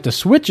I'd like to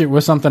switch it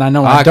with something I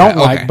know I don't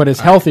like, but it's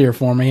healthier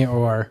for me,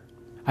 or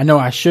I know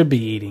I should be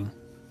eating.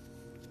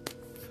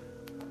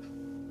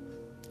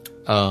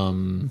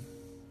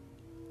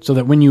 So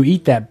that when you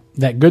eat that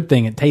good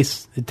thing, it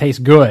tastes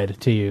good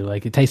to you,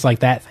 like it tastes like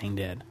that thing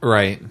did.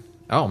 Right.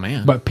 Oh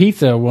man. But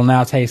pizza will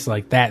now taste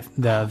like that.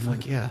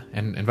 Yeah,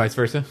 and vice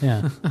versa.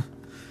 Yeah.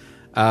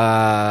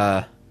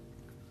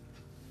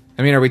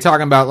 I mean, are we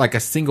talking about like a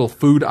single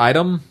food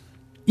item,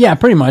 Yeah,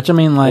 pretty much. I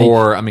mean, like,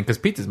 or because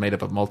pizza's made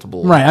up of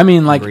multiple, right? I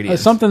mean, like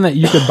ingredients. something that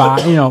you could buy.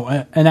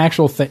 An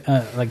actual thing,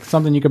 like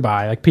something you could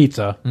buy, like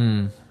pizza.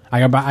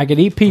 I could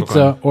eat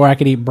pizza, or I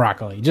could eat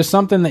broccoli. Just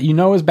something that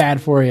is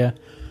bad for you,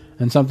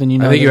 and something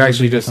I think you that would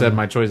actually be just said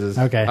my choices.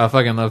 Okay. I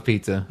fucking love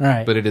pizza.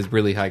 Right. But it is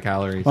really high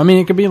calories. Well, I mean,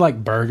 it could be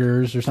like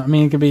burgers or something. I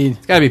mean, it could be.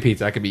 It's gotta be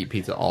pizza. I could eat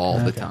pizza all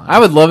the time. I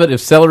would love it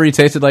if celery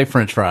tasted like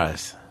French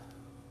fries.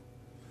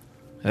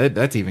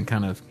 That's even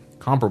kind of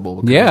comparable.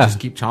 Because Yeah. I just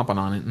keep chomping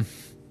on it.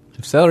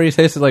 If celery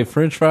tasted like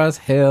French fries,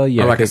 hell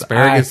yeah. Or like 'cause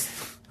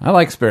asparagus. I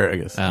like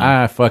asparagus.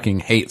 I fucking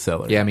hate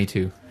celery. Yeah, me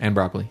too. And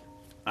broccoli.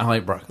 I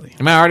like broccoli.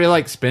 I mean, I already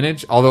like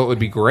spinach, although it would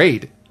be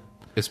great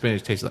if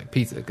spinach tasted like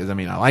pizza. Because, I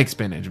mean, I like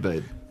spinach,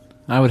 but...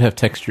 I would have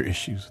texture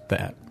issues with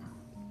that.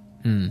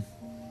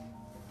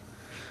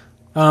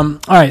 All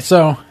right,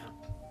 so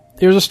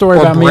here's a story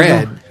Or about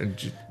bread.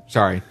 me.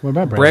 Sorry. What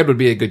about bread? Bread would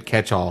be a good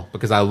catch-all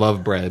because I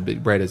love bread,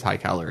 but bread is high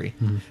calorie.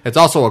 It's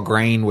also a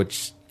grain,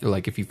 which,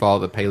 like, if you follow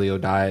the paleo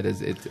diet,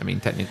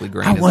 technically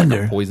grain I is wonder.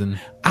 like a poison.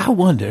 I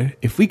wonder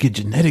if we could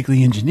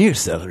genetically engineer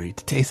celery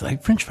to taste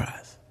like French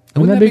fries.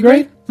 Wouldn't that be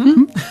great?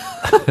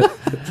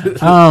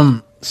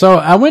 So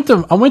I went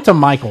to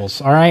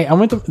Michael's. All right,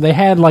 they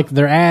had like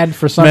their ad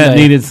for Sunday. Matt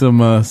needed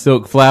some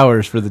silk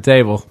flowers for the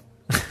table.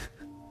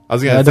 I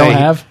was gonna I say don't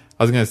have?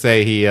 I was gonna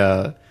say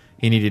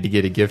he needed to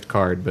get a gift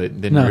card, but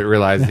didn't No.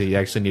 realize he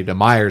actually needed a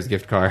Myers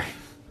gift card.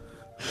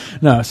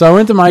 No, so I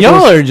went to Michael's.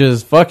 Y'all are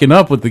just fucking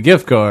up with the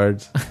gift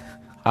cards.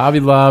 Hobby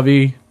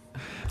Lobby.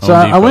 So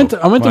I went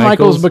to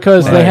Michael's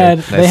because they had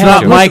That's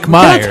not Mike Can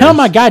Myers. I tell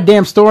my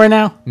goddamn story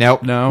now?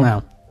 Nope. No.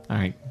 No. All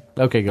right.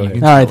 Okay, go ahead.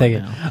 All right, take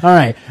it. All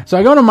right. So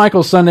I go to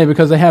Michael's Sunday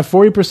because they have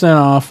 40%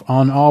 off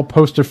on all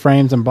poster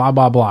frames and blah,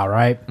 blah, blah,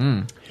 right?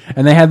 And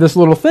they had this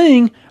little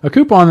thing, a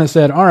coupon that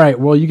said, all right,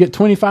 well, you get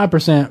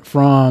 25%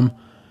 from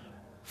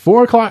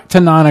 4 o'clock to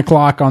 9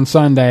 o'clock on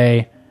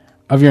Sunday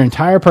of your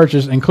entire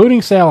purchase,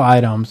 including sale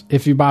items,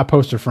 if you buy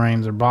poster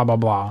frames or blah, blah,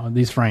 blah,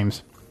 these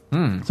frames. So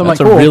I'm That's like,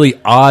 a cool. really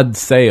odd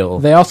sale.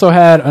 They also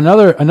had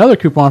another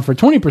coupon for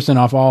 20%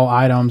 off all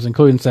items,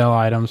 including sale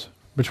items,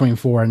 between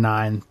 4 and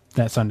 9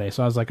 that Sunday.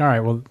 So I was like, all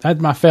right, well, that's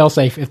my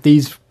fail-safe if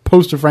these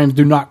poster frames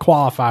do not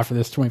qualify for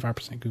this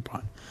 25%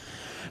 coupon.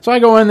 So I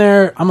go in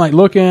there, I'm like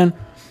looking.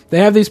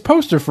 They have these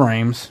poster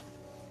frames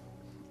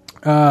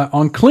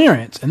on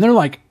clearance, and they're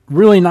like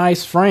really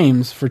nice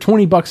frames for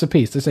 $20 a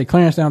piece. They say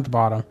clearance down at the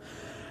bottom.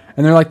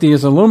 And they're like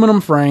these aluminum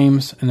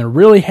frames, and they're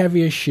really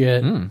heavy as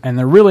shit, and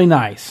they're really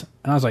nice.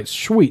 And I was like,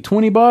 sweet,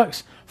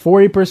 $20,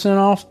 40%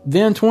 off,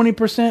 then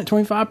 20%,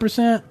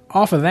 25%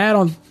 off of that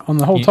on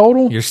the whole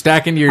total. You're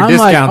stacking your I'm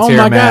discounts like, oh here,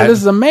 my Matt. God, this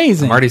is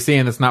amazing. I'm already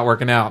seeing it's not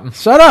working out.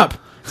 Shut up.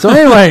 So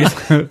anyways,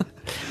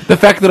 The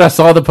fact that I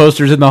saw the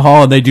posters in the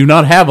hall and they do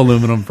not have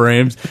aluminum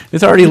frames,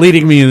 it's already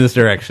leading me in this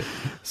direction.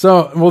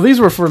 these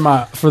were for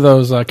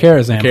those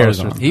Karazhan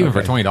Karazhan. posters. Even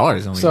for $20,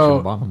 only So, should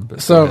have bought them.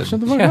 But so go ahead. shut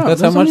the fuck Yeah, up.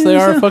 that's how what much you they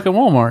are at said. fucking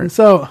Walmart.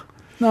 So,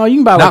 no, you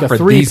can buy not like for a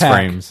 3 these pack.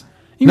 frames.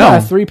 You can No. buy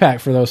a 3 pack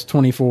for those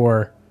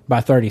 $24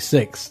 by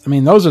 36. I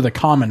mean, those are the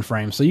common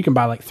frames, so you can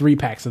buy like 3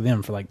 packs of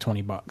them for like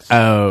 $20.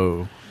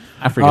 Oh,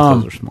 I forget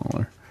those are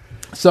smaller.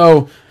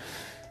 So,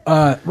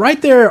 right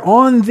there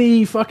on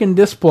the fucking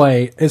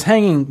display is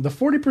hanging the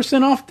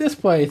 40% off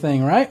display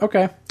thing, right?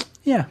 Okay.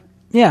 Yeah.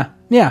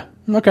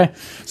 Okay.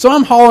 So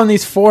I'm hauling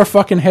these 4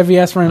 fucking heavy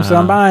ass frames. So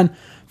I'm buying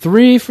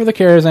 3 for the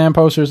Karazhan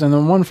posters and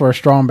then 1 for a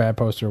Strong Bad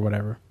poster or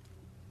whatever.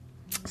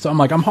 So I'm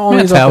like, I'm hauling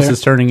Matt's these up house there.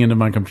 is turning into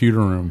my computer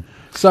room.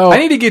 So I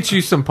need to get you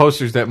some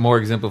posters that more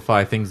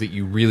exemplify things that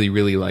you really,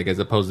 really like, as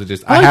opposed to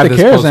just I like have the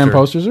this Karazhan poster.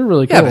 posters. They're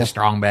really cool. Yeah, but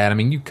Strong Bad. I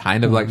mean, you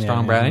kind of like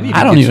Strong Bad.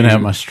 I don't even have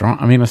my strong.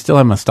 I mean, I still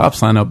have my stop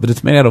sign up, but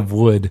it's made out of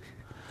wood,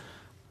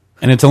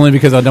 and it's only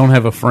because I don't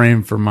have a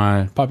frame for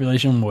my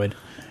Population wood.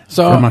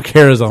 So my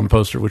Karazhan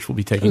poster, which will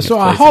be taking. its So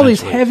I place haul these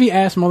eventually. heavy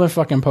ass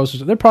motherfucking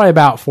posters. They're probably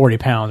about 40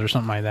 pounds or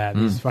something like that.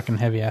 These fucking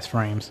heavy ass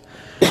frames.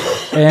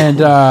 And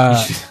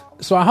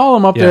so I haul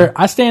them up there.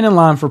 I stand in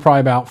line for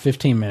probably about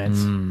 15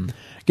 minutes.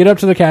 Get up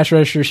to the cash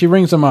register. She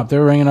rings them up.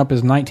 They're ringing up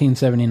as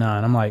 $19.79.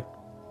 I'm like,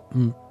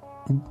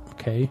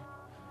 okay.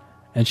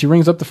 And she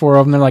rings up the 4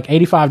 of them. They're like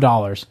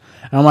 $85.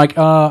 And I'm like,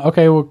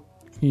 okay, well,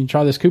 can you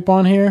try this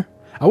coupon here?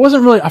 I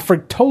wasn't really,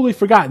 totally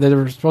forgot that they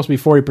were supposed to be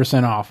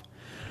 40% off.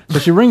 So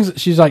she rings,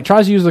 she's like,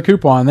 tries to use the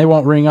coupon. They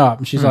won't ring up.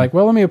 And she's like,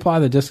 well, let me apply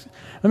the disc.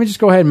 Let me just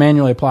go ahead and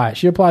manually apply it.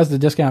 She applies the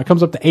discount. It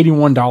comes up to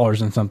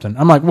 $81 and something.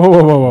 I'm like,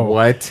 whoa.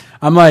 What?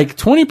 I'm like,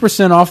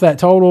 20% off that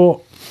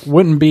total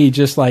wouldn't be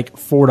just like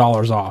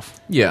 $4 off.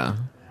 Yeah.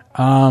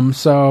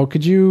 So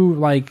could you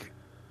like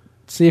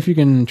see if you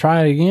can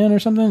try it again or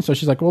something? So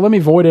she's like, well, let me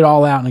void it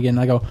all out. And again,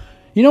 I go,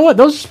 you know what?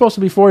 Those are supposed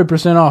to be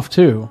 40% off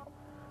too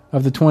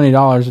of the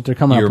 $20 that they're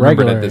coming You up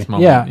remembered regularly. at this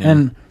moment, yeah. yeah.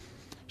 And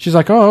she's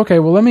like, oh, okay,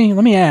 well, let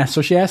me ask.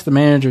 So she asked the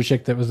manager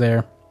chick that was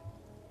there.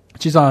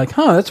 She's all like,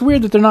 that's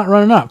weird that they're not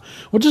running up.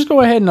 Well, just go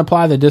ahead and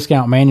apply the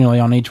discount manually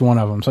on each one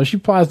of them. So she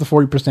applies the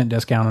 40%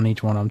 discount on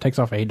each one of them, takes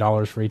off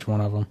 $8 for each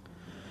one of them.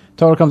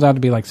 Total comes out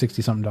to be like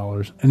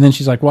 $60-something. And then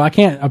she's like, well, I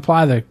can't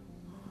apply the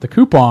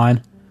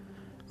coupon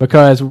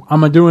because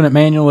I'm doing it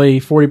manually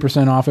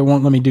 40% off. It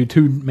won't let me do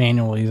 2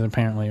 manually,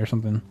 apparently, or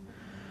something.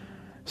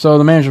 So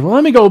the manager, well,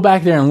 let me go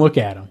back there and look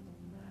at them.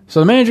 So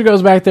the manager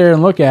goes back there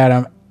and look at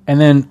them, and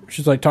then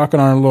she's like talking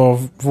on her little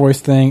voice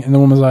thing, and the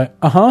woman's like,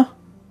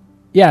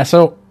 yeah,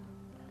 so,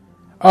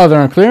 they're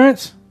on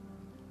clearance?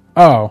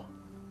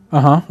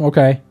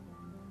 Okay.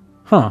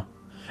 And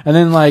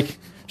then like,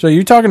 so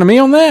you talking to me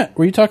on that?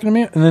 Were you talking to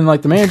me? And then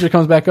like the manager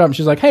comes back up and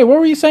she's like, hey, what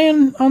were you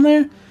saying on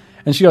there?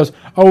 And she goes,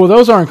 oh, well,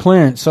 those aren't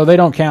clearance, so they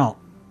don't count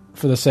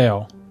for the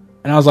sale.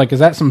 And I was like, is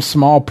that some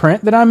small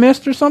print that I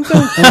missed or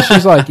something? And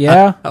she's like,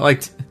 yeah.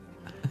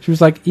 She was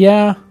like,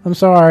 yeah, I'm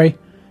sorry.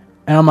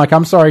 And I'm like,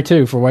 I'm sorry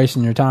too for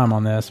wasting your time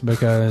on this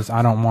because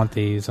I don't want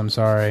these. I'm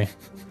sorry.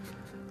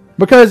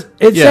 Because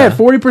it said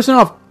 40%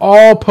 off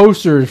all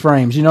poster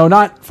frames,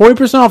 not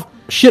 40% off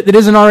shit that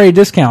isn't already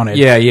discounted.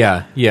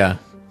 Yeah.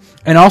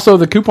 And also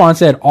the coupon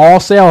said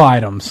all sale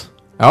items.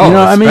 Oh, You know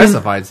what I mean?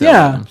 specified sale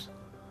items.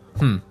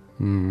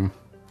 And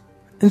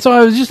so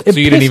I was just, So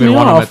you didn't even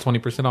want them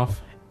at 20% off?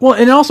 Well,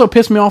 and it also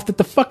pissed me off that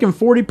the fucking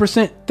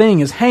 40%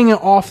 thing is hanging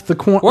off the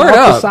Word off the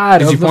up. side.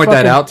 Did of you the point that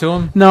fucking- out to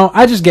him? No,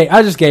 I just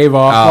gave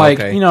up. Oh, like,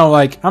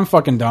 okay. I'm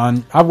fucking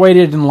done. I've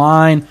waited in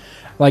line.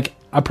 Like,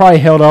 I probably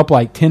held up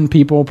like 10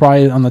 people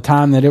probably on the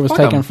time that it was Fuck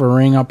taking 'em. for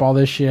ring up all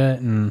this shit.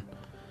 And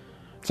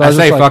so I was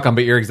say just like, fuck them,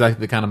 but you're exactly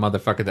the kind of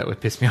motherfucker that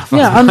would piss me off.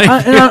 yeah,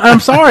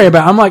 I'm sorry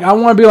about it. I'm like, I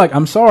want to be like,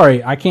 I'm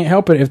sorry. I can't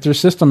help it if their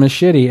system is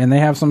shitty and they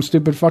have some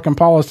stupid fucking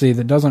policy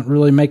that doesn't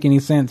really make any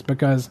sense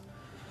because...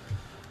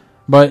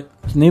 But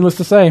needless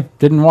to say,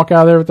 didn't walk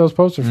out of there with those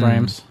poster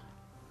frames.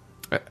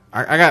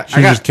 I got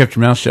just kept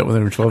your mouth shut when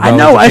they were $12. I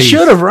know, a I piece.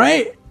 should have,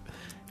 right?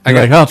 I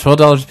got like,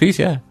 $12 a piece,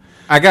 yeah.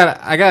 I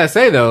gotta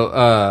say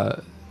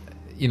though,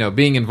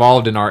 being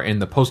involved in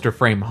the poster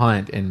frame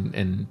hunt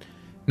and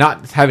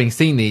not having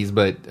seen these,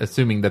 but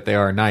assuming that they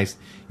are nice,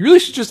 you really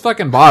should just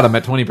fucking buy them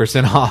at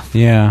 20% off,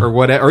 Yeah. or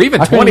whatever, or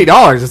even I can-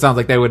 $20. It sounds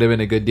like that would have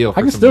been a good deal. For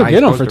I can some still nice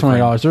get them for poster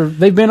frame. $20.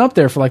 They've been up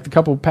there for like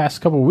the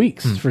past couple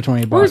weeks for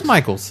 $20. Where's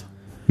Michael's?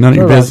 None of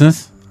your Where was-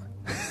 business.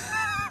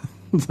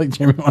 It's like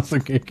Jimmy wants to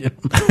get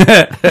them.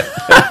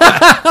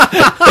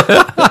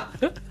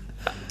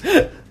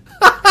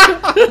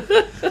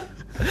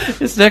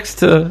 It's next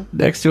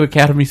to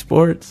Academy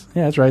Sports.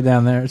 Yeah, it's right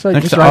down there. It's like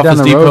Next just to right down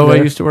Office the road. Depot I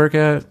there. used to work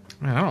at.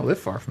 Man, I don't live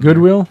far from there.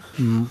 Goodwill.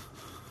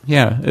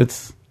 Yeah,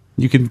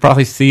 you can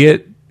probably see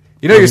it.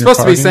 You're Over supposed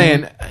to be parking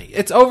saying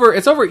it's over.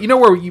 It's over. You know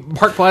where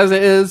Park Plaza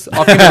is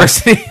off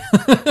University.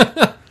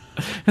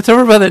 It's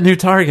over by that new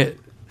Target.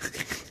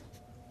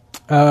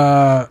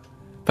 Uh,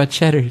 By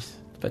Cheddar's.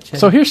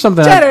 so here's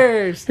something.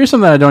 Here's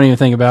something I don't even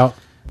think about.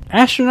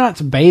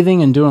 Astronauts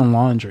bathing and doing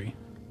laundry.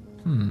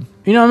 You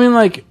know what I mean?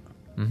 Like,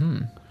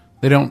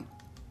 They don't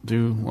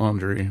do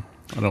laundry,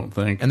 I don't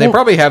think. And they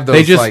probably have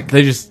those.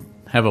 They just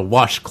have a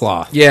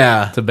washcloth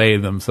yeah, to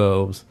bathe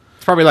themselves.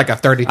 it's probably like a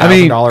 $30,000 I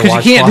mean,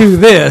 because you can't do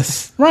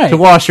this Right. to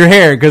wash your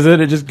hair because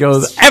then it just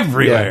goes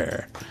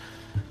everywhere.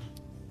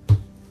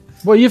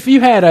 well, if you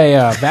had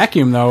a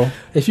vacuum though,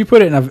 if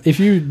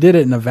you did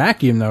it in a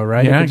vacuum though,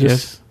 right? Yeah, It I could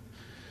guess.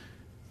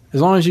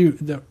 As long as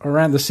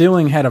around the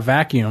ceiling had a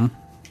vacuum,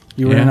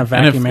 you were in a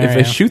vacuum and if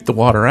area. they shoot the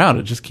water out,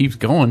 it just keeps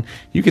going.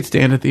 You could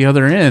stand at the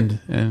other end.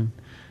 And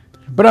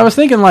But I was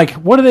thinking, like,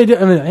 what do they do?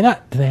 I mean,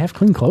 do they have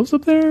clean clothes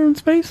up there in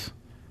space?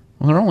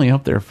 well, they're only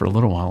up there for a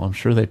little while. I'm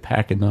sure they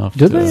pack enough.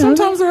 Do they?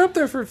 Sometimes they're up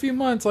there for a few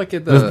months, like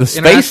at The space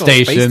International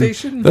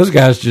station, those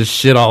guys just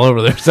shit all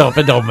over themselves.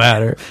 It don't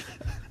matter.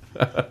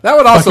 That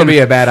would also be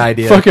a bad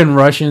idea. Fucking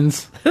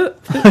Russians.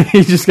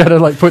 You just got to,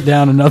 like, put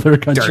down another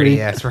country.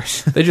 Dirty ass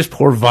Russian. They just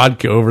pour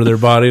vodka over their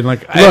body and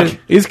like, Look,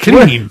 it's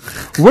clean.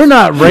 We're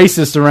not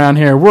racist around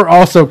here. We're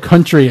also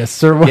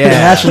countryists or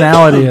Yeah.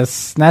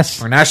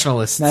 nationalityists. We're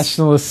nationalists.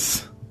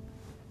 Nationalists.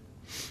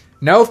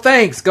 No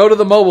thanks. Go to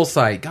the mobile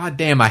site. God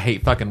damn, I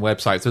hate fucking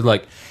websites. They're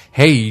like,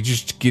 hey, you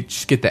just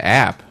get the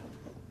app.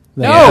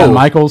 No.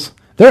 Michaels.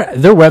 Their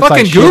website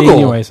Fucking shitty Google.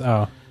 anyways.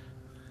 Oh.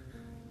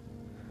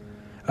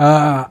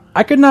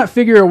 I could not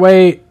figure a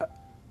way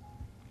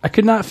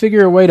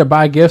to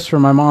buy gifts for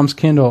my mom's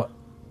Kindle,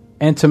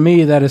 and to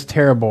me that is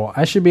terrible.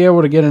 I should be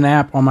able to get an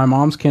app on my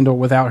mom's Kindle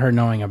without her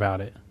knowing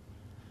about it.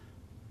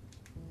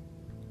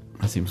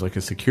 That seems like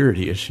a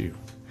security issue.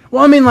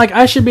 Well, I mean, like,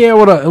 I should be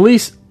able to at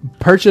least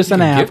purchase an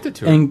can app. gift it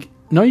to her. And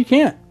no, you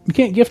can't. You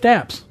can't gift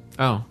apps.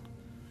 Oh.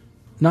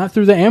 Not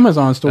through the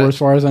Amazon store, as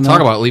far as I know.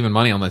 Talk about leaving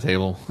money on the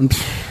table.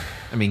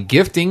 I mean,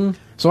 gifting.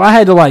 So I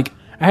had to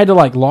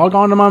log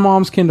on to my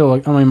mom's Kindle,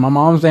 my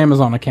mom's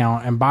Amazon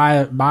account, and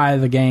buy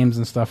the games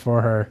and stuff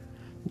for her,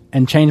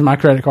 and change my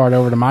credit card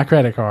over to my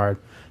credit card,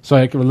 so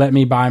it would let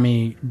me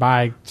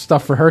buy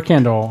stuff for her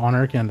Kindle on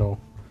her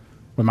Kindle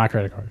with my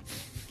credit card.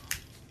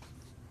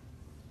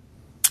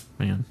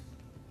 Man.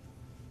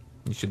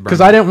 You should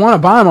Because I didn't want to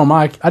buy them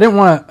I didn't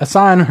want to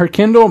assign her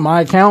Kindle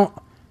my account,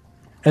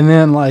 and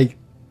then like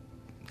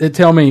it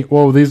tell me,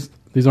 whoa, these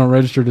aren't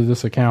registered to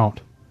this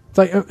account. It's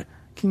like,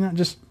 can you not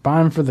just buy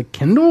them for the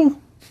Kindle?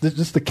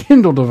 Just the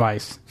Kindle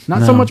device,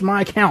 not so much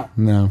my account.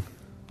 No.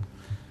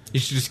 You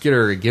should just get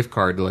her a gift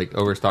card to like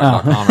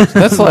Overstock.com or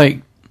something. That's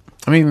like,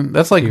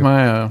 that's like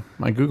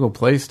my Google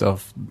Play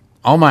stuff.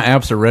 All my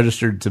apps are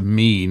registered to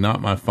me,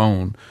 not my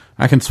phone.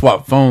 I can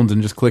swap phones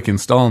and just click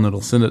install, and it'll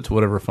send it to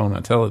whatever phone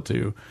I tell it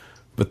to.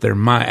 But they're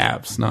my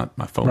apps, not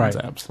my phone's Right.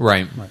 apps.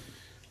 Right.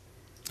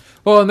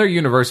 Well, and they're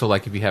universal,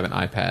 like if you have an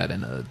iPad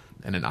and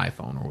an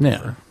iPhone or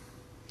whatever.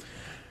 Yeah.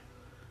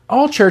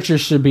 All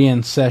churches should be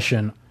in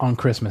session on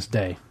Christmas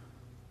Day.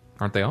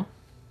 Aren't they all?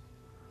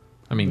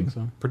 I mean,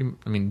 so.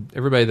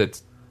 everybody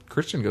that's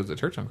Christian goes to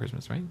church on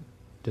Christmas, right?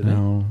 Do they?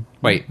 No.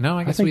 Wait, no,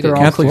 I guess think we they're did.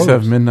 all Catholics have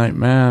closed. midnight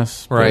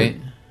mass. but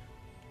Right.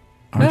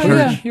 Our, No, church,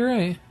 yeah, you're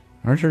right.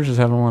 our churches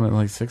have one at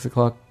like 6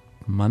 o'clock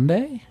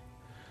Monday.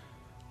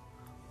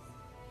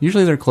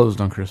 Usually they're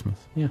closed on Christmas.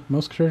 Yeah,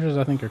 most churches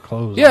I think are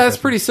closed. Yeah, on that's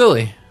Christmas. pretty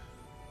silly.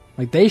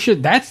 Like they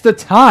should. That's the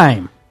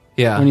time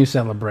Yeah. when you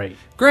celebrate.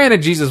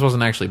 Granted, Jesus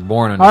wasn't actually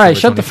born on All right,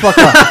 December shut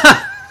the 25th. fuck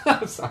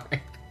up. I'm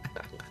sorry.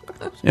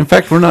 In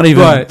fact, we're not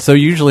even. But- So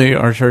usually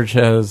our church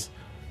has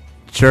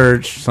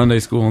church, Sunday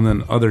school, and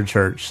then other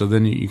church. So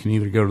then you can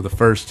either go to the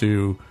first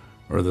two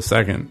or the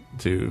second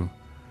two.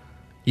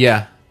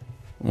 Yeah.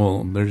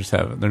 Well, they're just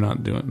having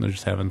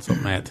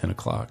something at 10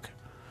 o'clock.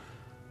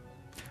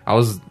 There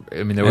was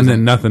And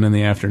then nothing in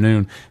the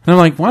afternoon. And I'm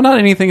like, why not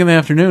anything in the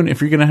afternoon if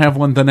you're going to have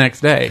one the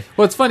next day?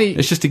 Well, it's funny.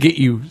 It's just to get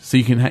you so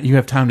you can you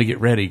have time to get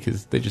ready,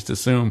 because they just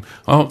assume,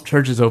 oh,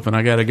 church is open,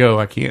 I got to go.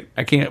 I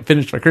can't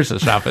finish my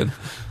Christmas shopping.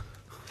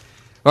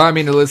 Well, I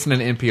mean, listening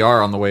to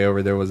NPR on the way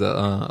over, there was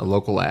a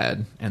local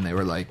ad, and they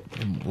were like,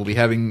 we'll be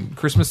having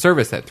Christmas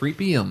service at 3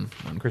 p.m.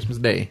 on Christmas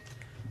Day.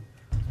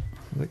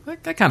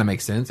 Like, that kind of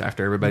makes sense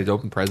after everybody's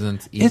opened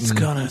presents. Eaten. It's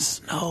gonna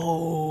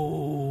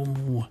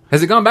snow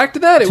Has it gone back to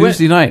that? It went-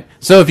 Tuesday night.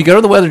 So if you go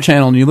to the Weather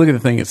Channel and you look at the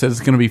thing, it says it's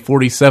going to be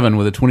 47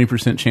 with a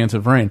 20% chance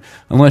of rain,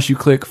 unless you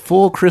click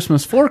full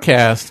Christmas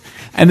forecast,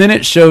 and then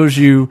it shows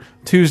you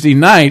Tuesday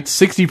night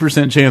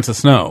 60% chance of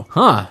snow.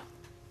 Huh.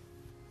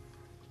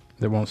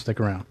 They won't stick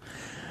around.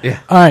 Yeah.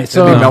 All right,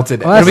 so It'll be melted.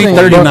 last It'll be thing,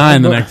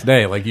 39 the but- next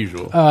day, like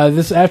usual.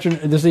 This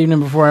evening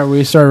before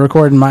we started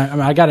recording,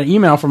 I got an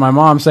email from my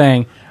mom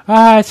saying,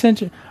 I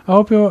sent you a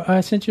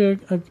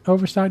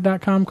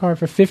Overstock.com card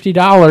for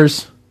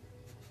 $50.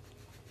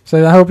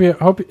 So I hope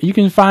you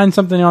can find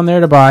something on there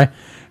to buy.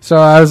 So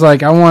I was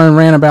like, I want to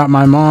rant about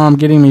my mom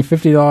getting me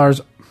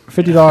 $50.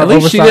 At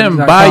least she didn't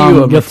buy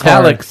you a gift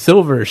metallic card.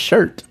 silver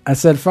shirt. I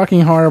said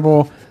fucking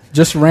horrible.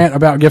 Just rant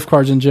about gift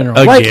cards in general.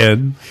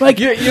 Again. Like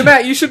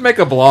Matt, you should make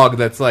a blog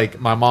that's like,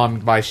 my mom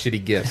buys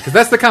shitty gifts. Because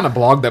that's the kind of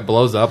blog that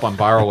blows up on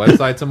viral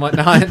websites and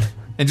whatnot.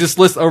 And just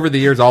list over the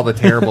years all the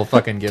terrible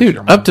fucking gifts Dude,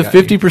 your mom up to got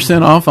you.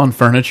 50% off on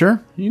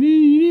furniture. You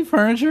need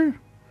furniture?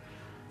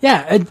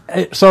 yeah,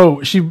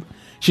 so she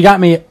got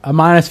me a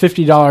minus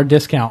 $50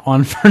 discount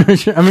on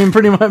furniture. I mean,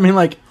 pretty much. I mean,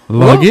 like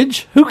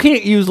Luggage? Who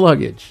can't use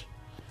luggage?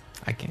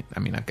 I can't. I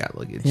mean, I've got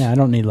luggage. Yeah, I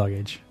don't need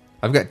luggage.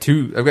 I've got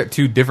two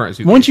different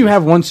suitcases. Once you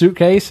have one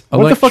suitcase,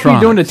 what the fuck are you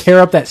doing to Electronics. tear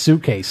up that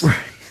suitcase?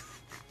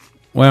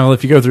 Well,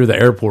 if you go through the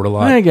airport a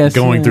lot, I guess,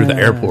 going through the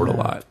yeah. airport a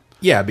lot.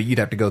 Yeah, but you'd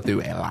have to go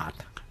through a lot.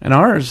 And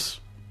ours,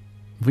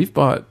 We've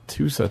bought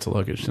 2 sets of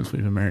luggage since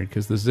we've been married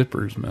because the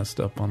zipper's messed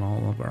up on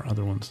all of our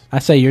other ones. I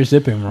say you're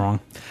zipping wrong.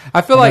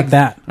 I feel like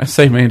that. I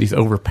say Mandy's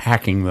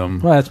overpacking them.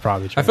 Well, that's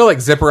probably true. I feel like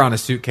zipper on a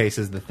suitcase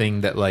is the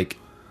thing that like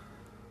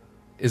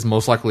is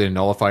most likely to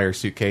nullify your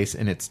suitcase,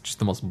 and it's just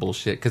the most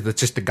bullshit because it's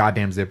just a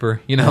goddamn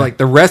zipper. You know, like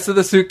the rest of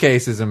the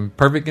suitcase is in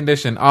perfect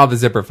condition. Oh, the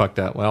zipper fucked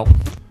up. Well,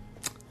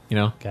 you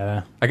know,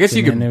 I guess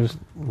you could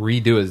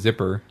redo a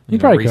zipper. You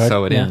probably could.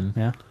 Re-sew it in.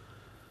 Yeah.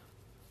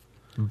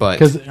 But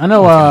because I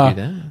know you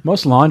do that.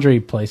 most laundry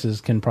places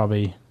can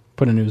probably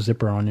put a new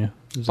zipper on you.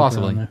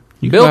 Possibly.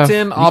 You can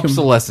Built-in buy-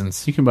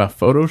 obsolescence. You can buy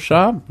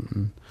Photoshop,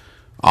 and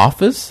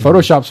Office.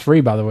 Photoshop's free,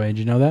 by the way. Did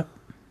you know that?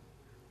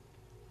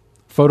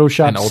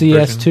 Photoshop An old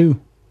CS2.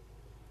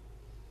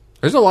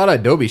 There's a lot of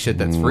Adobe shit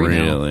that's free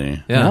now.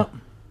 Really? Yeah. Yep.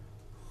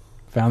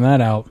 Found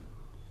that out.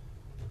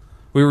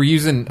 We were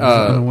using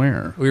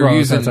unaware. we were Well,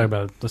 using Let's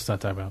not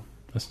talk about.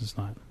 This is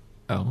not.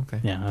 Oh, okay.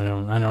 Yeah, I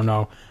don't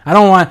know. I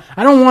don't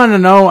want to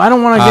know. I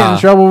don't want to get in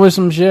trouble with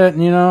some shit.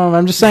 You know,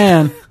 I'm just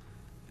saying.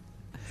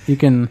 You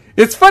can.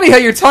 It's funny how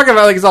you're talking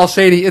about like it's all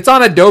shady. It's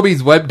on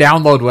Adobe's web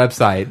download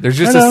website. There's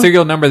just a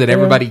serial number that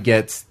everybody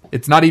gets.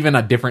 It's not even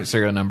a different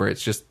serial number.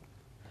 It's just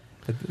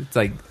it's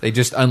like they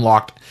just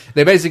unlocked.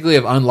 They basically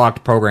have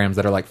unlocked programs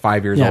that are like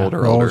 5 years old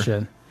or older.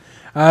 Shit.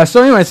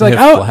 So anyway, it's like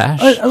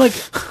Flash? like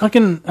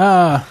fucking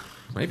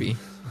Maybe.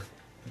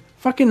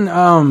 fucking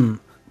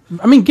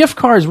I mean, gift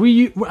cards.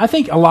 I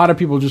think a lot of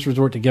people just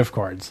resort to gift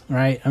cards,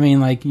 right? I mean,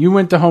 like you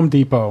went to Home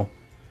Depot,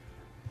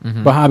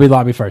 but Hobby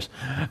Lobby first.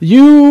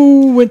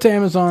 You went to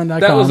Amazon.com.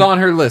 That was on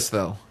her list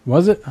though.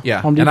 Was it?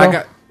 Yeah, Home and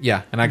Depot?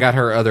 I got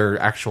her other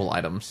actual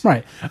items.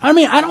 Right. I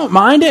mean, I don't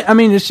mind it. I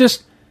mean, it's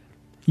just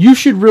you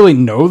should really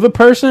know the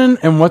person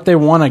and what they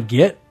want to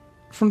get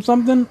from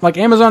something. Like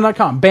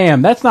Amazon.com.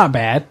 Bam, that's not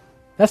bad.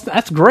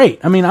 That's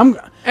great. I mean,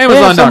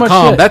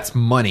 Amazon.com, that's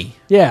money.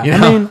 Yeah, You I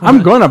know? mean,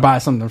 I'm going to buy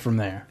something from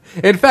there.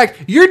 In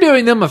fact, you're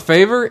doing them a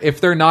favor if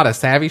they're not a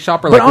savvy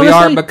shopper But like we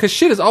are, honestly- because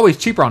shit is always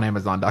cheaper on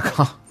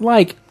Amazon.com.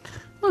 Like,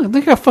 Look,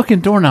 they got fucking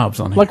doorknobs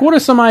on it. Like, what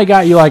if somebody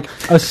got you, like,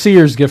 a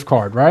Sears gift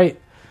card,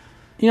 right?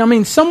 You know what I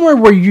mean? Somewhere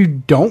where you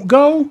don't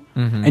go,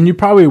 and you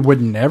probably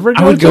would never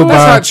go would to go it. buy-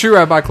 That's not true.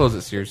 I buy clothes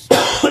at Sears.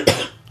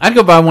 I'd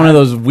go buy one of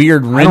those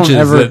weird wrenches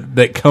ever-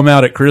 that come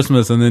out at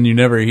Christmas and then you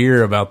never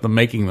hear about them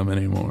making them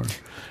anymore.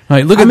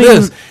 Like, look I at mean-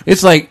 this.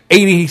 It's like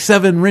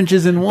 87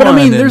 wrenches in one. But, I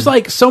mean, and- there's,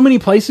 like, so many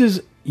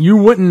places you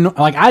wouldn't...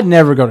 Like, I'd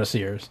never go to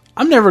Sears.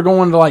 I'm never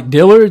going to, like,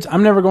 Dillard's.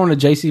 I'm never going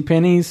to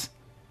JCPenney's.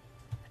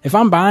 If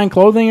I'm buying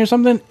clothing or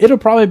something, it'll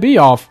probably be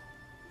off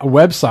a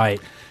website.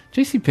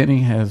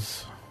 JCPenney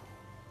has,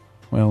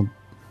 well,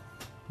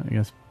 I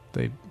guess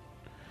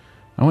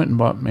I went and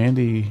bought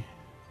Mandy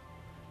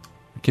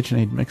a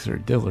KitchenAid mixer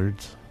at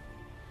Dillard's.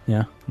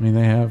 Yeah. I mean,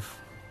 they have...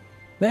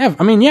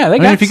 I mean, yeah, they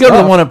got if you go to the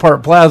stuff. one at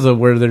Park Plaza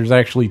where there's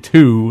actually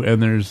 2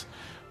 and there's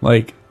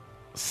like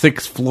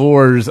 6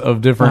 floors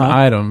of different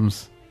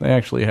items, they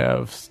actually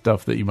have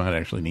stuff that you might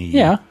actually need.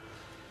 Yeah.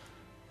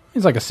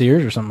 It's like a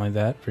Sears or something like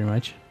that, pretty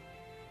much.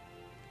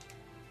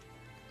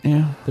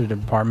 Yeah. Their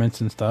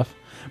departments and stuff.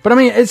 But I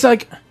mean, it's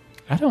like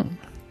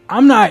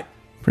I'm not.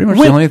 Pretty much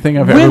the only thing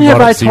I've ever When bought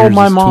have at I Sears told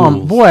my is mom,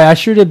 tools. boy, I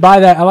sure did buy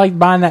that. I like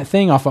buying that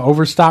thing off of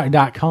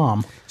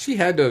Overstock.com. She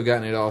had to have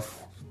gotten it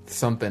off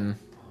something.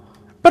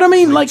 But I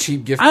mean, like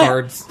cheap gift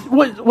cards.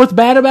 What's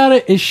bad about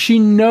it is she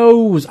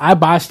knows I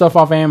buy stuff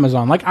off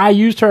Amazon. Like I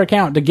used her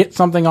account to get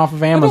something off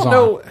of Amazon. I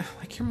don't know.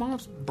 Like your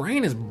mom's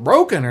brain is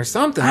broken or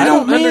something. I I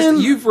don't don't, understand.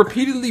 man. You've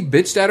repeatedly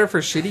bitched at her for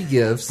shitty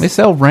gifts. They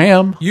sell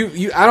RAM.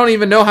 You. I don't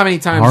even know how many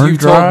times Hard you've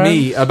drive. told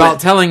me about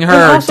telling and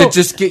her also, to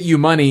just get you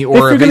money if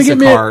or a you're gonna Visa give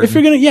me card. if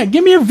you're gonna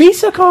give me a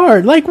Visa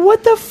card. Like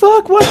what the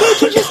fuck? Why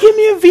can't you just give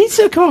me a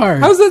Visa card?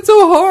 How's that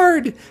so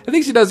hard? I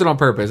think she does it on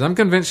purpose. I'm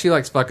convinced she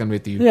likes fucking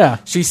with you. Yeah.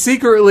 She's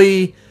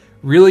secretly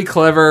really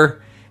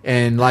clever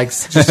and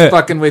likes just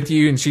fucking with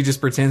you, and she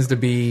just pretends to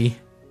be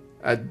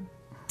a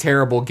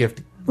terrible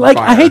gift. Like,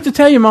 buyer. I hate to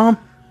tell you, Mom,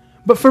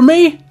 but for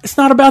me, it's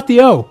not about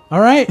the O, all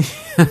right?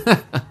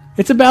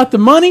 It's about the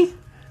money.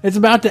 It's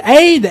about the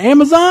A, the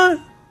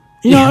Amazon.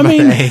 You know what I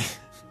mean? Hey.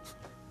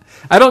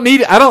 I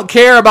don't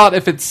care about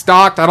if it's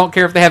stocked. I don't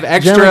care if they have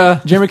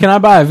extra. Jeremy, can I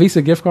buy a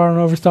Visa gift card on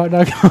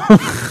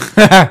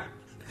Overstock.com?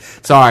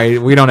 Sorry,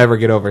 we don't ever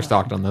get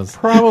overstocked on those.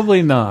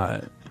 Probably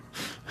not.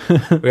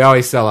 We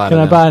always sell out Can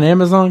I of them. buy an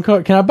Amazon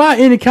card? Can I buy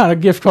any kind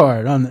of gift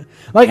card on the,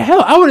 like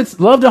hell? I would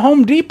love the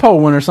Home Depot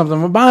one or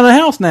something. I'm buying a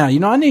house now. You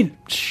know, I need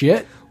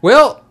shit.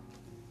 Well,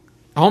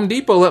 Home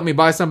Depot let me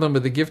buy something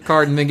with a gift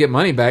card and then get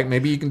money back.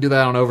 Maybe you can do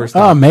that on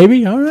Overstock.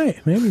 Maybe. All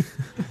right, maybe.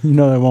 You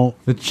know they won't.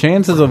 The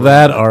chances of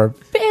that are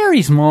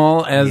very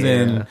small, as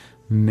in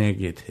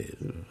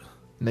negative.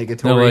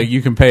 Negatory. No, like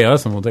you can pay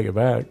us and we'll take it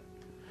back.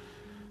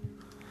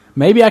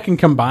 Maybe I can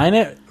combine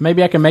it.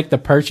 Maybe I can make the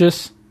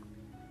purchase.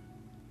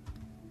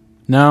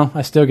 No,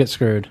 I still get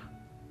screwed.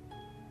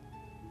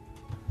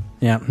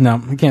 Yeah,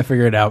 no, I can't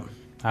figure it out.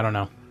 I don't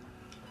know.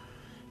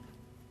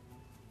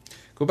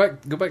 Go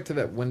back to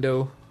that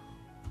window,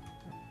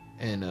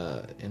 and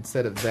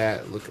instead of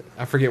that, look.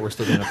 I forget we're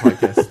still doing a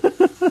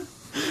podcast.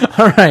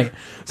 All right.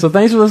 So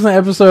thanks for listening to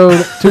episode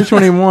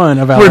 221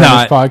 of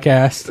Outlandish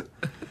Podcast.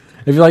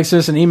 If you'd like to send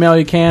us an email,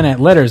 you can at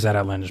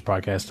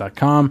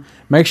letters@outlandishpodcast.com.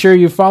 Make sure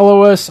you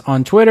follow us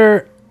on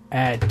Twitter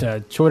at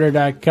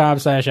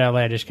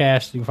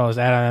twitter.com/outlandishcast. You can follow us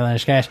at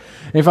outlandishcast.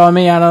 You can follow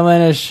me at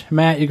outlandish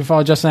Matt. You can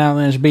follow Justin at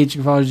outlandish Beach. You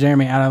can follow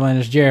Jeremy at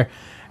outlandish Jer.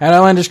 At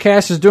Outlandish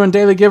Cast is doing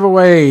daily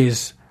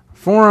giveaways.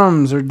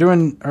 Forums are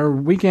doing our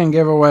weekend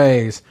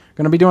giveaways.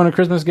 Going to be doing a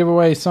Christmas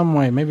giveaway some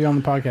way. Maybe on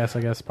the podcast,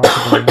 I guess.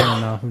 Possibly. I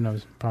don't know. Who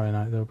knows? Probably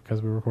not, though,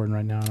 because we're recording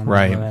right now. I don't know if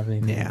I have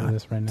anything to do with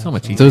this right now. So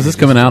much So is this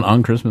coming out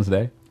on Christmas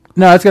Day?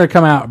 No, it's going to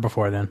come out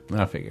before then.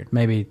 I figured.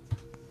 Maybe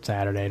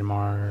Saturday,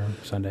 tomorrow, or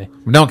Sunday.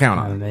 Don't count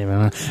I on don't it.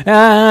 even know.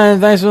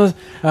 Thanks for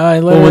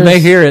Well, when they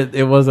hear it,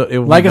 it was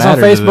like us on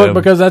Facebook,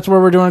 because that's where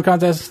we're doing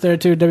contests there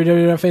too.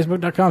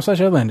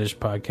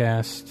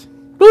 www.facebook.com/outlandishpodcast.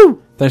 Woo!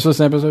 Thanks for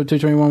listening to episode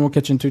 221. We'll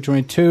catch you in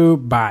 222.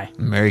 Bye.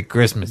 Merry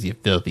Christmas, you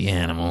filthy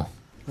animal.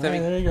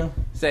 There you go.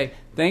 Say,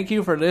 thank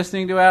you for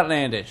listening to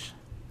Outlandish.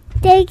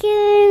 Take it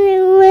in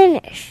the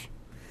winners.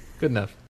 Good enough.